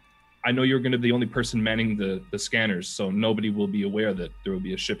I know you're going to be the only person manning the scanners, so nobody will be aware that there will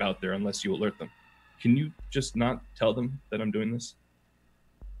be a ship out there unless you alert them. Can you just not tell them that I'm doing this?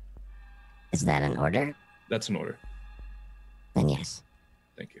 Is that an order? That's an order. Then yes.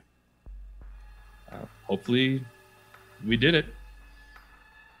 Thank you. hopefully we did it.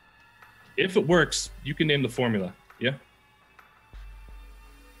 If it works, you can name the formula. Yeah.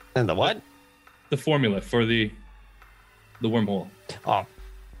 And the what? The formula for the wormhole. Oh,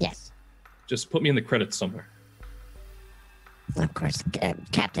 Yes, Just put me in the credits somewhere. of course.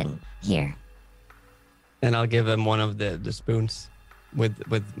 Captain, here. and I'll give him one of the spoons with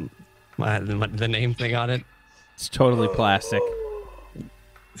the name thing on it. It's totally plastic.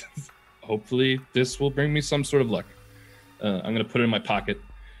 Hopefully this will bring me some sort of luck. I'm going to put it in my pocket.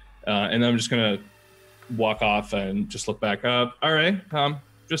 And then I'm just going to walk off and just look back up. All right.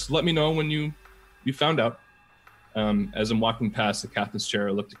 Just let me know when you found out. As I'm walking past the captain's chair,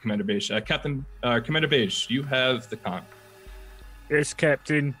 I looked at Commander Beige. Commander Beige, you have the con. Yes,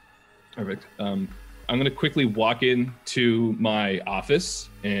 Captain. Perfect. I'm going to quickly walk into my office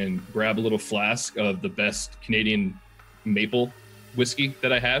and grab a little flask of the best Canadian maple whiskey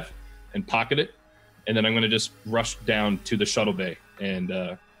that I have and pocket it. And then I'm going to just rush down to the shuttle bay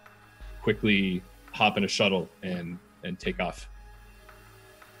and quickly hop in a shuttle and take off.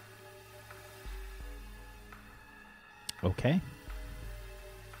 Okay.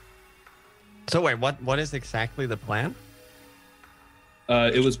 So wait, what is exactly the plan?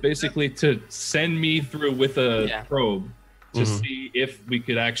 It was basically to send me through with a probe to see if we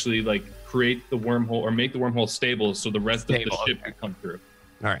could actually like create the wormhole or make the wormhole stable so the rest of the ship could come through.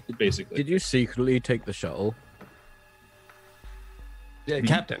 All right. Basically. Did you secretly take the shuttle? Yeah,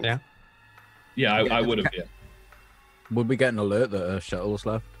 Captain, yeah. Yeah, I would have, yeah. Would we get an alert that a shuttle was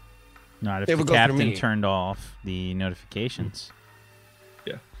left? Not if It the would go through captain me. turned off the notifications.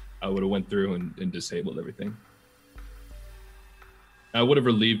 Yeah, I would have went through and disabled everything. I would have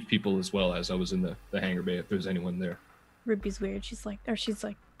relieved people as well as I was in the hangar bay if there's anyone there. Ruby's weird. She's like,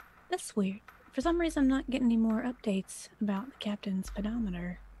 that's weird. For some reason, I'm not getting any more updates about the captain's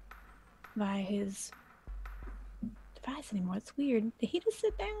pedometer via his device anymore. It's weird. Did he just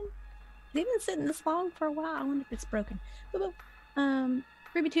sit down? Has he been sitting this long for a while? I wonder if it's broken.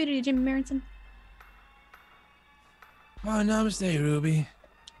 Ruby Tutor to Jimmy Marinson. Oh, namaste, Ruby.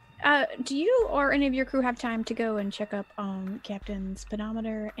 Do you or any of your crew have time to go and check up on Captain's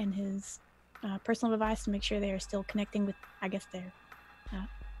pedometer and his personal device to make sure they are still connecting with, I guess, their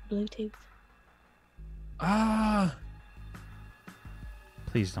Bluetooth?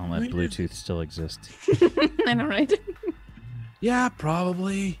 Please don't let Bluetooth still exist. I know, right? Yeah,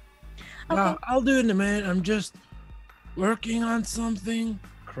 probably. Okay. I'll do it in a minute. I'm just working on something.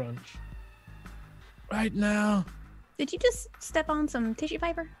 Crunch. Right now. Did you just step on some tissue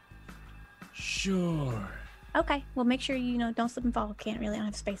paper? Sure. Okay, well, make sure you don't slip and fall. I don't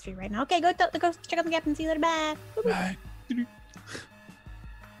have space for you right now. Okay, go check out the captain. See you later. Bye. Bye.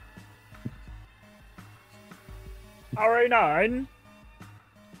 RA9?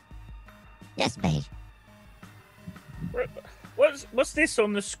 Yes, Beige. What's this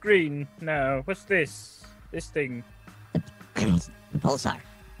on the screen now? What's this? This thing? Pulsar.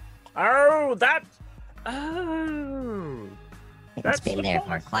 Oh, that. Oh. It's been there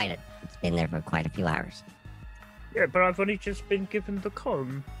for quite a few hours. Yeah, but I've only just been given the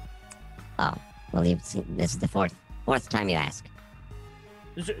con. Oh, well, this is the fourth time you ask.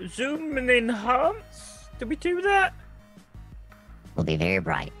 Zoom and enhance? Did we do that? Will be very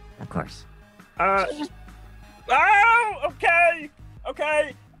bright, of course. Oh, okay.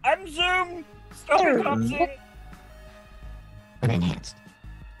 I'm Zoom. Stop enhancing. And enhanced.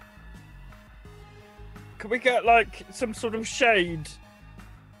 Can we get like some sort of shade?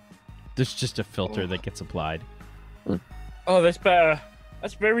 There's just a filter that gets applied. Oh, that's better.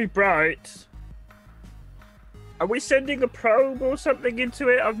 That's very bright. Are we sending a probe or something into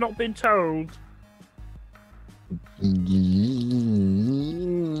it? I've not been told.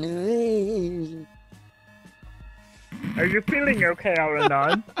 Are you feeling okay,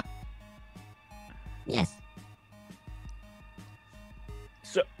 RN9? Yes.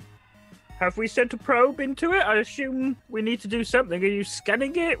 So, have we sent a probe into it? I assume we need to do something. Are you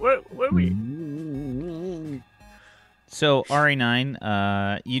scanning it? What are we? So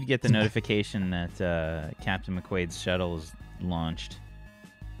RA9, you'd get the notification that Captain McQuaid's shuttle is launched.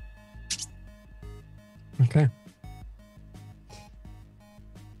 Okay.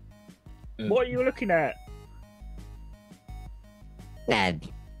 What are you looking at? Data.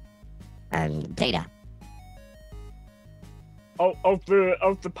 Of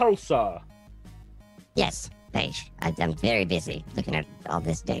the pulsar. Yes, Beige. I'm very busy looking at all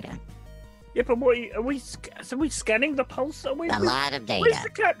this data. Yeah, but what are we scanning the pulsar? A lot of data. Where's the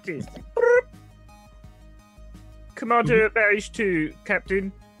captain? Commander Beige 2,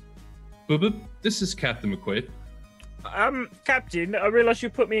 Captain. Boop, boop. This is Captain McQuaid. Captain, I realise you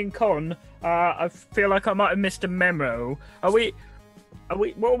put me in con. I feel like I might have missed a memo. What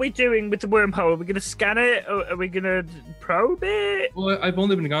are we doing with the wormhole? Are we going to scan it? Or are we going to probe it? Well, I've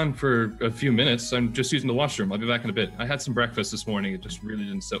only been gone for a few minutes. I'm just using the washroom. I'll be back in a bit. I had some breakfast this morning. It just really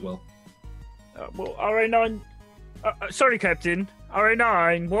didn't sit well. Well, RA9... sorry, Captain.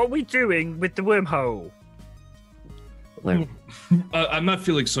 RA9, what are we doing with the wormhole? I'm not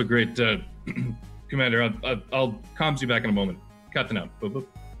feeling so great, Commander. I'll comms you back in a moment. Captain out. Boop,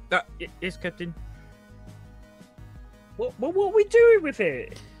 boop. Yes, Captain. What are we doing with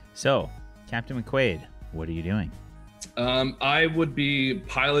it? So, Captain McQuaid, what are you doing? I would be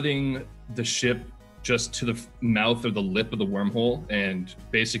piloting the ship just to the mouth or the lip of the wormhole and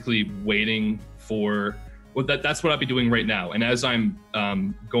basically waiting for... Well, that's what I'd be doing right now. And as I'm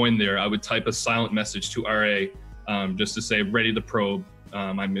going there, I would type a silent message to RA just to say, ready to probe.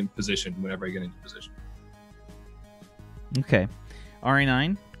 I'm in position whenever I get into position. Okay.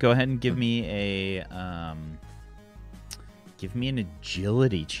 RA9, go ahead and give me an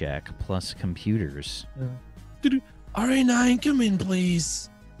agility check plus computers. RA9, come in, please.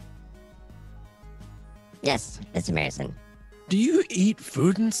 Yes, Mr. Marison. Do you eat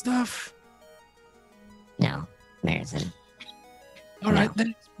food and stuff? No, Marison. All right,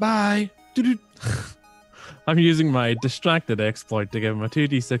 thanks. Bye. I'm using my distracted exploit to give him a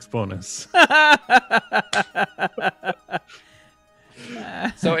 2d6 bonus.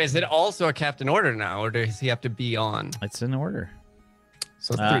 So is it also a captain order now, or does he have to be on? It's an order.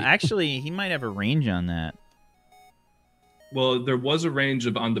 So 3. Actually, he might have a range on that. Well, there was a range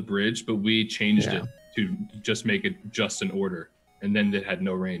of on the bridge, but we changed it to just make it just an order, and then it had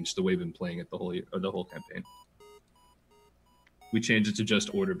no range the way we've been playing it the whole campaign. We changed it to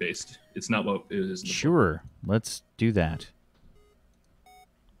just order based. It's not what it is. Sure, let's do that.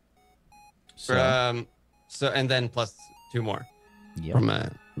 So and then plus 2 more. Yep. From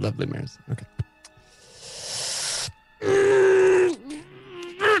lovely Maris. Okay.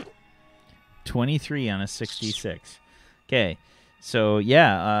 23 on a 66. Okay, so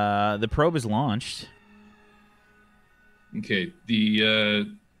yeah, the probe is launched. Okay, the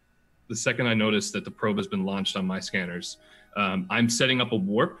second I noticed that the probe has been launched on my scanners, I'm setting up a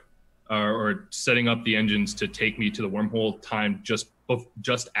warp or setting up the engines to take me to the wormhole time just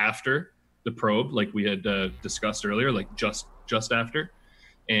after the probe, like we had discussed earlier, like just after.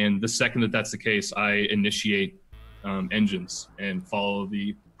 And the second that that's the case, I initiate engines and follow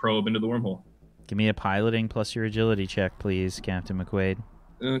the probe into the wormhole. Give me a piloting plus your agility check, please, Captain McQuaid.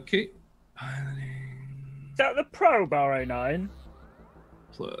 Okay. Is that the probe, RA9?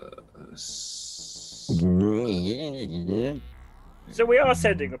 Plus... So we are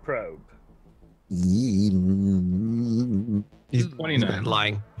sending a probe. He's 29.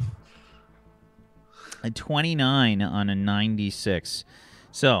 Lying. A 29 on a 96.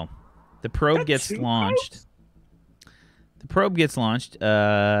 So, the probe gets launched. The probe gets launched.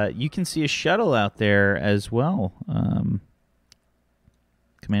 You can see a shuttle out there as well.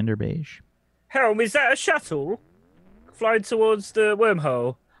 Commander Beige. Helm, is that a shuttle flying towards the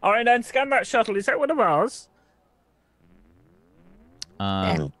wormhole? All right, then scan that shuttle. Is that one of ours?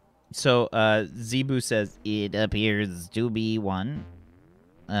 So Zebu says it appears to be one.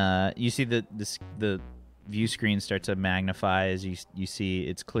 You see the view screen start to magnify as you see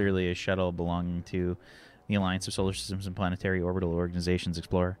it's clearly a shuttle belonging to the Alliance of Solar Systems and Planetary Orbital Organizations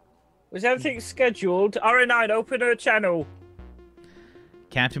Explorer. Was everything scheduled? RA9, open a channel.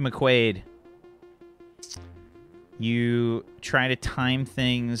 Captain McQuaid, you try to time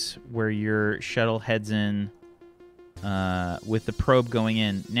things where your shuttle heads in with the probe going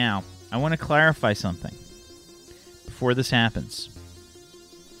in. Now, I want to clarify something before this happens.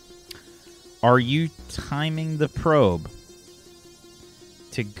 Are you timing the probe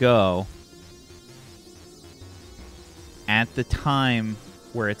to go at the time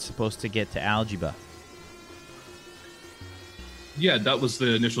where it's supposed to get to Algebra? Yeah, that was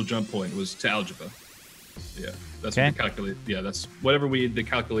the initial jump point, was to Algebra. Yeah, that's what we calculated. Yeah, that's whatever the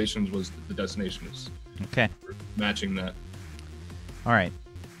calculations was, the destination is. Okay. Matching that. All right.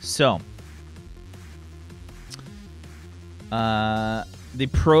 So, the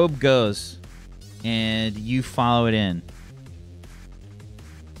probe goes, and you follow it in.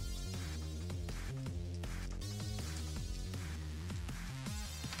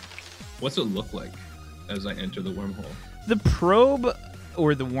 What's it look like as I enter the wormhole? The probe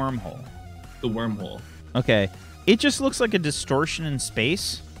or the wormhole? The wormhole. Okay. It just looks like a distortion in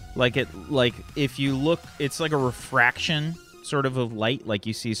space. Like if you look, it's like a refraction sort of light. Like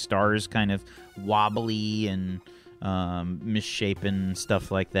you see stars kind of wobbly and misshapen,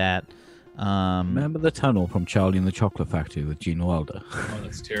 stuff like that. Remember the tunnel from Charlie and the Chocolate Factory with Gene Wilder? Oh,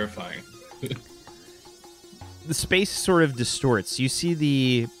 that's terrifying. The space sort of distorts. You see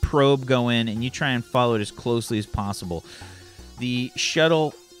the probe go in, and you try and follow it as closely as possible. The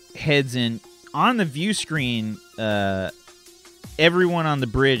shuttle heads in. On the view screen, everyone on the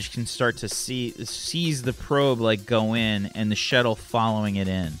bridge can start to sees the probe like go in, and the shuttle following it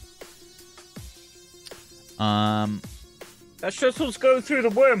in. That shuttle's going through the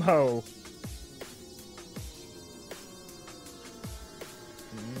wormhole.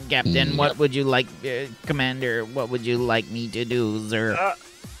 Captain, what would you like, Commander? What would you like me to do, sir?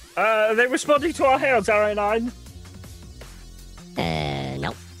 Are they responding to our hails, RA9?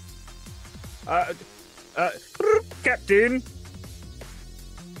 No. Captain.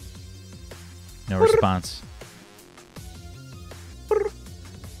 No response.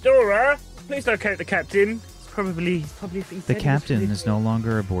 Dora, please don't count the captain. He's probably. The captain is no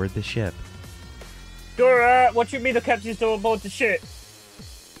longer aboard the ship. Dora, what do you mean the captain's still aboard the ship?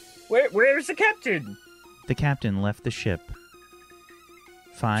 Where is the captain? The captain left the ship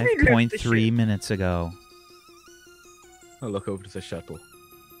 5.3 minutes ago. I look over to the shuttle.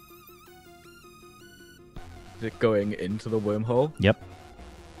 Is it going into the wormhole? Yep.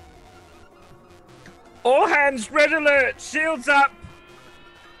 All hands, red alert! Shields up!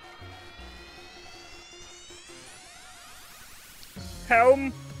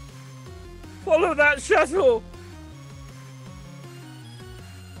 Helm! Follow that shuttle!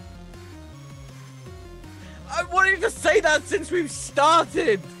 I wanted to say that since we've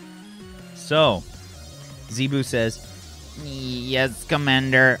started! So, Zebu says, Yes,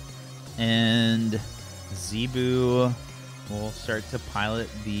 Commander. and Zebu will start to pilot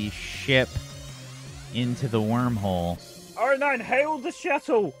the ship into the wormhole. R9, hail the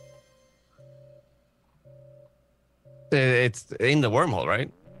shuttle! It's in the wormhole,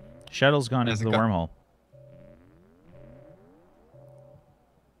 right? Shuttle's gone into the wormhole.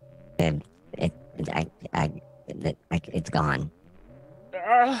 It's gone.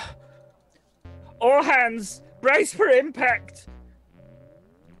 All hands, brace for impact!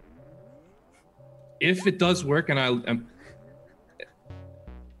 If it does work, and I'm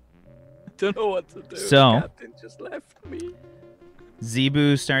Don't know what to do. So- The captain just left me.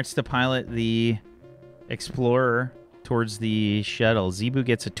 Zebu starts to pilot the Explorer towards the shuttle. Zebu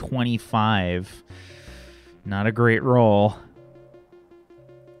gets a 25. Not a great roll.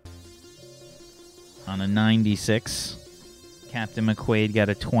 On a 96. Captain McQuaid got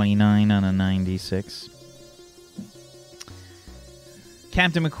a 29 on a 96.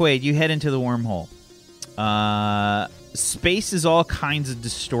 Captain McQuaid, you head into the wormhole. Space is all kinds of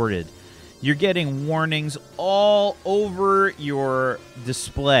distorted. You're getting warnings all over your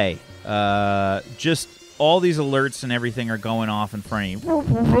display. Just all these alerts and everything are going off in front of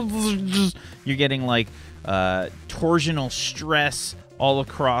you. You're getting like torsional stress all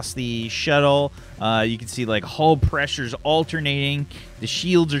across the shuttle. You can see like hull pressures alternating. The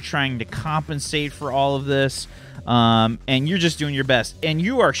shields are trying to compensate for all of this. And you're just doing your best. And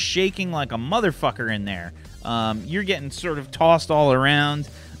you are shaking like a motherfucker in there. You're getting sort of tossed all around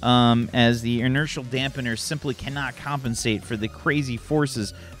as the inertial dampeners simply cannot compensate for the crazy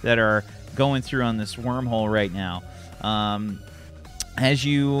forces that are going through on this wormhole right now. As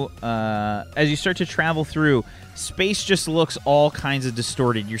you start to travel through, space just looks all kinds of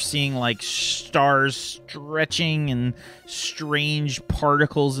distorted. You're seeing like stars stretching and strange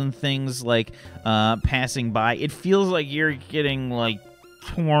particles and things like passing by. It feels like you're getting like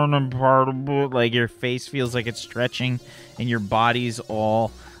torn apart a bit, like your face feels like it's stretching and your body's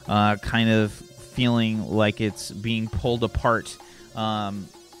all kind of feeling like it's being pulled apart.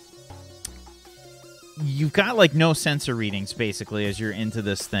 You've got like no sensor readings basically as you're into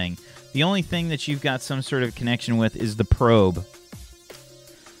this thing. The only thing that you've got some sort of connection with is the probe.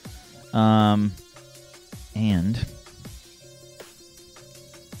 And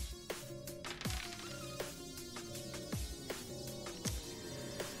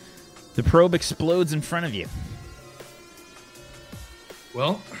the probe explodes in front of you.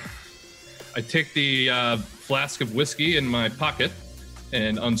 Well, I take the flask of whiskey in my pocket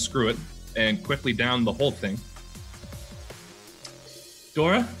and unscrew it and quickly down the whole thing.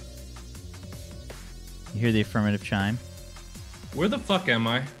 Dora? You hear the affirmative chime. Where the fuck am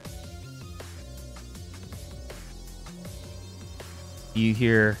I? You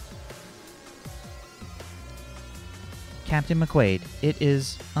hear, Captain McQuaid, it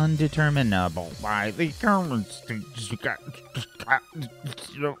is undeterminable by the current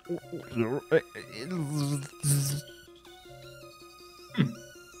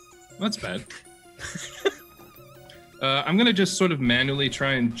That's bad. I'm gonna just sort of manually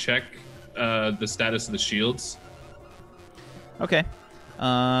try and check the status of the shields. Okay.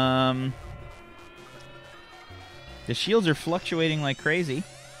 The shields are fluctuating like crazy.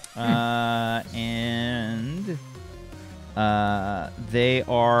 And they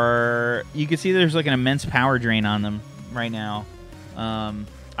are... You can see there's like an immense power drain on them right now.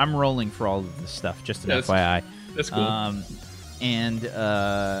 I'm rolling for all of this stuff, just an FYI. That's cool. And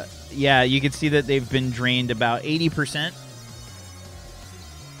yeah, you can see that they've been drained about 80%.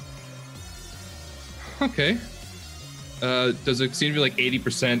 Okay. Does it seem to be like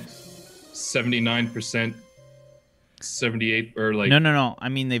 80%, 79%, 78, or like... No. I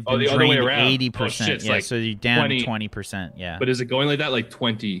mean, they've been the other way drained around. 80%. Oh, shit, it's yeah, like so you're down 20. 20%. Yeah. But is it going like that? Like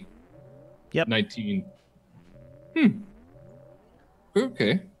 20? Yep. 19.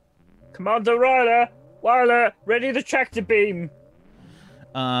 Okay. Commander Wyler, ready the tractor beam.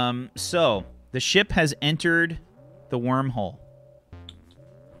 So the ship has entered the wormhole.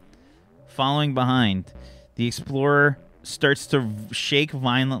 Following behind, the Explorer starts to shake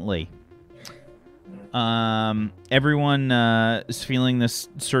violently. Everyone is feeling this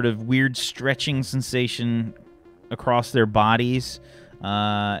sort of weird stretching sensation across their bodies.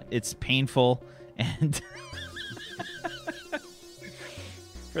 It's painful, and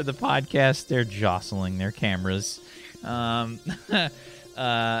for the podcast, they're jostling their cameras. Yeah,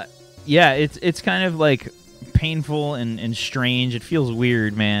 it's kind of like painful and strange. It feels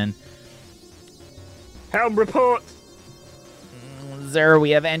weird, man. Helm report. Sir, we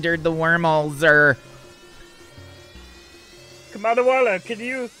have entered the wormhole, sir. Commander Wyler, can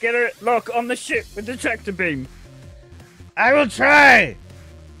you get a lock on the ship with the tractor beam? I will try.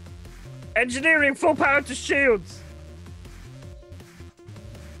 Engineering, full power to shields.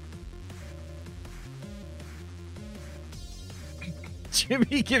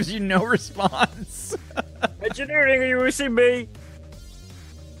 Jimmy gives you no response. Engineering, are you receiving me?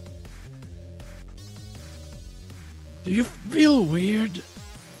 Do you feel weird?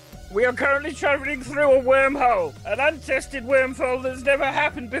 We are currently traveling through a wormhole, an untested wormhole that's never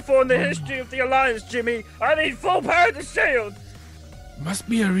happened before in the history of the Alliance, Jimmy. I need full power to shield. Must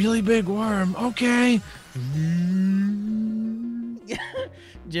be a really big worm. Okay.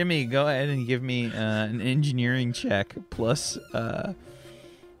 Jimmy, go ahead and give me an engineering check plus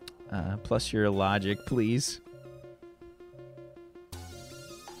your logic, please.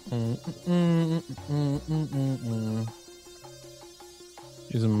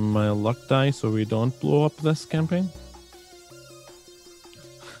 Using my luck die so we don't blow up this campaign.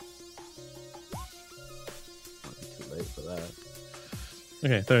 Too late for that.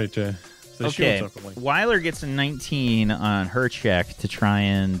 Okay, 32. So Okay, Wyler gets a 19 on her check to try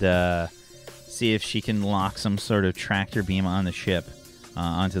and see if she can lock some sort of tractor beam on the ship,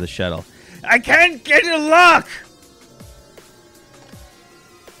 onto the shuttle. I can't get a lock!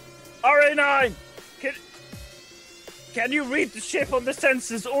 RA9, can you read the ship on the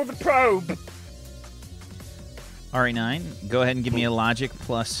sensors or the probe? RA9, go ahead and give me a logic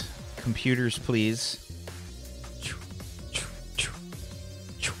plus computers, please.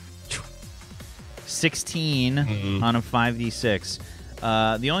 16 on a 5d6.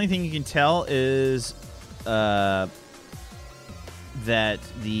 The only thing you can tell is that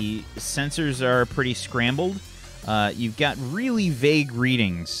the sensors are pretty scrambled. You've got really vague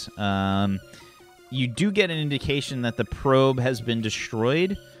readings. You do get an indication that the probe has been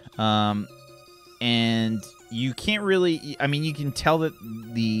destroyed, and you can't really... I mean, you can tell that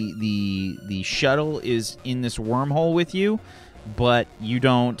the shuttle is in this wormhole with you, but you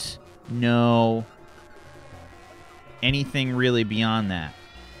don't know anything really beyond that.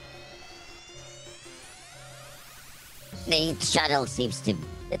 The shuttle seems to...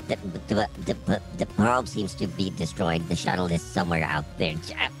 The probe seems to be destroyed. The shuttle is somewhere out there.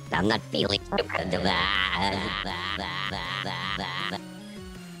 I'm not feeling...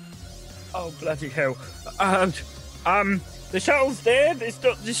 Oh, bloody hell. The shuttle's dead? It's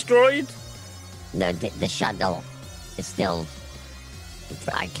not destroyed? No, the shuttle is still...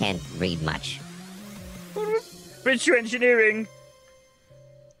 I can't read much. Bridge to engineering.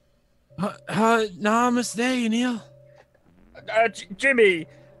 Namaste, Neil. Jimmy,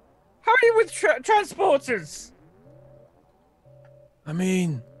 how are you with transporters? I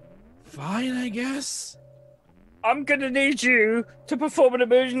mean, fine, I guess. I'm gonna need you to perform an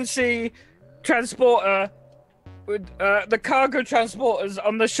emergency transporter with the cargo transporters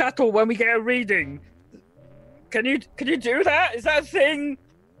on the shuttle when we get a reading. Can you do that? Is that a thing?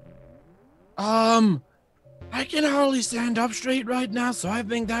 I can hardly stand up straight right now, so I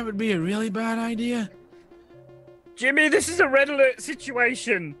think that would be a really bad idea. Jimmy, this is a red alert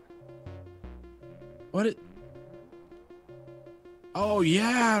situation. What? Oh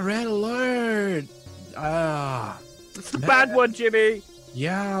yeah, red alert. It's the bad one, Jimmy.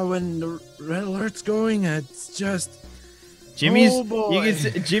 Yeah, when the red alert's going, it's just Jimmy's. Oh, boy. You can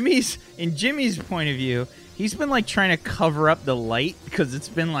see, Jimmy's point of view. He's been like trying to cover up the light because it's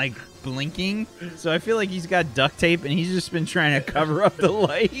been like blinking. So I feel like he's got duct tape and he's just been trying to cover up the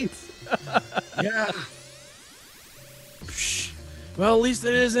lights. Yeah. Well, at least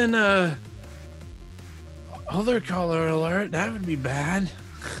it isn't a other color alert. That would be bad.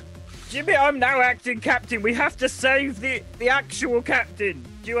 Jimmy, I'm now acting captain. We have to save the actual captain.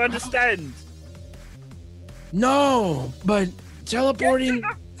 Do you understand? No, but teleporting.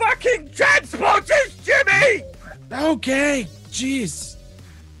 Get to the fucking transporters, Jimmy! Okay, jeez.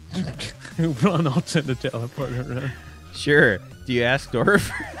 Run out to the teleporter. Sure. Do you ask Dora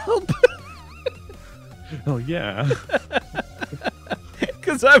for help? Oh yeah.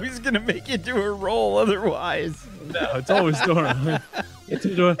 Because I was gonna make you do a roll otherwise. No, it's always Dora.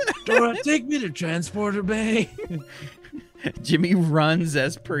 Dora, take me to transporter bay. Jimmy runs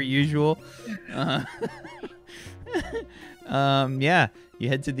as per usual. Yeah, you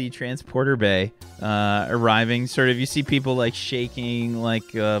head to the transporter bay. Arriving, sort of, you see people like shaking,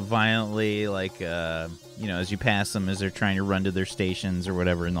 like violently, like as you pass them as they're trying to run to their stations or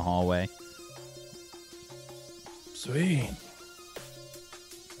whatever in the hallway. Sweet.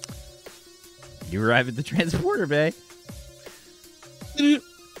 You arrive at the transporter bay.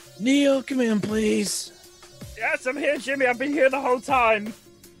 Neil, come in, please. Yes, I'm here, Jimmy. I've been here the whole time.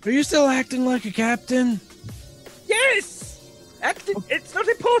 Are you still acting like a captain? Yes! Acting. It's not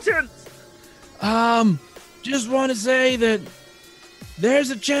important. Just want to say that there's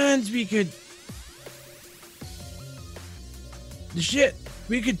a chance we could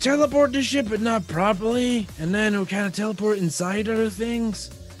teleport the ship, but not properly, and then we'll kind of teleport inside other things,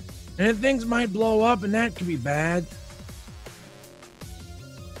 and then things might blow up, and that could be bad.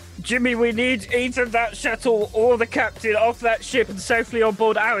 Jimmy, we need either that shuttle or the captain off that ship and safely on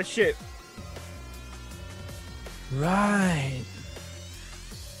board our ship. Right.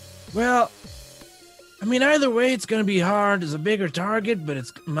 Well, I mean, either way, it's going to be hard. There's a bigger target, but it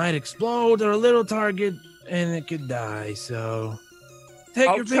might explode, or a little target, and it could die, so...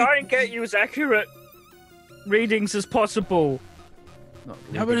 I'll try and get you as accurate readings as possible.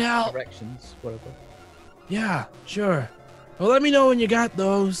 How about help? Directions, whatever. Yeah, sure. Well, let me know when you got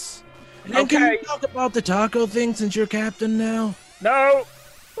those. And then can we talk about the taco thing since you're captain now? No!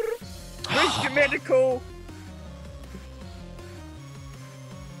 Where's your medical?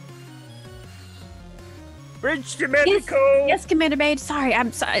 Bridge to medical. Yes, Commander Mage. Sorry,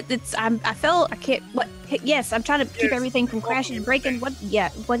 I'm sorry. I felt I can't. What? Yes, I'm trying to keep everything from crashing and breaking. What? Yeah.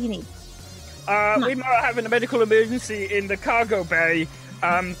 What do you need? We might have a medical emergency in the cargo bay.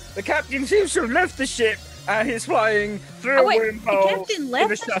 The captain seems to have left the ship. He's flying through a wormhole. The captain left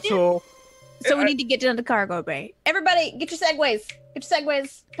the shuttle. So we need to get to the cargo bay. Everybody, get your segways. Get your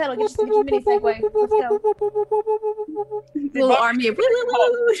segways. Pedal. Get your mini segway. Let's go. Little army of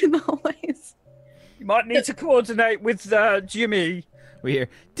in the hallways. You might need to coordinate with Jimmy. We hear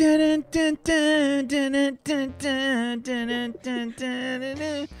dun dun dun dun dun dun dun dun dun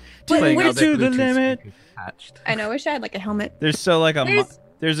dun. Wait, To the limit. I know. I wish I had like a helmet. There's there's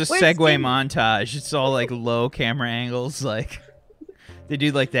a where's segue Jimmy? montage. It's all like low camera angles, like they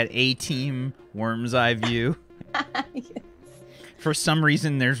do like that A-Team worm's eye view. Yes. For some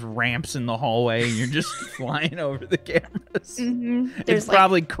reason, there's ramps in the hallway, and you're just flying over the cameras. Mm-hmm. It's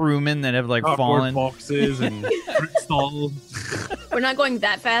probably crewmen that have like fallen. Boxes and stalls. We're not going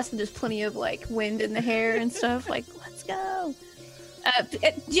that fast, and there's plenty of like wind in the hair and stuff. Like, let's go.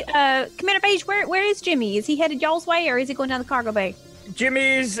 Commander Page, where is Jimmy? Is he headed y'all's way, or is he going down the cargo bay?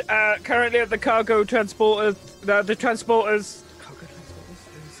 Jimmy's currently at the cargo transporter. The transporters. Cargo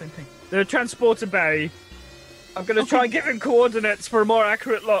transporters? The same thing. The transporter bay. I'm going to try and give him coordinates for a more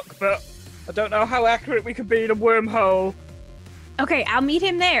accurate look, but I don't know how accurate we could be in a wormhole. Okay, I'll meet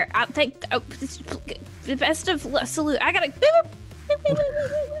him there. I'll take the best of salute. I gotta.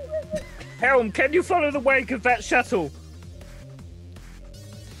 Helm, can you follow the wake of that shuttle?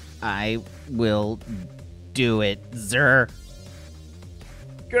 I will do it, sir.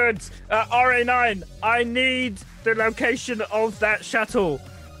 Good. RA9, I need the location of that shuttle,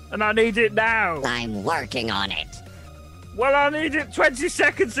 and I need it now. I'm working on it. Well, I need it 20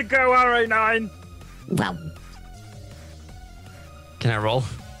 seconds ago, RA9. Well, Can I roll?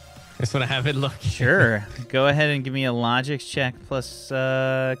 I just want to have it look. Sure. Go ahead and give me a logics check plus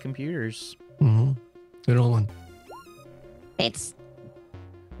computers. Mm-hmm. Good old one. it's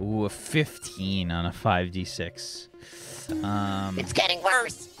Ooh, a 15 on a 5d6. getting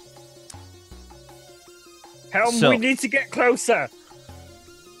worse. Helm, So- we need to get closer.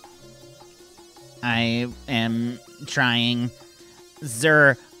 I am trying.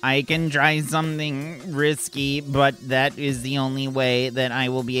 Sir, I can try something risky, but that is the only way that I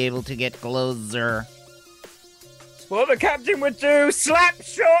will be able to get closer. It's what the captain would do. Slap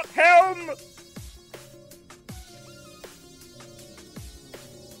shot helm.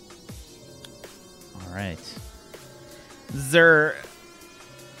 All right. Sir,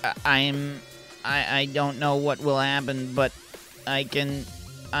 I don't know what will happen, but I can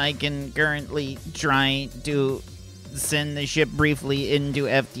currently try to send the ship briefly into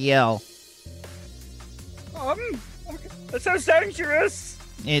FTL. That sounds dangerous.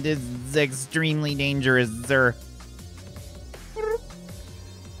 It is extremely dangerous, sir.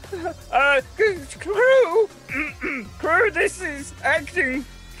 Crew, crew, this is acting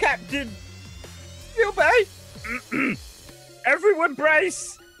Captain Gilbay. Everyone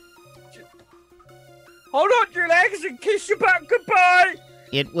brace. Hold on to your legs and kiss your butt goodbye.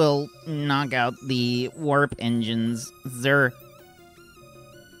 It will knock out the warp engines, sir.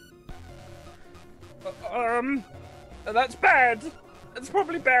 That's bad. That's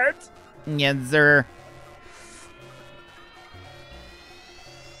probably bad. Yes, sir.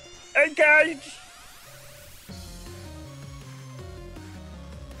 Engage.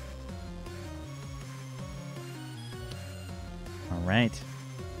 All right.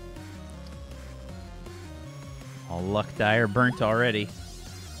 All luck die are burnt already.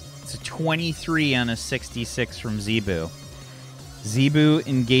 It's a 23 on a 66 from Zebu. Zebu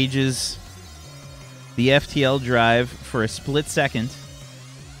engages the FTL drive for a split second,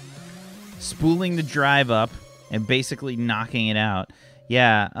 spooling the drive up and basically knocking it out.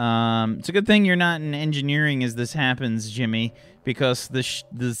 Yeah, it's a good thing you're not in engineering as this happens, Jimmy, because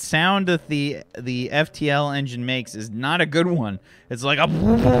the sound that the FTL engine makes is not a good one. It's like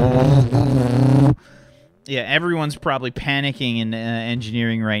a... Yeah, everyone's probably panicking in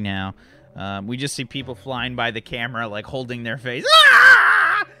engineering right now. We just see people flying by the camera, like holding their face,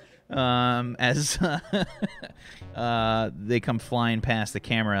 as they come flying past the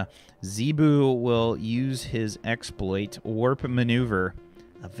camera. Zebu will use his exploit, Warp Maneuver,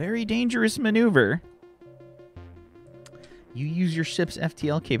 a very dangerous maneuver. You use your ship's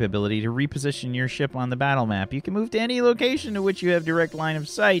FTL capability to reposition your ship on the battle map. You can move to any location to which you have direct line of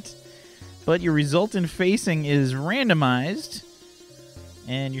sight, but your resultant facing is randomized,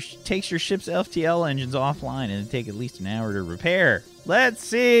 and takes your ship's FTL engines offline, and it'll take at least an hour to repair. Let's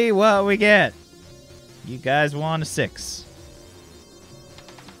see what we get. You guys want a 6.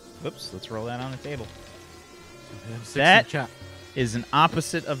 Whoops, let's roll that on the table. That is an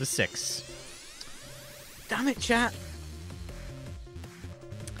opposite of a 6. Damn it, chat.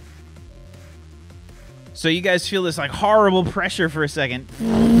 So you guys feel this like horrible pressure for a second.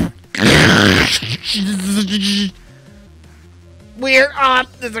 We're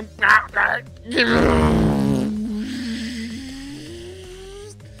up.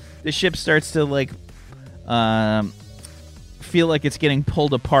 The ship starts to like feel like it's getting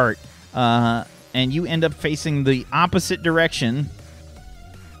pulled apart, and you end up facing the opposite direction,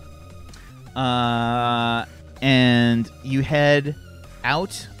 and you head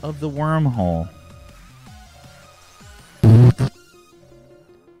out of the wormhole,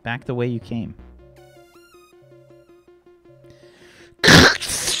 back the way you came.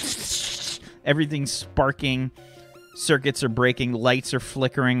 Everything's sparking, circuits are breaking, lights are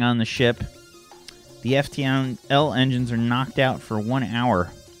flickering on the ship. The FTL engines are knocked out for 1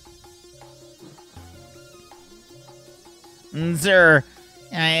 hour. Sir,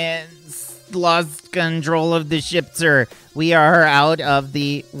 I lost control of the ship, sir. We are out of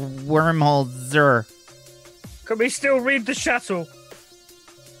the wormhole, sir. Can we still read the shuttle?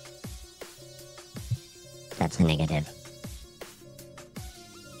 That's a negative.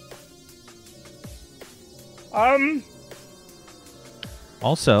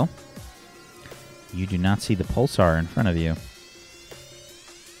 Also, you do not see the pulsar in front of you.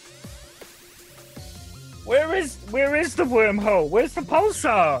 Where is the wormhole? Where's the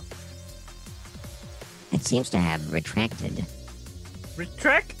pulsar? It seems to have retracted.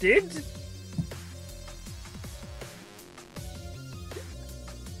 Retracted?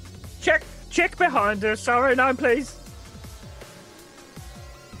 Check behind us. RA9, please.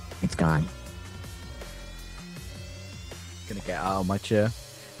 It's gone. Gonna get out of my chair.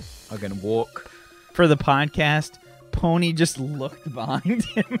 I'm gonna walk. For the podcast, Pony just looked behind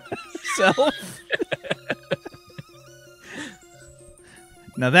himself.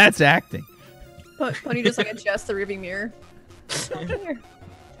 Now that's acting. Pony just like adjusts the rearview mirror.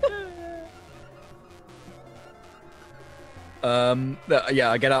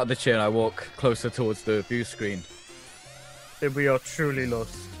 Yeah, I get out of the chair and I walk closer towards the view screen. Then we are truly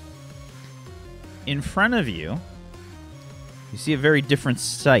lost. in front of you, you see a very different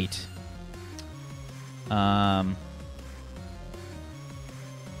sight.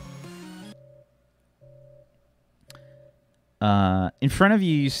 In front of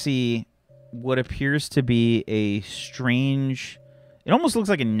you, you see what appears to be a strange... It almost looks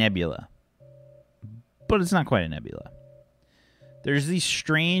like a nebula, but it's not quite a nebula. There's these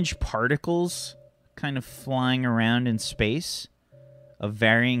strange particles kind of flying around in space of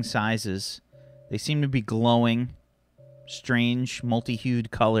varying sizes. They seem to be glowing, strange, multi-hued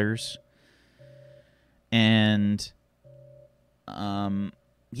colors. And,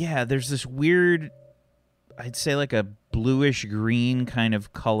 yeah, there's this weird, I'd say like a bluish green kind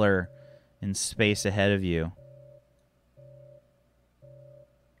of color in space ahead of you.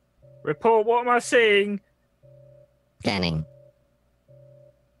 Report, what am I seeing? Scanning.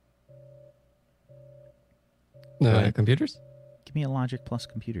 Computers? Give me a logic plus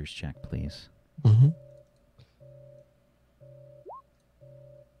computers check, please. Mm-hmm.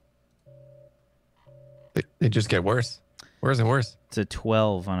 They just get worse. Worse and worse. It's a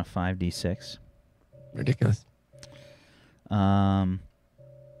 12 on a 5d6. Ridiculous.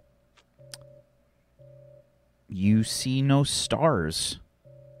 You see no stars.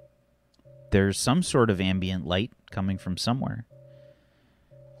 There's some sort of ambient light coming from somewhere.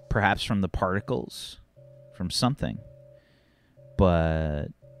 Perhaps from the particles, from something. But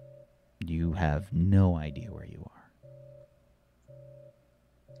you have no idea where you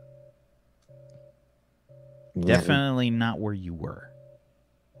are. Definitely not where you were.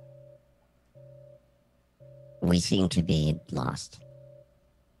 We seem to be lost.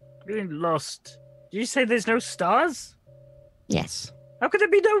 Being lost. Did you say there's no stars? Yes. How could there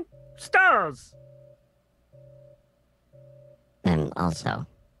be no stars? And also,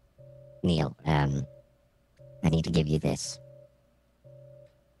 Neil, I need to give you this.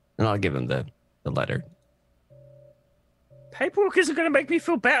 And I'll give him the letter. Paperwork isn't going to make me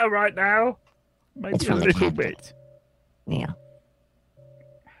feel better right now. Maybe It's a from the little captain. bit. Neil.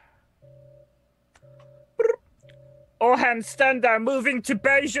 All hands stand down, moving to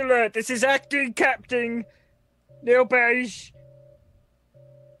beige alert. This is acting captain Neil Beige.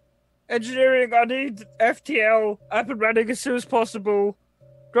 Engineering, I need FTL up and running as soon as possible.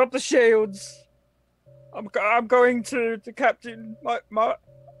 Drop the shields. I'm going to captain. My.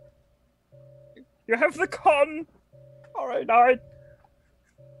 You have the con. All right.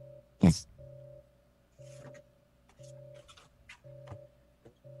 Yes.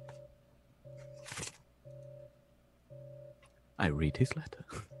 I read his letter.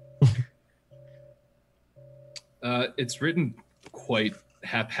 It's written quite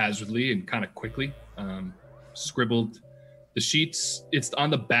haphazardly and kind of quickly. Scribbled. The sheets, it's on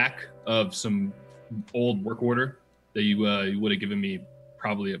the back of some old work order that you would have given me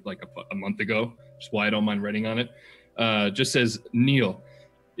probably like a month ago, which is why I don't mind writing on it. Just says, Neil,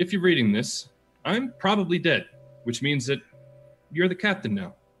 if you're reading this, I'm probably dead, which means that you're the captain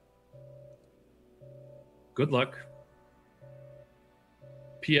now. Good luck.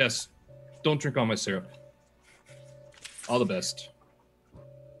 P.S. Don't drink all my syrup. All the best.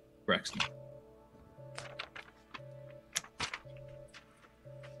 Braxton.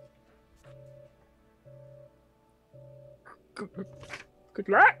 Good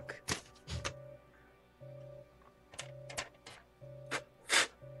luck.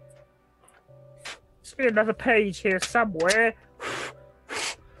 Must be another page here somewhere.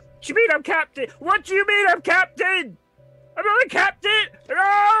 Do you mean I'm captain? What do you mean I'm captain? I'm not the captain!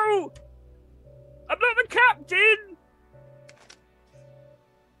 No! I'm not the captain!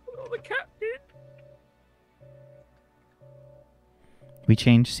 I'm not the captain! We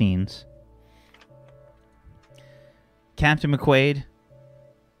change scenes. Captain McQuaid.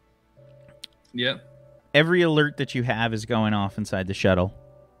 Yeah. Every alert that you have is going off inside the shuttle.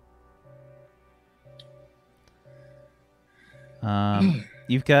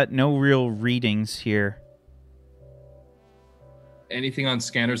 You've got no real readings here. Anything on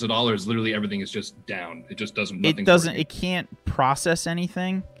scanners at all, or is literally everything is just down? It just doesn't. It doesn't. It can't process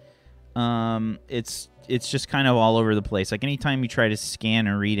anything. It's just kind of all over the place. Like anytime you try to scan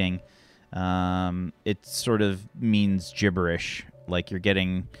a reading, it sort of means gibberish. Like you're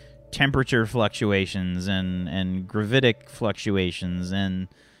getting temperature fluctuations and gravitic fluctuations and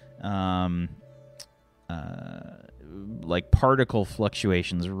like particle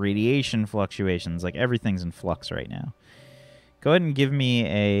fluctuations, radiation fluctuations. Like everything's in flux right now. Go ahead and give me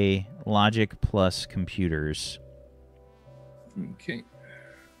a logic plus computers. Okay.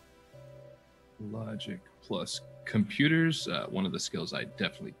 Logic plus computers. One of the skills I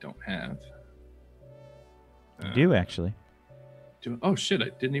definitely don't have. You do, actually. Oh shit! I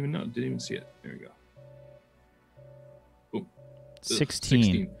didn't even know. Didn't even see it. There we go. Boom.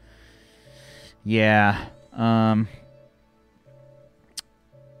 16. Yeah.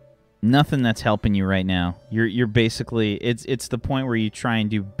 Nothing that's helping you right now. You're basically it's the point where you try and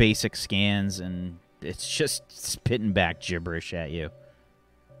do basic scans and it's just spitting back gibberish at you.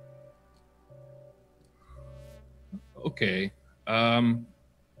 Okay.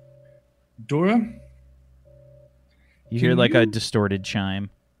 Dora? You hear like a distorted chime.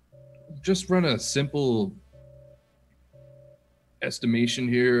 Just run a simple estimation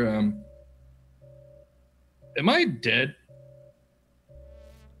here. Am I dead?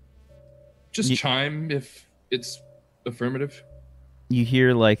 Just chime if it's affirmative. You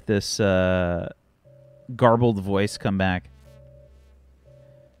hear like this garbled voice come back.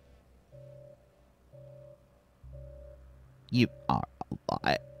 You are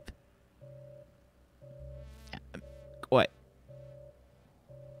alive. What?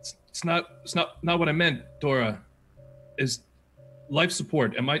 It's not what I meant, Dora. Is life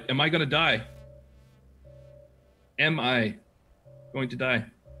support. Am I gonna die? Am I going to die?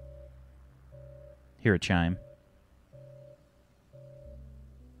 Hear a chime.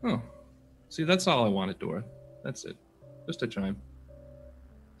 Oh. See, that's all I wanted, Dora. That's it. Just a chime.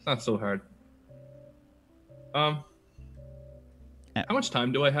 It's not so hard. How much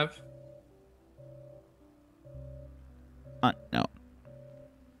time do I have? No.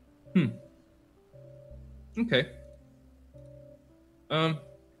 Okay.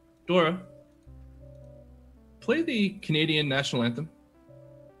 Dora, play the Canadian national anthem.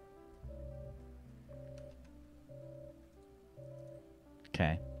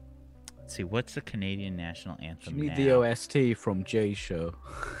 Okay. Let's see. What's the Canadian national anthem? You need now? the OST from Jay's show.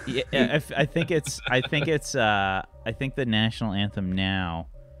 Yeah, I think the national anthem now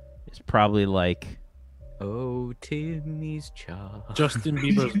is probably like. Oh, Timmy's child. Justin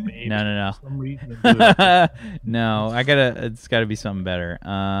Bieber's baby. No. For some reason, No, it's gotta be something better.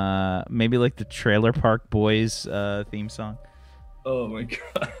 Maybe like the Trailer Park Boys theme song. Oh my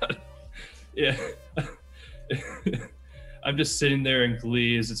god. Yeah. I'm just sitting there in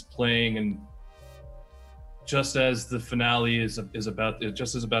glee as it's playing, and just as the finale is about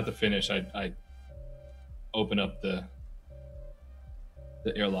to finish, I open up the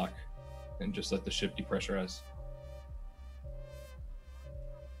airlock and just let the ship depressurize.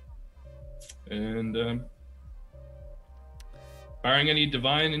 And barring any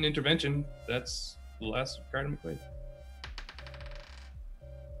divine intervention, that's the last card I'm played.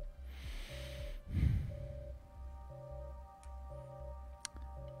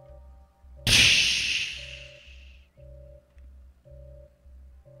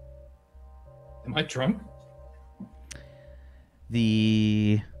 Am I drunk?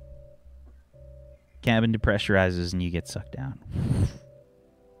 The cabin depressurizes and you get sucked down.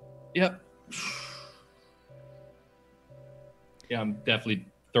 Yep. Yeah, I'm definitely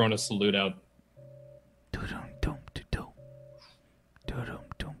throwing a salute out.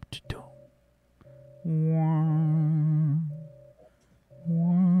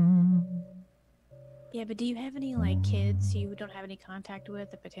 Yeah, but do you have any like kids you don't have any contact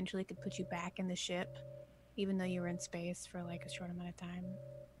with that potentially could put you back in the ship, even though you were in space for like a short amount of time?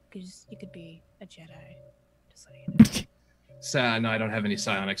 Because you could be a Jedi. Just letting you know. No, I don't have any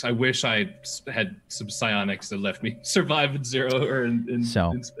psionics. I wish I had some psionics that left me survive in zero or in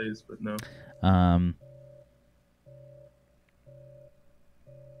space, but no.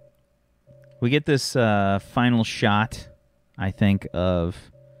 We get this final shot, I think, of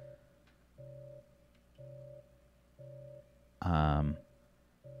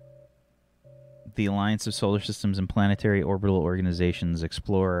the Alliance of Solar Systems and Planetary Orbital Organizations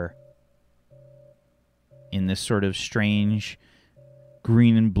Explorer in this sort of strange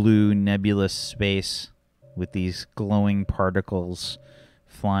green and blue nebulous space with these glowing particles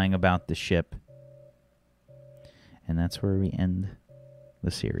flying about the ship. And that's where we end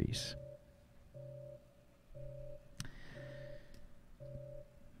the series.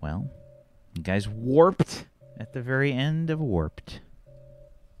 Well, you guys warped at the very end of Warped.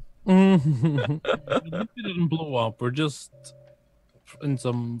 It didn't blow up. We're just in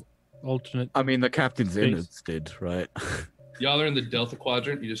some alternate. I mean, the captain's space. innards did, right? Y'all are in the Delta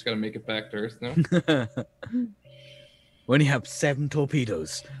Quadrant. You just got to make it back to Earth now. We only have 7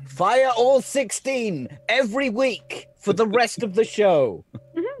 torpedoes. Fire all 16 every week for the rest of the show.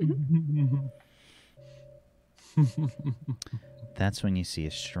 That's when you see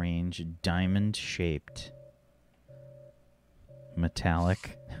a strange diamond-shaped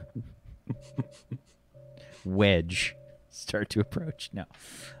metallic wedge start to approach. No,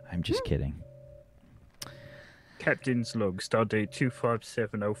 I'm just kidding. Captain's log, stardate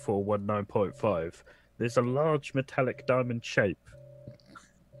 2570419.5. There's a large metallic diamond shape.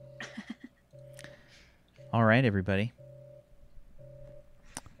 All right, everybody.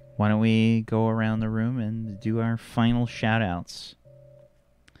 Why don't we go around the room and do our final shout-outs?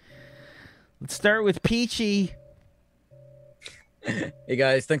 Let's start with Peachy. Hey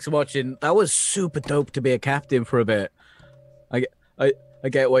guys, thanks for watching. That was super dope to be a captain for a bit. I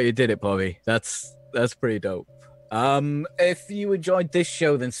get why you did it, Bobby. That's pretty dope. If you enjoyed this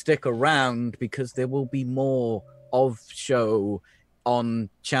show, then stick around because there will be more of show on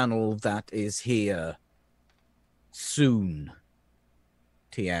channel that is here soon.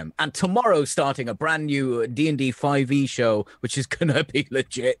 TM. And tomorrow starting a brand new D&D 5e show, which is gonna be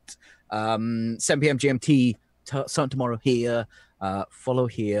legit. 7 p.m. GMT starting tomorrow here. Follow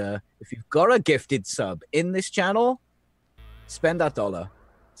here. If you've got a gifted sub in this channel, spend that dollar.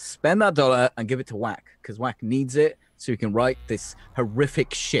 Spend that dollar and give it to Whack, because Whack needs it so he can write this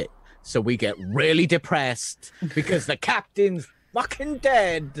horrific shit. So we get really depressed because the captain's fucking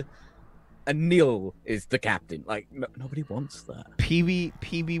dead. And Neil is the captain. Like, nobody wants that.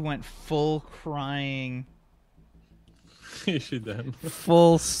 PB went full crying. She did.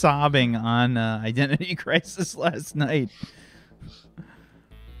 Full sobbing on Identity Crisis last night.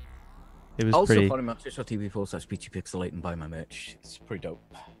 It was also pretty... follow me on twitch.tv/PeachyPixelate and buy my merch. It's pretty dope.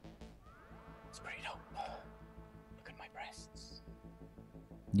 It's pretty dope. Look at my breasts.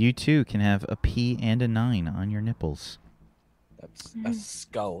 You too can have a P and a 9 on your nipples. That's a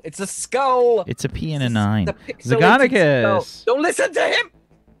skull. It's a skull. It's a P and a 9. Zagonicus. Zagonicus. Don't listen to him.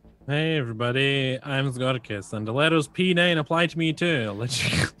 Hey everybody, I'm Zagonicus, and the letters P9 apply to me too. I'll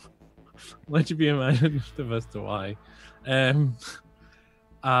let you be imaginative as to why.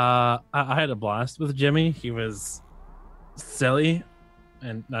 I had a blast with Jimmy. He was silly,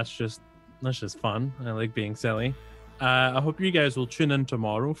 and that's just fun. I like being silly. I hope you guys will tune in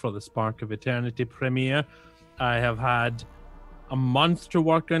tomorrow for the Spark of Eternity premiere. I have had a month to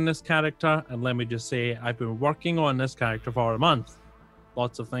work on this character, and let me just say, I've been working on this character for a month.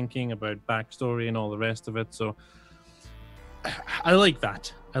 Lots of thinking about backstory and all the rest of it, so I like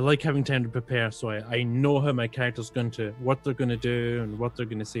that. I like having time to prepare, so I know how my character's going to, what they're going to do and what they're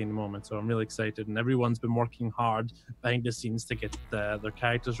going to say in the moment, so I'm really excited, and everyone's been working hard behind the scenes to get their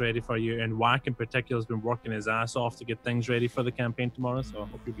characters ready for you, and Whack in particular has been working his ass off to get things ready for the campaign tomorrow, so I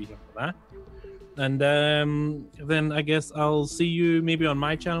hope you'll be here for that. And then I guess I'll see you maybe on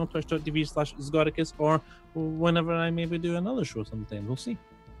my channel, twitch.tv/Zagonicus, or whenever I maybe do another show sometime. We'll see.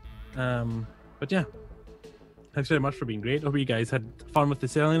 But yeah, thanks very much for being great. Hope you guys had fun with the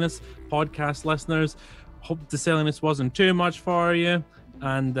silliness. Podcast listeners, hope the silliness wasn't too much for you.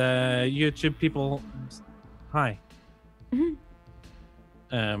 And YouTube people, hi.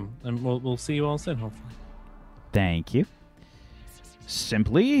 And we'll see you all soon, hopefully. Thank you.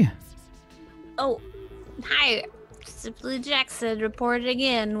 Simply. Oh, hi. Simply Jackson reported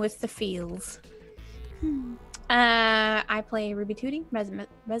again with the feels. I play Ruby Tootie,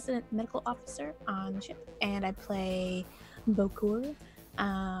 resident medical officer on the ship, and I play Bokur.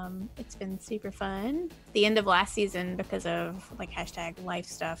 It's been super fun. The end of last season, because of like #life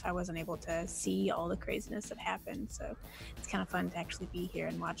stuff, I wasn't able to see all the craziness that happened, so it's kind of fun to actually be here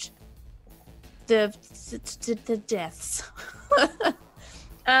and watch the deaths.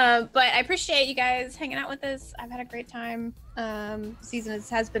 But I appreciate you guys hanging out with us. I've had a great time. Season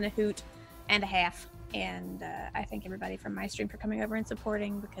has been a hoot and a half, and I thank everybody from my stream for coming over and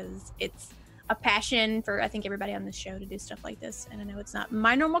supporting, because it's a passion for I think everybody on this show to do stuff like this. And I know it's not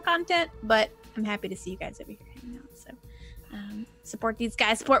my normal content, but I'm happy to see you guys over here hanging out. So support these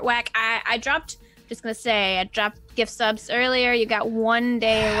guys, support Whack. I dropped gift subs earlier. You got 1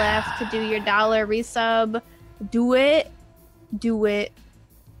 day left to do your $1 resub. Do it.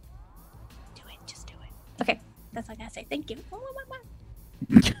 Just do it. Okay, that's all I gotta say. Thank you.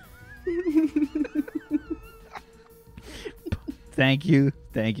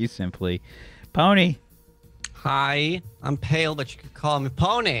 Thank you, Simply. Pony. Hi, I'm Pale, but you could call me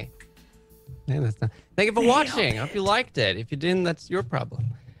Pony. Yeah, thank you for watching. I hope you liked it. If you didn't, that's your problem.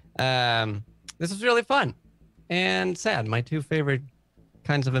 This was really fun and sad. My two favorite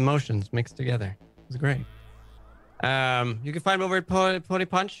kinds of emotions mixed together. It was great. You can find me over at Pony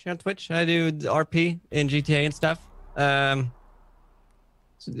Punch on Twitch. I do RP in GTA and stuff. I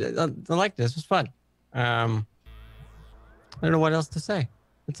like this. It was fun. I don't know what else to say.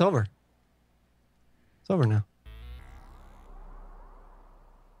 It's over. It's over now.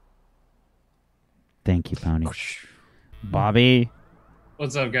 Thank you, Pony. Bobby.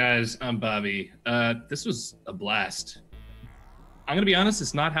 What's up, guys? I'm Bobby. This was a blast. I'm gonna be honest.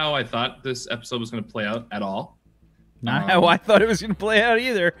 It's not how I thought this episode was gonna play out at all. Not how I thought it was going to play out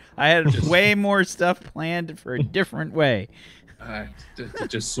either. I had way more stuff planned for a different way. It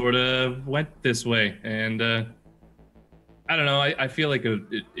just sort of went this way, and I don't know. I feel like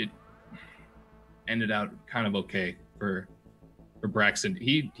it ended out kind of okay for Braxton.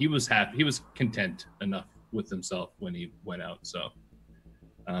 He was happy. He was content enough with himself when he went out. So,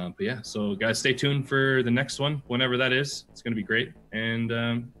 but yeah. So guys, stay tuned for the next one, whenever that is. It's going to be great,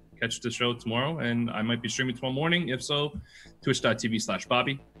 and catch the show tomorrow. And I might be streaming tomorrow morning. If so,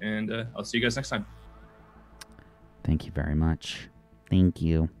 twitch.tv/Bobby. And I'll see you guys next time. Thank you very much. Thank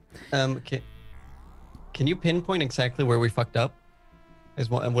you. Can you pinpoint exactly where we fucked up? Is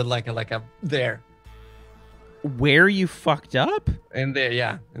one with like a there. Where you fucked up? In there,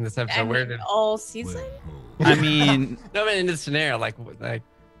 yeah. In this episode, where did all season? I mean, no, but in this scenario, like I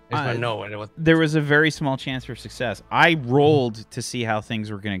just want to know what it was. There was a very small chance for success. I rolled to see how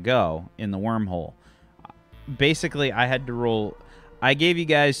things were going to go in the wormhole. Basically, I had to roll. I gave you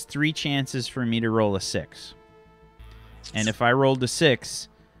guys 3 chances for me to roll a 6. And if I rolled a 6,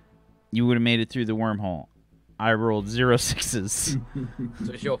 you would have made it through the wormhole. I rolled 0 6s.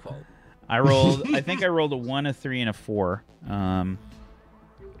 So it's your fault. I think I rolled a 1, a 3, and a 4.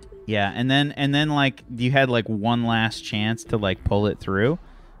 Yeah, and then like you had like one last chance to like pull it through,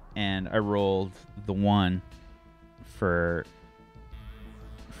 and I rolled the 1 for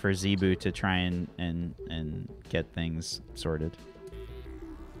Zebu to try and get things sorted.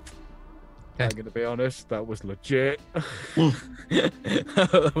 I'm gonna be honest, that was legit.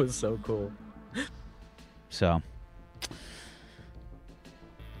 That was so cool. So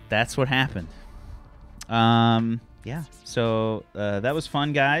that's what happened. Yeah. So that was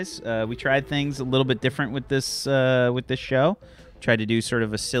fun, guys. We tried things a little bit different with this show. Tried to do sort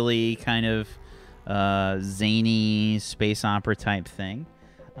of a silly kind of zany space opera type thing,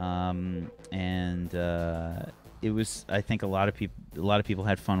 and it was. I think a lot of people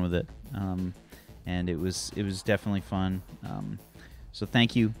had fun with it, and it was definitely fun. So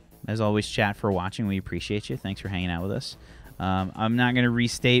thank you, as always, chat, for watching. We appreciate you. Thanks for hanging out with us. I'm not going to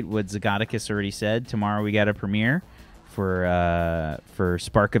restate what Zagoticus already said. Tomorrow we got a premiere for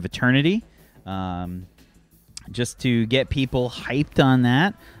Spark of Eternity. Just to get people hyped on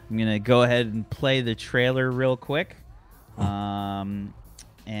that, I'm going to go ahead and play the trailer real quick. And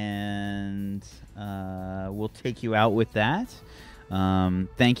we'll take you out with that.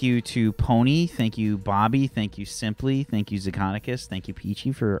 Thank you to Pony. Thank you, Bobby. Thank you, Simply. Thank you, Zagonicus. Thank you,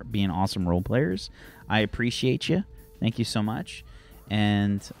 Peachy, for being awesome role players. I appreciate you. Thank you so much.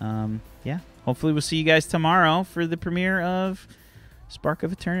 And, yeah, hopefully we'll see you guys tomorrow for the premiere of Spark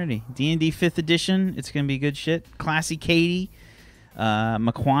of Eternity. D&D 5th edition. It's going to be good shit. Classy Katie,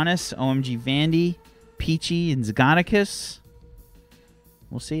 McQuanis, OMG Vandy, Peachy, and Zagonicus.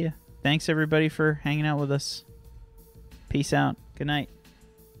 We'll see you. Thanks, everybody, for hanging out with us. Peace out. Good night.